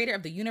 if the creator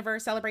of the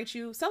universe celebrates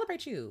you,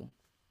 celebrate you.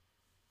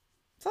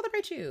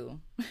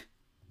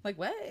 Like,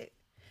 what?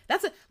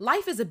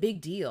 Life is a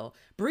big deal.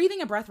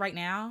 Breathing a breath right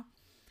now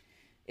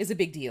is a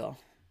big deal.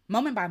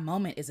 Moment by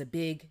moment is a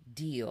big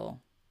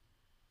deal.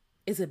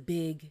 You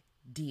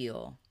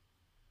know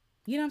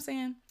what I'm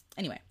saying?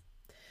 Anyway,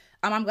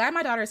 I'm glad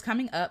my daughter is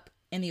coming up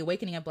in the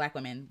awakening of Black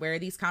women, where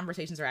these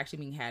conversations are actually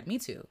being had. Me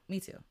too.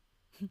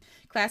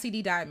 Classy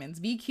D Diamonds,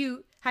 be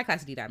cute. Hi,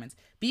 Classy D Diamonds.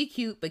 Be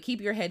cute, but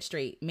keep your head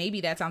straight.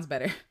 Maybe that sounds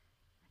better.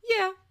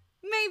 Yeah,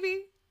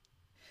 maybe.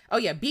 Oh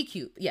yeah, be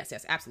cute. Yes,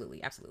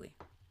 absolutely.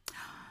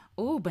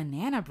 Oh,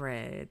 banana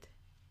bread.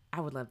 I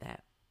would love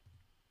that.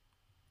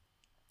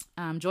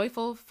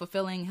 Joyful,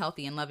 fulfilling,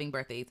 healthy, and loving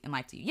birthdays in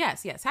life to you.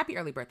 Yes. Happy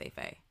early birthday,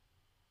 Faye.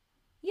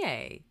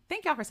 Yay.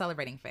 Thank y'all for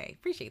celebrating, Faye.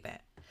 Appreciate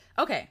that.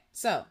 Okay,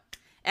 so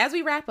as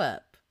we wrap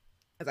up,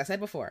 as I said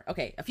before,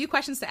 a few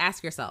questions to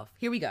ask yourself.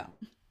 Here we go.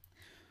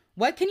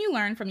 What can you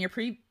learn from your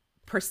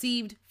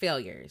perceived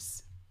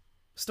failures?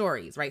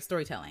 Stories, right?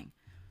 Storytelling.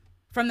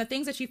 From the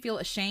things that you feel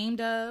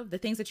ashamed of, the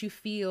things that you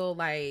feel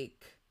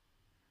like,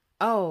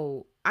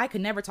 oh, I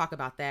could never talk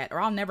about that, or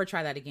I'll never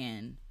try that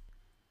again.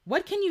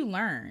 What can you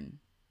learn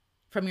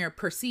from your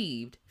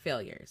perceived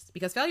failures?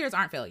 Because failures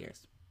aren't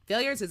failures.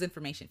 Failures is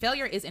information.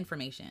 Failure is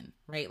information,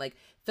 right? Like,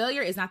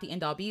 failure is not the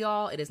end all be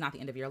all. It is not the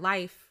end of your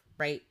life,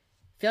 right?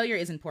 Failure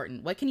is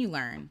important. What can you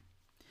learn?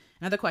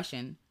 Another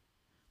question.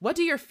 What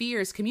do your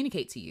fears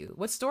communicate to you?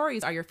 What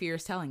stories are your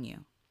fears telling you?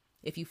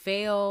 If you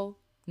fail,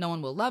 no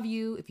one will love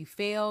you. If you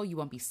fail, you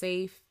won't be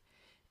safe.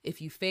 If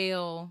you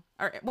fail,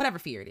 or whatever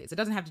fear it is, it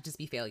doesn't have to just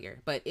be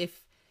failure. But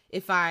if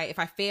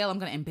I fail, I'm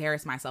going to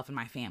embarrass myself and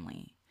my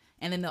family.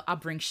 And then I'll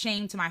bring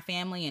shame to my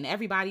family and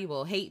everybody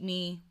will hate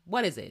me.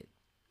 What is it?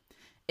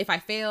 If I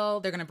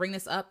fail, they're going to bring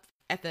this up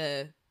at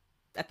the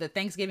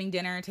Thanksgiving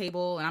dinner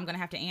table and I'm going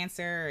to have to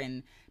answer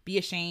and be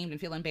ashamed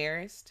and feel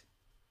embarrassed.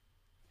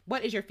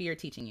 What is your fear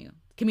teaching you,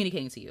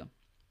 communicating to you?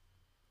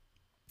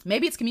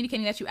 Maybe it's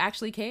communicating that you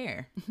actually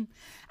care.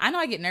 I know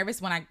I get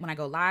nervous when I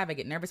go live. I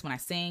get nervous when I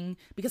sing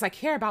because I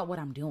care about what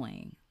I'm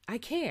doing. I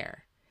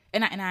care.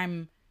 And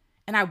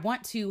I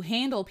want to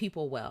handle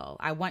people well.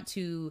 I want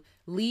to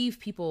leave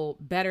people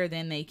better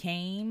than they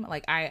came.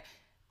 Like I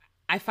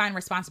find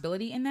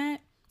responsibility in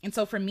that. And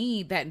so for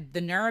me, that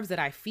the nerves that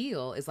I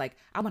feel is like,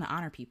 I want to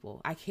honor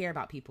people. I care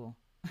about people.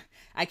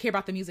 I care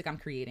about the music I'm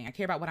creating. I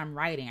care about what I'm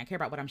writing. I care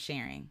about what I'm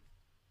sharing.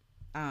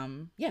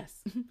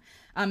 Yes.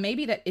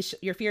 Maybe that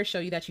your fears show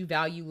you that you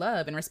value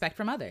love and respect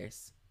from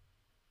others.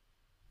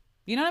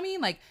 You know what I mean?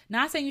 Like,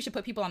 not saying you should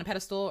put people on a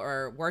pedestal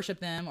or worship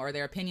them or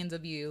their opinions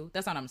of you.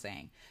 That's not what I'm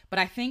saying. But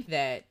I think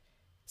that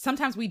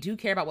sometimes we do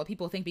care about what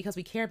people think because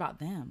we care about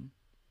them.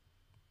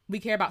 We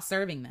care about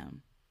serving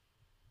them.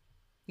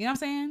 You know what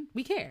I'm saying?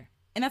 We care.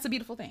 And that's a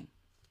beautiful thing.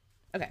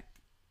 Okay.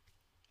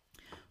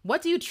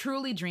 What do you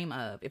truly dream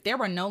of? If there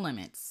were no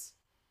limits,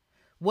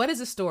 what is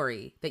a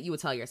story that you would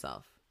tell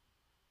yourself?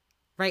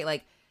 Right?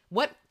 Like,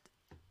 what,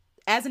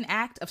 as an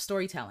act of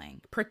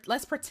storytelling,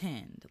 let's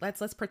pretend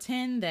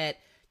that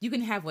you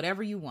can have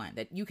whatever you want,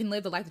 that you can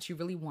live the life that you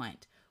really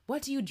want.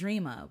 What do you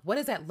dream of? What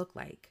does that look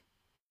like?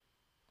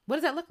 What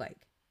does that look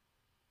like?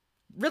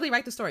 Really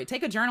write the story.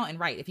 Take a journal and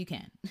write if you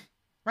can.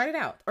 Write it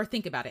out or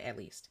think about it at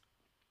least.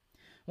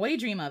 What do you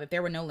dream of if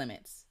there were no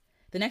limits?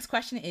 The next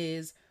question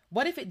is,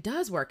 what if it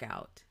does work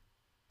out?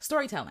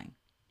 Storytelling.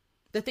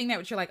 The thing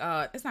that you're like,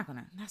 that's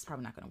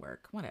probably not gonna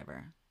work.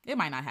 Whatever. It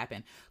might not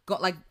happen. Go,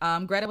 like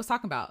Greta was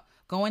talking about,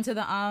 going to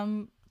the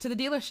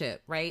dealership,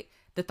 right?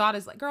 The thought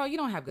is like, girl, you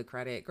don't have good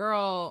credit.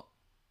 Girl,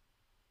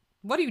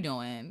 what are you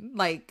doing?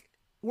 Like,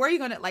 how are you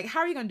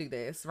gonna do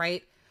this,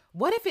 right?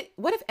 What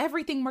if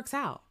everything works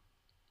out?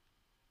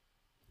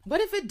 What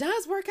if it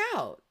does work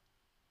out?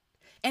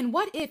 And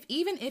what if,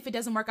 even if it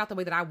doesn't work out the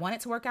way that I want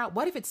it to work out,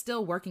 what if it's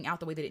still working out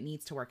the way that it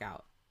needs to work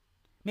out?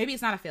 Maybe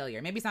it's not a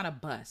failure. Maybe it's not a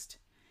bust.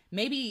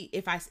 Maybe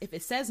if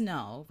it says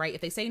no, right? If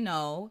they say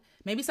no,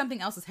 maybe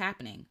something else is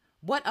happening.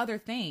 What other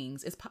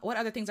things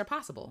are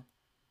possible?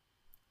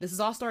 This is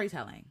all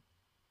storytelling.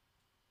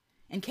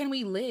 And can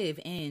we live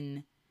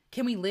in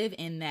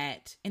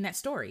that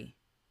story?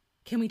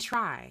 Can we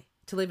try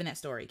to live in that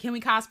story? Can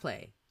we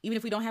cosplay? Even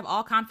if we don't have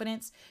all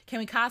confidence, can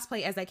we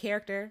cosplay as that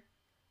character?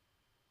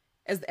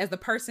 As the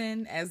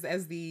person,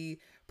 as the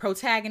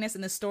protagonist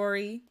in the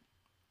story?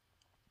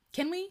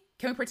 Can we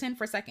pretend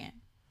for a second?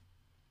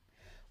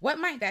 What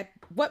might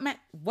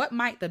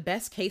the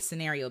best case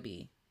scenario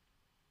be?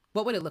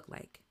 What would it look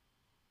like?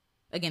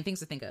 Again, things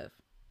to think of.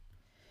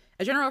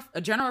 A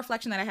general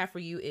reflection that I have for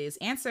you is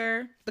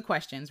answer the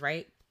questions,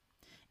 right?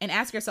 And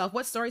ask yourself,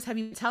 what stories have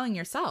you been telling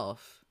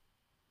yourself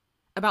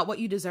about what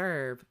you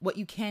deserve, what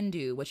you can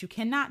do, what you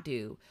cannot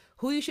do,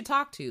 who you should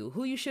talk to,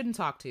 who you shouldn't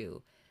talk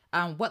to,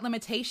 what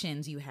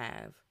limitations you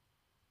have.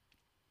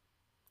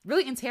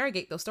 Really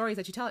interrogate those stories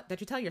that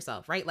you tell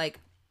yourself, right? Like,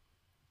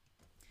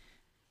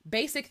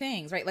 basic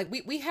things, right? Like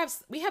we have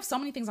so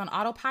many things on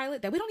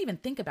autopilot that we don't even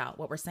think about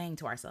what we're saying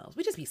to ourselves.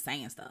 We just be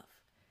saying stuff.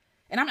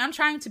 And I'm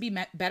trying to be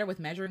better with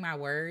measuring my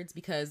words,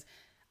 because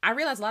I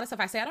realize a lot of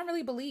stuff I say, I don't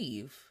really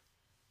believe.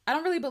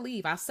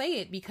 I'll say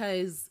it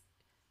because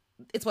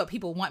it's what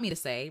people want me to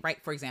say,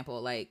 right? For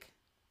example, like,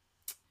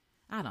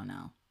 I don't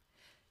know.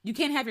 You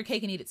can't have your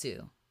cake and eat it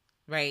too,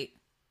 right?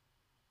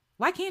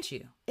 Why can't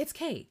you? It's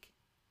cake.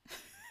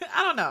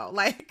 I don't know.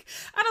 Like,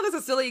 I know this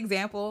is a silly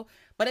example,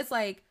 but it's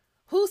like,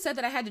 who said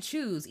that I had to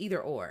choose either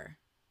or,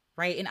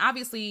 right? And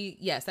obviously,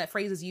 yes, that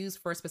phrase is used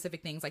for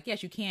specific things. Like,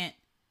 yes, you can't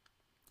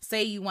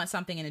say you want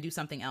something and then do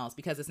something else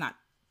because it's not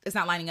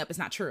lining up. It's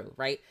not true,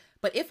 right?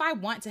 But if I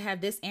want to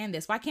have this and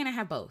this, why can't I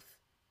have both?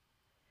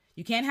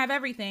 You can't have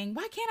everything.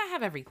 Why can't I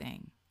have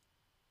everything?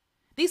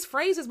 These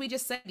phrases we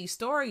just said, these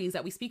stories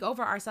that we speak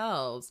over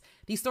ourselves,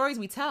 these stories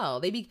we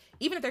tell, even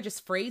if they're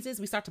just phrases,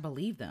 we start to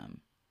believe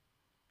them.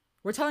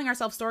 We're telling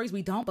ourselves stories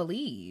we don't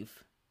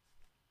believe.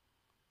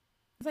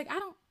 It's like, I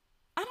don't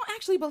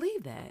actually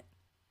believe that.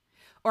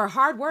 Or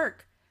hard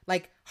work.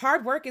 Like,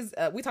 hard work is,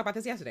 we talked about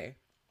this yesterday.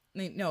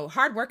 No,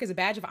 hard work is a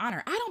badge of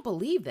honor. I don't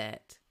believe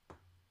that.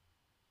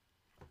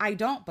 I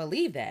don't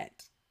believe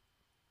that.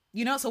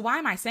 You know, so why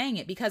am I saying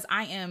it? Because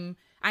I am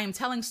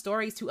telling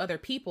stories to other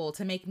people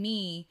to make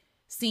me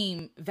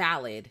seem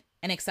valid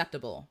and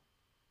acceptable.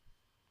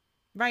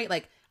 Right?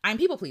 Like, I'm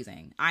people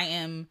pleasing. I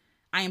am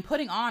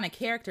putting on a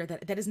character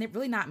that is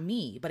really not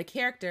me, but a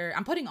character.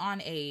 I'm putting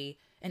on an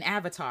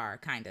avatar,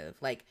 kind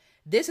of. Like,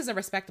 this is a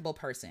respectable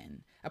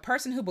person, a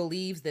person who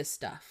believes this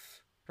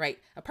stuff, right?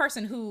 A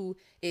person who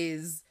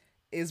is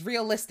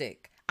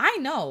realistic. I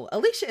know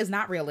Alicia is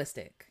not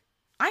realistic.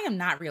 I am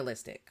not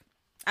realistic.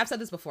 I've said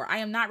this before. I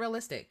am not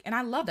realistic. And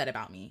I love that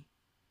about me.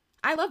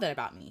 I love that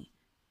about me.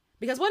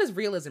 Because what is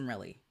realism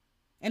really?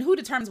 And who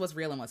determines what's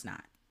real and what's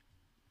not?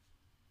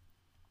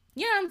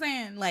 You know what I'm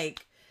saying?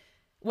 Like,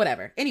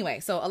 whatever. Anyway,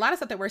 so a lot of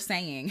stuff that we're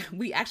saying,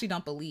 we actually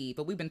don't believe,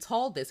 but we've been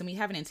told this and we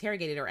haven't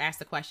interrogated or asked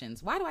the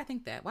questions. Why do I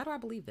think that? Why do I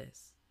believe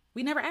this?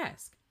 We never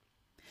ask.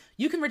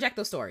 You can reject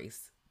those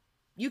stories.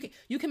 You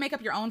can make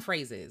up your own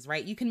phrases,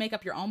 right? You can make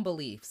up your own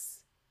beliefs.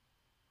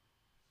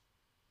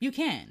 You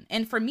can.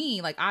 And for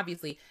me, like,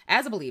 obviously,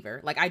 as a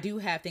believer, like, I do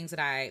have things that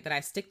I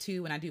stick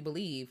to and I do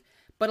believe.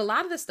 But a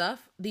lot of the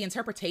stuff, the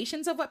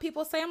interpretations of what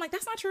people say, I'm like,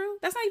 that's not true.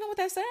 That's not even what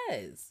that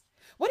says.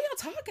 What are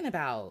y'all talking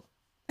about?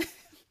 Be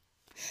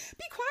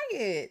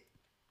quiet.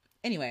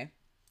 Anyway,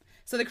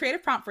 so the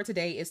creative prompt for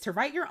today is to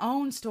write your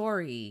own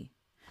story.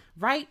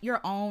 Write your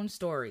own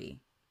story.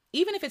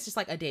 Even if it's just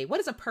like a day.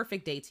 What is a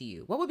perfect day to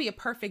you? What would be a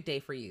perfect day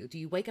for you? Do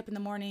you wake up in the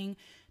morning?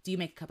 Do you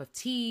make a cup of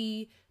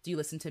tea? Do you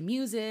listen to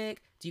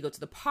music? Do you go to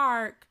the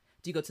park?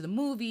 Do you go to the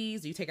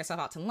movies? Do you take yourself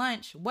out to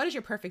lunch? What is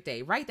your perfect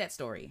day? Write that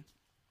story.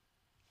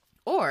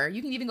 Or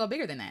you can even go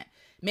bigger than that.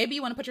 Maybe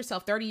you want to put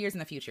yourself 30 years in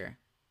the future.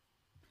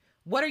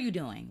 What are you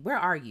doing? Where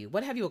are you?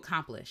 What have you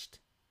accomplished?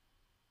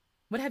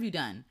 What have you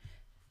done?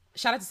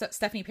 Shout out to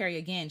Stephanie Perry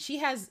again.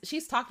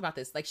 She's talked about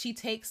this. Like, she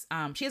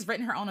has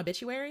written her own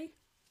obituary,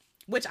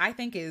 which I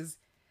think is,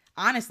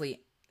 honestly,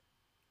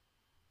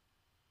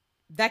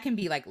 that can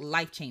be like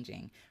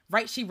life-changing,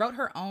 right? She wrote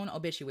her own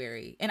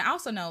obituary. And I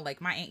also know, like,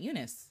 my Aunt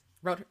Eunice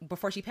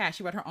before she passed,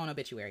 she wrote her own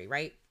obituary,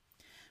 right?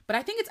 But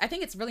I think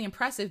it's really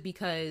impressive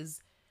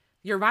because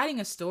you're writing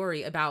a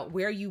story about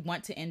where you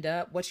want to end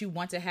up, what you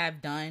want to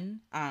have done,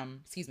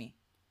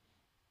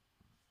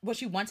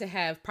 what you want to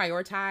have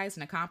prioritized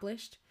and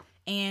accomplished.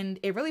 And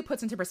it really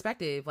puts into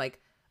perspective,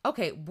 like,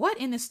 okay, what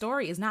in this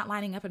story is not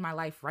lining up in my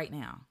life right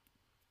now?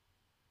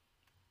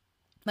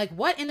 Like,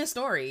 what in the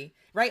story,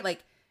 right?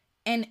 Like,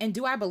 and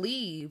do I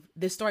believe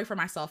this story for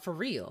myself for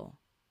real?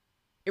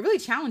 It really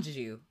challenges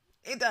you.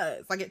 It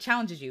does. Like, it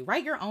challenges you.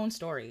 Write your own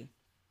story.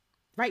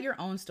 Write your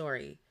own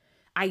story.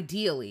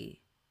 Ideally.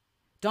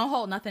 Don't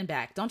hold nothing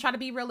back. Don't try to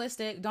be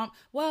realistic. I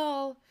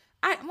want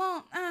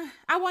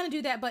to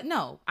do that, but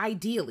no,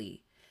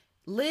 ideally.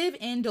 Live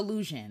in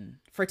delusion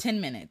for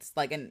 10 minutes.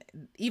 Like, and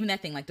even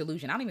that thing, like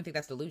delusion. I don't even think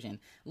that's delusion.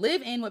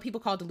 Live in what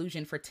people call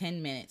delusion for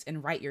 10 minutes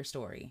and write your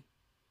story.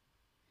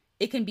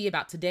 It can be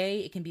about today.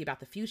 It can be about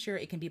the future.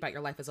 It can be about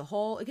your life as a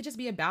whole. It could just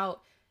be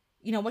about,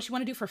 what you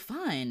want to do for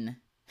fun.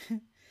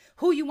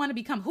 Who you want to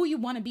become, who you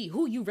want to be,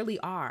 who you really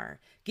are.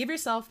 Give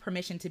yourself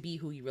permission to be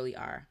who you really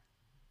are.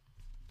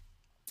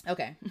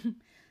 Okay.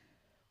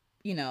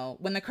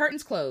 When the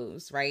curtains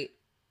close, right?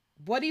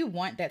 What do you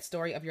want that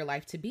story of your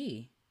life to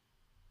be?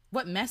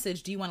 What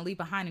message do you want to leave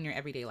behind in your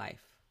everyday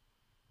life?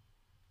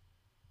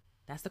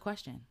 That's the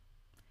question.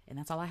 And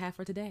that's all I have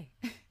for today.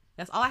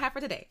 That's all I have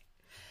for today.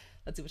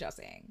 Let's see what y'all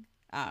saying.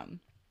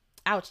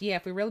 Ouch. Yeah.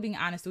 If we're really being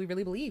honest, do we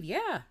really believe?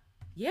 Yeah.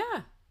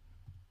 Yeah.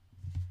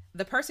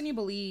 The person you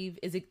believe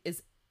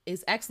is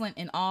excellent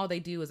in all they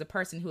do is a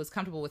person who is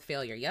comfortable with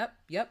failure.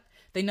 Yep.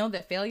 They know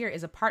that failure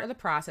is a part of the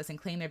process and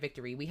claim their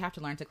victory. We have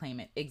to learn to claim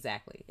it.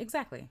 Exactly.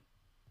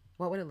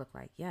 What would it look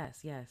like?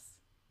 Yes.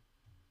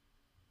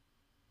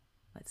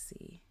 Let's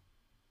see.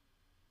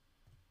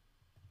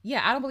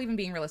 Yeah, I don't believe in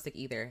being realistic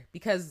either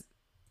because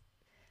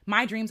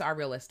my dreams are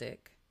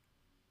realistic.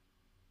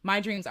 My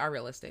dreams are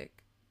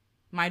realistic.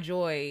 My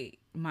joy,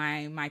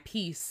 my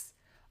peace,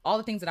 all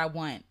the things that I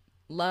want,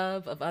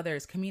 love of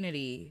others,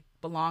 community,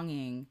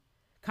 belonging,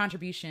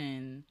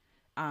 contribution,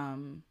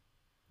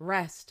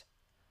 rest,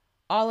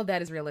 all of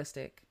that is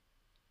realistic.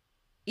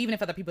 Even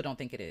if other people don't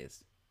think it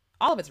is.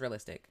 All of it's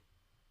realistic.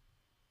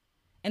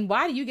 And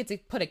why do you get to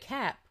put a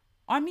cap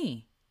on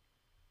me?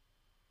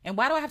 And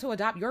why do I have to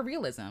adopt your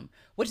realism,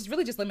 which is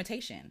really just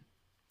limitation?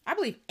 I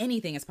believe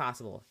anything is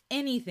possible.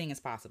 Anything is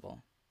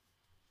possible.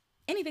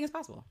 Anything is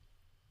possible.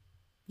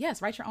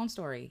 Yes, write your own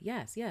story.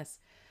 Yes.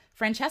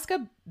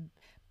 Francesca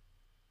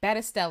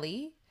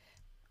Battistelli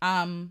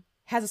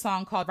has a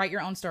song called Write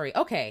Your Own Story.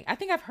 Okay, I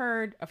think I've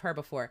heard of her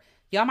before.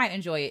 Y'all might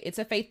enjoy it. It's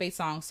a faith-based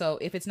song, so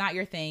if it's not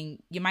your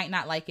thing, you might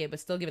not like it,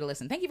 but still give it a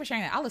listen. Thank you for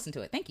sharing that. I'll listen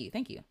to it. Thank you.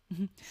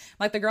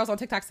 Like the girls on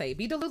TikTok say,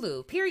 be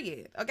Delulu,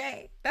 period.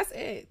 Okay, that's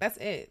it.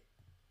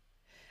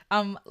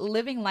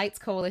 Living Lights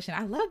Coalition.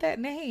 I love that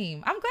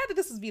name. I'm glad that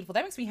this is beautiful.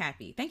 That makes me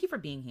happy. Thank you for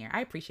being here.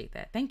 I appreciate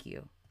that. Thank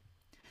you.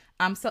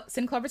 So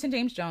Sin Cloverton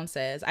James Jones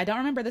says, I don't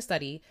remember the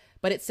study,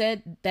 but it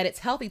said that it's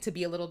healthy to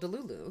be a little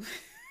Delulu.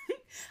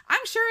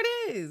 I'm sure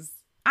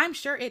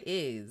it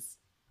is.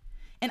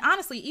 And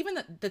honestly,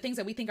 even the things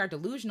that we think are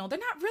delusional, they're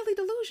not really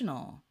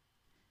delusional.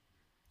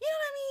 You know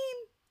what I mean?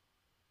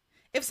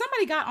 If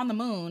somebody got on the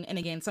moon, and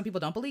again, some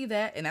people don't believe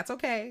that, and that's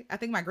okay. I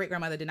think my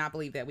great-grandmother did not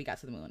believe that we got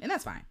to the moon, and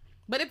that's fine.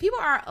 But if people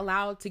are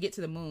allowed to get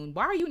to the moon,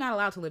 why are you not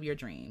allowed to live your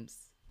dreams?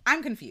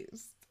 I'm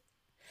confused.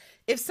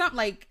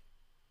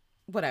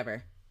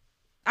 Whatever.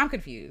 I'm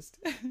confused.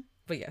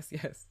 But yes.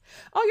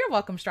 Oh, you're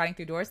welcome, Striding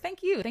Through Doors.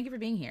 Thank you for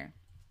being here.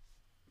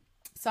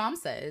 Psalm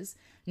says,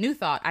 new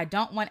thought, I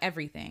don't want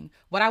everything.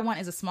 What I want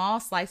is a small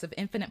slice of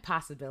infinite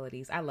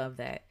possibilities. I love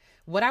that.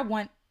 What I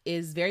want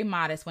is very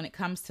modest when it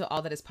comes to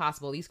all that is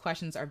possible. These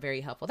questions are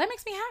very helpful. That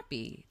makes me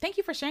happy. Thank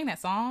you for sharing that,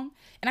 Psalm.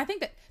 And I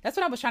think that's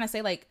what I was trying to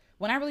say. Like,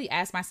 when I really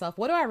ask myself,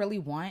 what do I really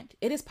want?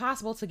 It is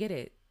possible to get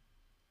it.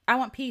 I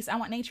want peace. I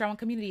want nature. I want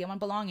community. I want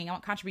belonging. I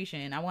want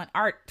contribution. I want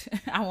art.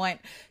 I want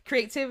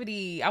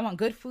creativity. I want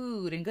good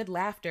food and good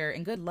laughter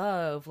and good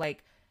love.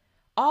 Like,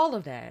 all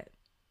of that.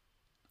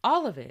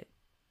 All of it.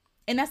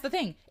 And that's the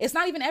thing. It's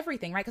not even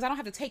everything, right? Because I don't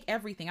have to take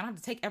everything. I don't have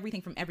to take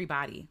everything from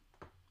everybody.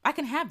 I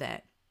can have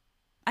that.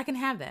 I can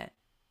have that.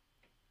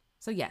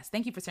 So yes,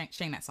 thank you for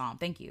sharing that, Psalm.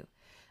 Thank you.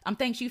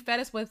 Thanks. You fed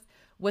us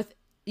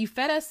you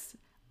fed us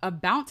a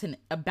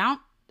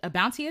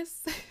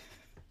bounteous,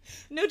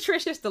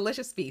 nutritious,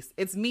 delicious feast.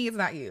 It's me. It's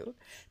not you.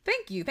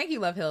 Thank you. Thank you,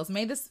 Love Hills.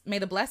 May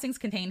the blessings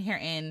contained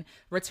herein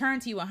return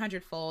to you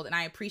 100-fold. And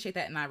I appreciate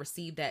that. And I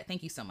receive that.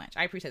 Thank you so much.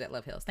 I appreciate that,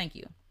 Love Hills. Thank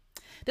you.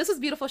 This was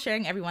beautiful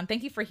sharing, everyone.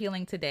 Thank you for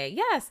healing today.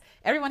 Yes.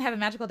 Everyone have a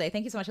magical day.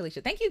 Thank you so much,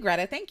 Alicia. Thank you,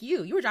 Greta. Thank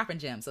you. You were dropping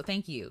gems. So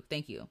thank you.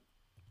 Thank you.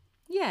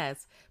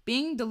 Yes.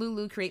 Being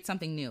Delulu creates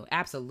something new.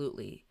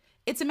 Absolutely.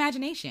 It's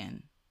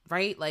imagination,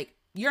 right? Like,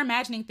 you're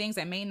imagining things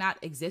that may not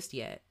exist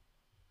yet.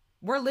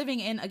 We're living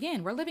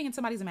in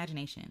somebody's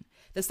imagination.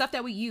 The stuff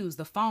that we use,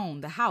 the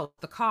phone, the house,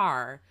 the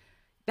car,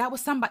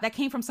 that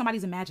came from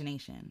somebody's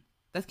imagination.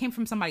 That came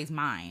from somebody's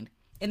mind.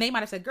 And they might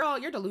have said, girl,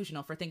 you're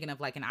delusional for thinking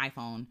of like an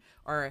iPhone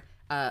or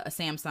a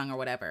Samsung or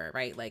whatever,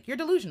 right? Like, you're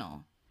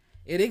delusional.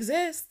 It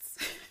exists.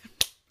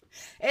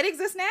 It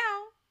exists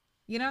now.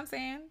 You know what I'm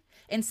saying?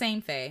 And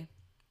same, Faye.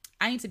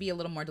 I need to be a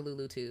little more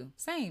Delulu too.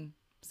 Same.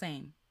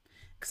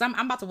 Because I'm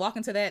about to walk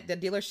into the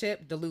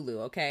dealership, Delulu,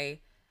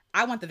 okay?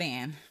 I want the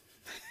van.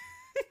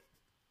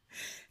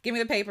 Give me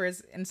the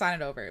papers and sign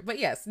it over. But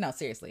yes, no,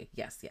 seriously.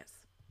 Yes.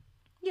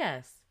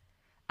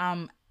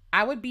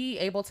 I would be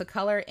able to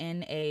color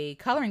in a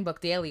coloring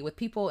book daily with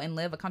people and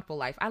live a comfortable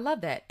life. I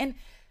love that. And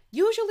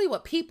usually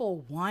what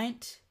people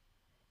want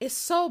is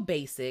so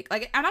basic.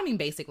 Like, I don't mean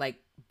basic like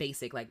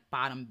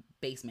bottom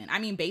basement. I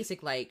mean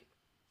basic like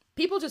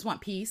people just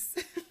want peace.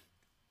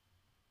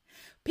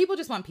 People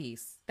just want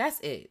peace. That's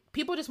it.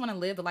 People just want to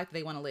live the life that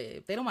they want to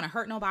live. They don't want to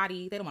hurt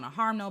nobody. They don't want to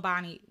harm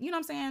nobody. You know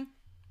what I'm saying?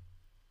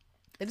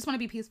 They just want to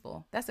be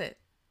peaceful. That's it.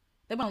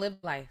 They want to live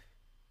life.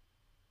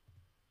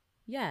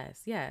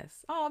 Yes.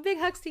 Oh, big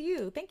hugs to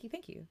you. Thank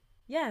you.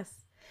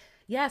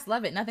 Yes,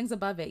 love it. Nothing's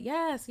above it.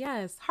 Yes.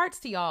 Hearts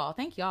to y'all.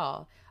 Thank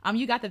y'all.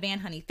 You got the van,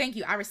 honey. Thank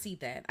you. I received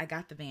that. I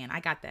got the van.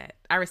 I got that.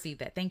 I received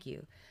that. Thank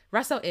you.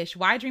 Russell-ish.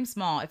 Why dream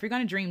small? If you're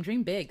going to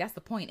dream big. That's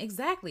the point.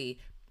 Exactly.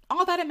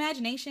 All that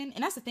imagination.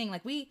 And that's the thing.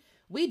 Like, we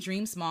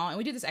dream small, and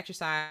we do this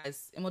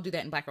exercise, and we'll do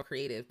that in Black Girl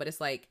Creative. But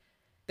it's like,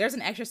 there's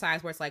an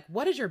exercise where it's like,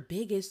 what is your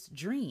biggest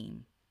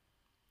dream?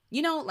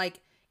 You know,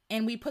 like,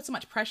 and we put so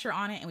much pressure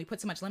on it, and we put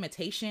so much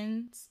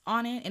limitations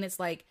on it. And it's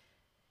like,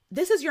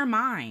 this is your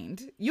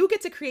mind. You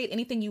get to create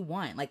anything you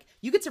want. Like,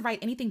 you get to write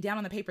anything down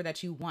on the paper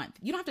that you want.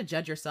 You don't have to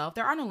judge yourself.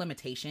 There are no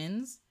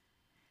limitations.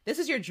 This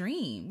is your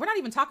dream. We're not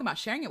even talking about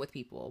sharing it with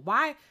people.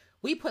 Why?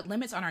 We put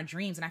limits on our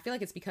dreams. And I feel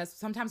like it's because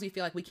sometimes we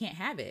feel like we can't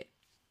have it.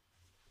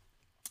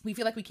 We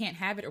feel like we can't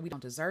have it, or we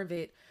don't deserve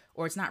it,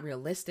 or it's not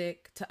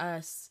realistic to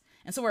us.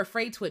 And so we're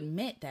afraid to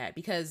admit that,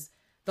 because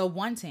the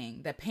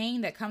wanting, the pain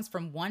that comes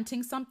from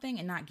wanting something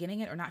and not getting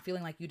it, or not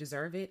feeling like you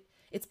deserve it,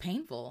 it's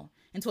painful.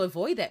 And to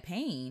avoid that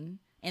pain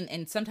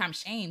and sometimes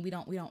shame,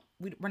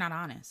 we're not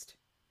honest.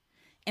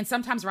 And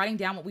sometimes writing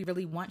down what we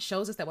really want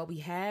shows us that what we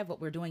have,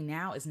 what we're doing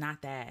now, is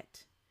not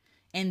that.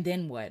 And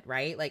then what,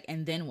 right? Like,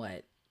 and then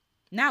what?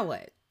 Now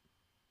what?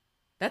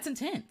 That's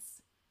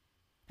intense.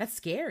 That's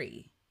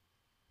scary.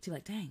 To be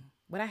like, dang,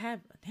 what I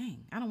have,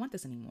 dang, I don't want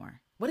this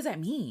anymore. What does that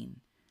mean?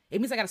 It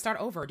means I got to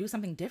start over or do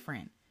something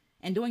different.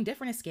 And doing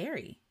different is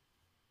scary.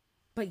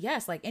 But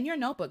yes, like, in your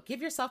notebook,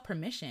 give yourself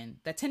permission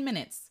that 10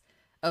 minutes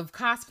of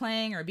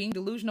cosplaying or being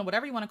delusional,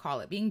 whatever you want to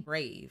call it, being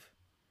brave,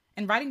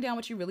 and writing down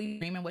what you really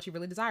dream and what you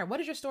really desire. What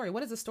is your story?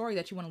 What is the story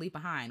that you want to leave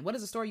behind? What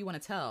is the story you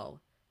want to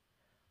tell?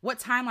 What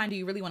timeline do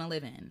you really want to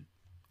live in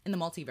the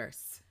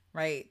multiverse,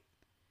 right?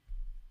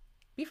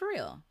 Be for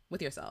real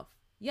with yourself.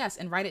 Yes,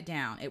 and write it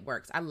down. It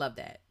works. I love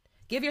that.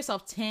 Give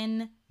yourself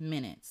 10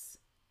 minutes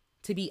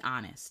to be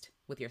honest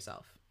with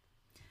yourself.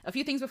 A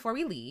few things before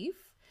we leave.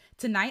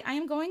 Tonight, I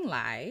am going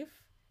live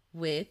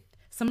with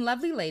some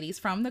lovely ladies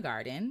from the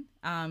garden,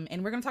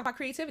 and we're going to talk about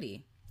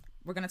creativity.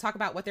 We're going to talk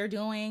about what they're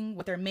doing,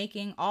 what they're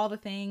making, all the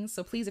things.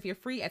 So please, if you're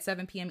free at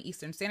 7 p.m.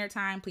 Eastern Standard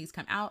Time, please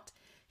come out.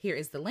 Here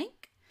is the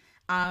link.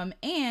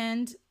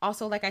 And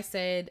also, like I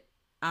said,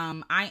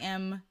 I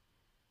am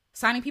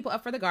signing people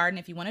up for the garden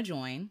if you want to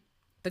join.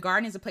 The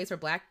garden is a place where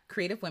Black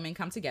creative women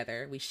come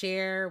together. We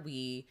share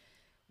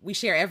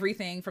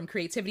everything from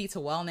creativity to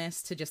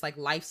wellness to just like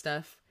life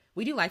stuff.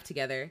 We do life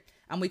together.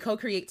 We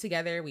co-create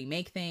together. We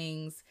make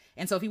things.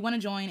 And so if you want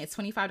to join, it's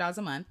 $25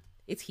 a month.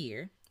 It's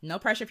here. No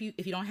pressure if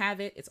you don't have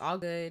it. It's all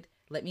good.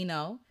 Let me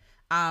know.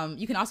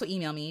 You can also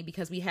email me,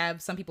 because we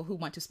have some people who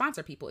want to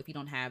sponsor people if you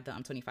don't have the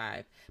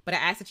 25. But I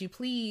ask that you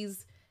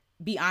please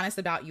be honest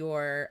about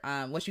your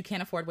what you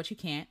can afford, what you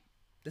can't.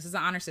 This is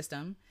an honor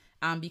system,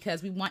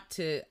 because we want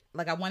to,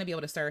 like, I want to be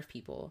able to serve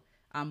people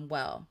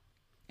well.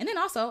 And then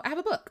also, I have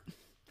a book,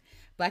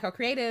 Black Girl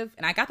Creative,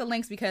 and I got the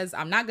links because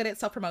I'm not good at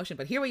self promotion,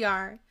 but here we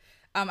are.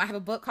 I have a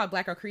book called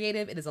Black Girl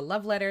Creative. It is a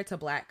love letter to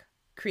Black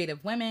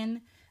creative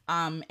women.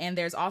 And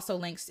there's also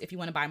links if you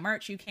want to buy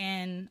merch, you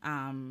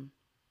can.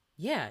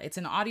 Yeah, it's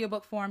an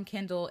audiobook form,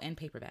 Kindle, and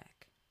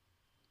paperback.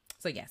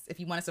 So yes, if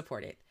you want to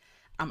support it,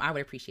 I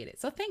would appreciate it.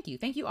 So thank you.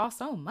 Thank you all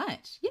so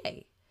much.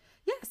 Yay.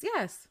 Yes,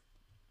 yes.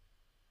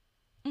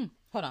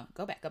 Hold on.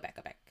 Go back.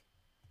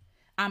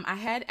 I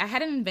had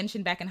an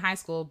invention back in high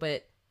school,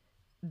 but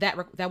that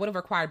would have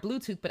required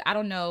Bluetooth, but I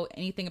don't know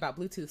anything about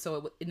Bluetooth,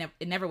 so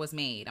it never was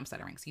made. I'm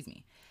stuttering, excuse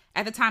me.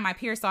 At the time, my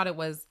peers thought I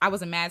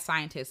was a mad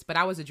scientist, but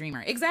I was a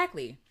dreamer.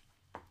 Exactly.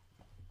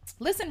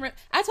 Listen,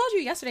 I told you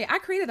yesterday, I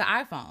created the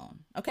iPhone,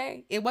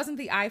 okay? It wasn't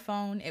the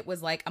iPhone. It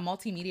was like a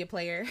multimedia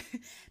player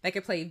that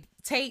could play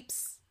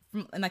tapes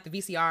from, and like the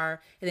VCR,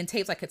 and then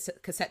tapes like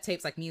cassette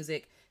tapes, like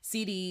music,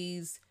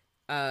 CDs,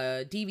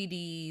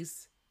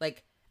 DVDs.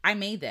 Like, I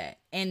made that.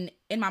 And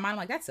in my mind, I'm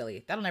like, that's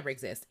silly. That'll never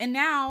exist. And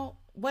now,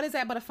 what is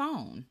that but a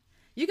phone?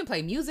 You can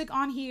play music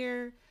on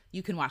here.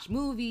 You can watch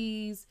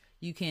movies.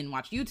 You can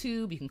watch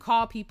YouTube. You can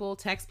call people,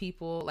 text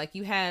people. Like,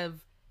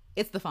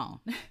 it's the phone.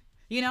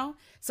 You know?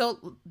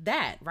 So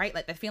that, right?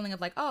 Like that feeling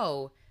of like,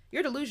 oh,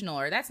 you're delusional,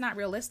 or that's not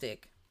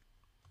realistic.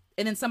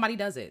 And then somebody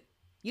does it.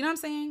 You know what I'm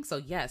saying? So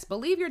yes,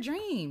 believe your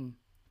dream.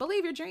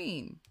 Believe your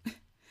dream.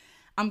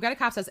 Greta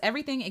Kopp says,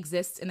 everything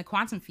exists in the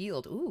quantum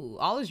field. Ooh,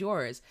 all is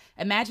yours.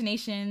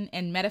 Imagination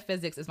and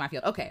metaphysics is my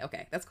field. Okay.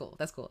 That's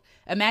cool.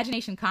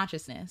 Imagination,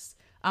 consciousness.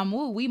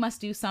 We must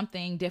do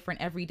something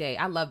different every day.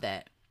 I love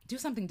that. Do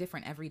something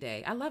different every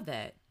day. I love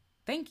that.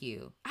 Thank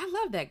you. I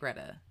love that,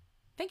 Greta.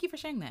 Thank you for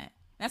sharing that.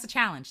 That's a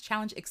challenge.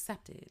 Challenge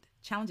accepted.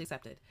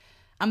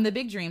 The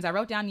big dreams I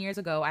wrote down years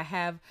ago, I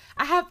have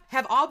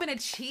all been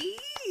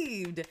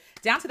achieved,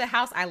 down to the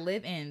house I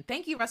live in.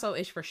 Thank you, Russell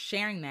Ish, for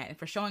sharing that and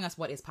for showing us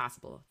what is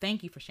possible.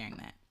 Thank you for sharing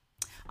that.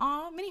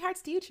 Aw, many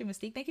hearts to you, True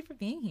Mystique. Thank you for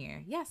being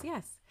here. Yes.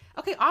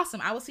 Okay,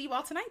 awesome. I will see you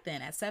all tonight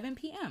then at 7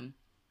 p.m.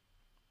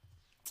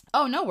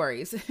 Oh, no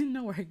worries.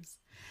 No worries.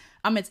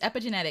 It's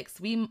epigenetics.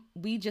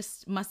 We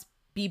just must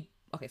be,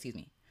 okay, excuse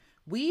me.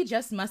 We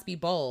just must be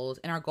bold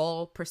in our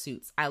goal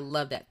pursuits. I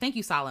love that. Thank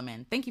you,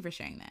 Solomon. Thank you for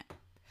sharing that.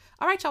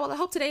 All right, y'all. Well, I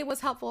hope today was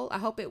helpful. I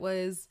hope it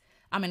was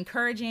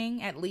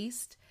encouraging, at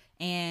least.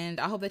 And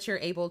I hope that you're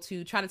able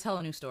to try to tell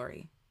a new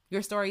story.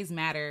 Your stories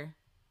matter.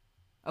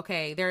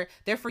 Okay,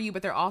 they're for you,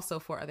 but they're also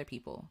for other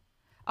people.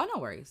 Oh,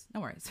 no worries.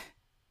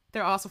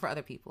 They're also for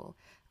other people.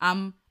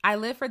 I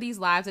live for these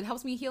lives. It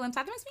helps me heal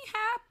inside. It makes me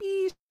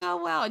happy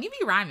so well. And you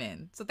be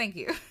rhyming. So thank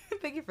you.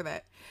 Thank you for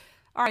that.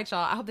 All right, y'all.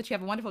 I hope that you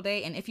have a wonderful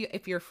day. And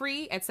if you're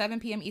free at 7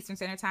 p.m. Eastern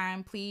Standard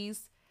Time,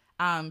 please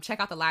check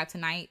out the live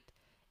tonight.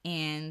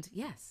 And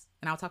yes,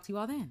 and I'll talk to you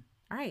all then.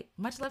 All right.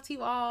 Much love to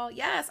you all.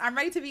 Yes, I'm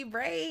ready to be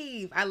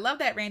brave. I love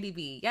that, Randy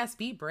B. Yes,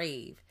 be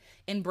brave.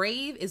 And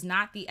brave is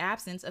not the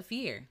absence of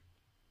fear.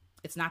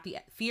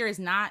 Fear is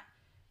not,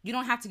 you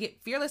don't have to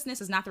fearlessness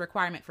is not the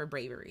requirement for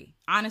bravery.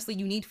 Honestly,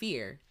 you need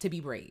fear to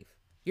be brave.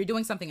 You're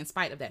doing something in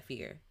spite of that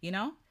fear, you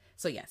know?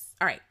 So yes.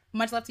 All right.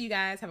 Much love to you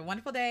guys. Have a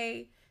wonderful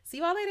day. See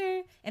you all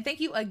later. And thank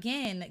you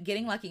again,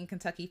 Getting Lucky in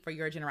Kentucky, for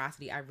your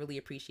generosity. I really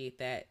appreciate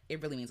that.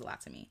 It really means a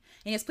lot to me.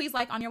 And yes, please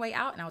like on your way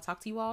out, and I will talk to you all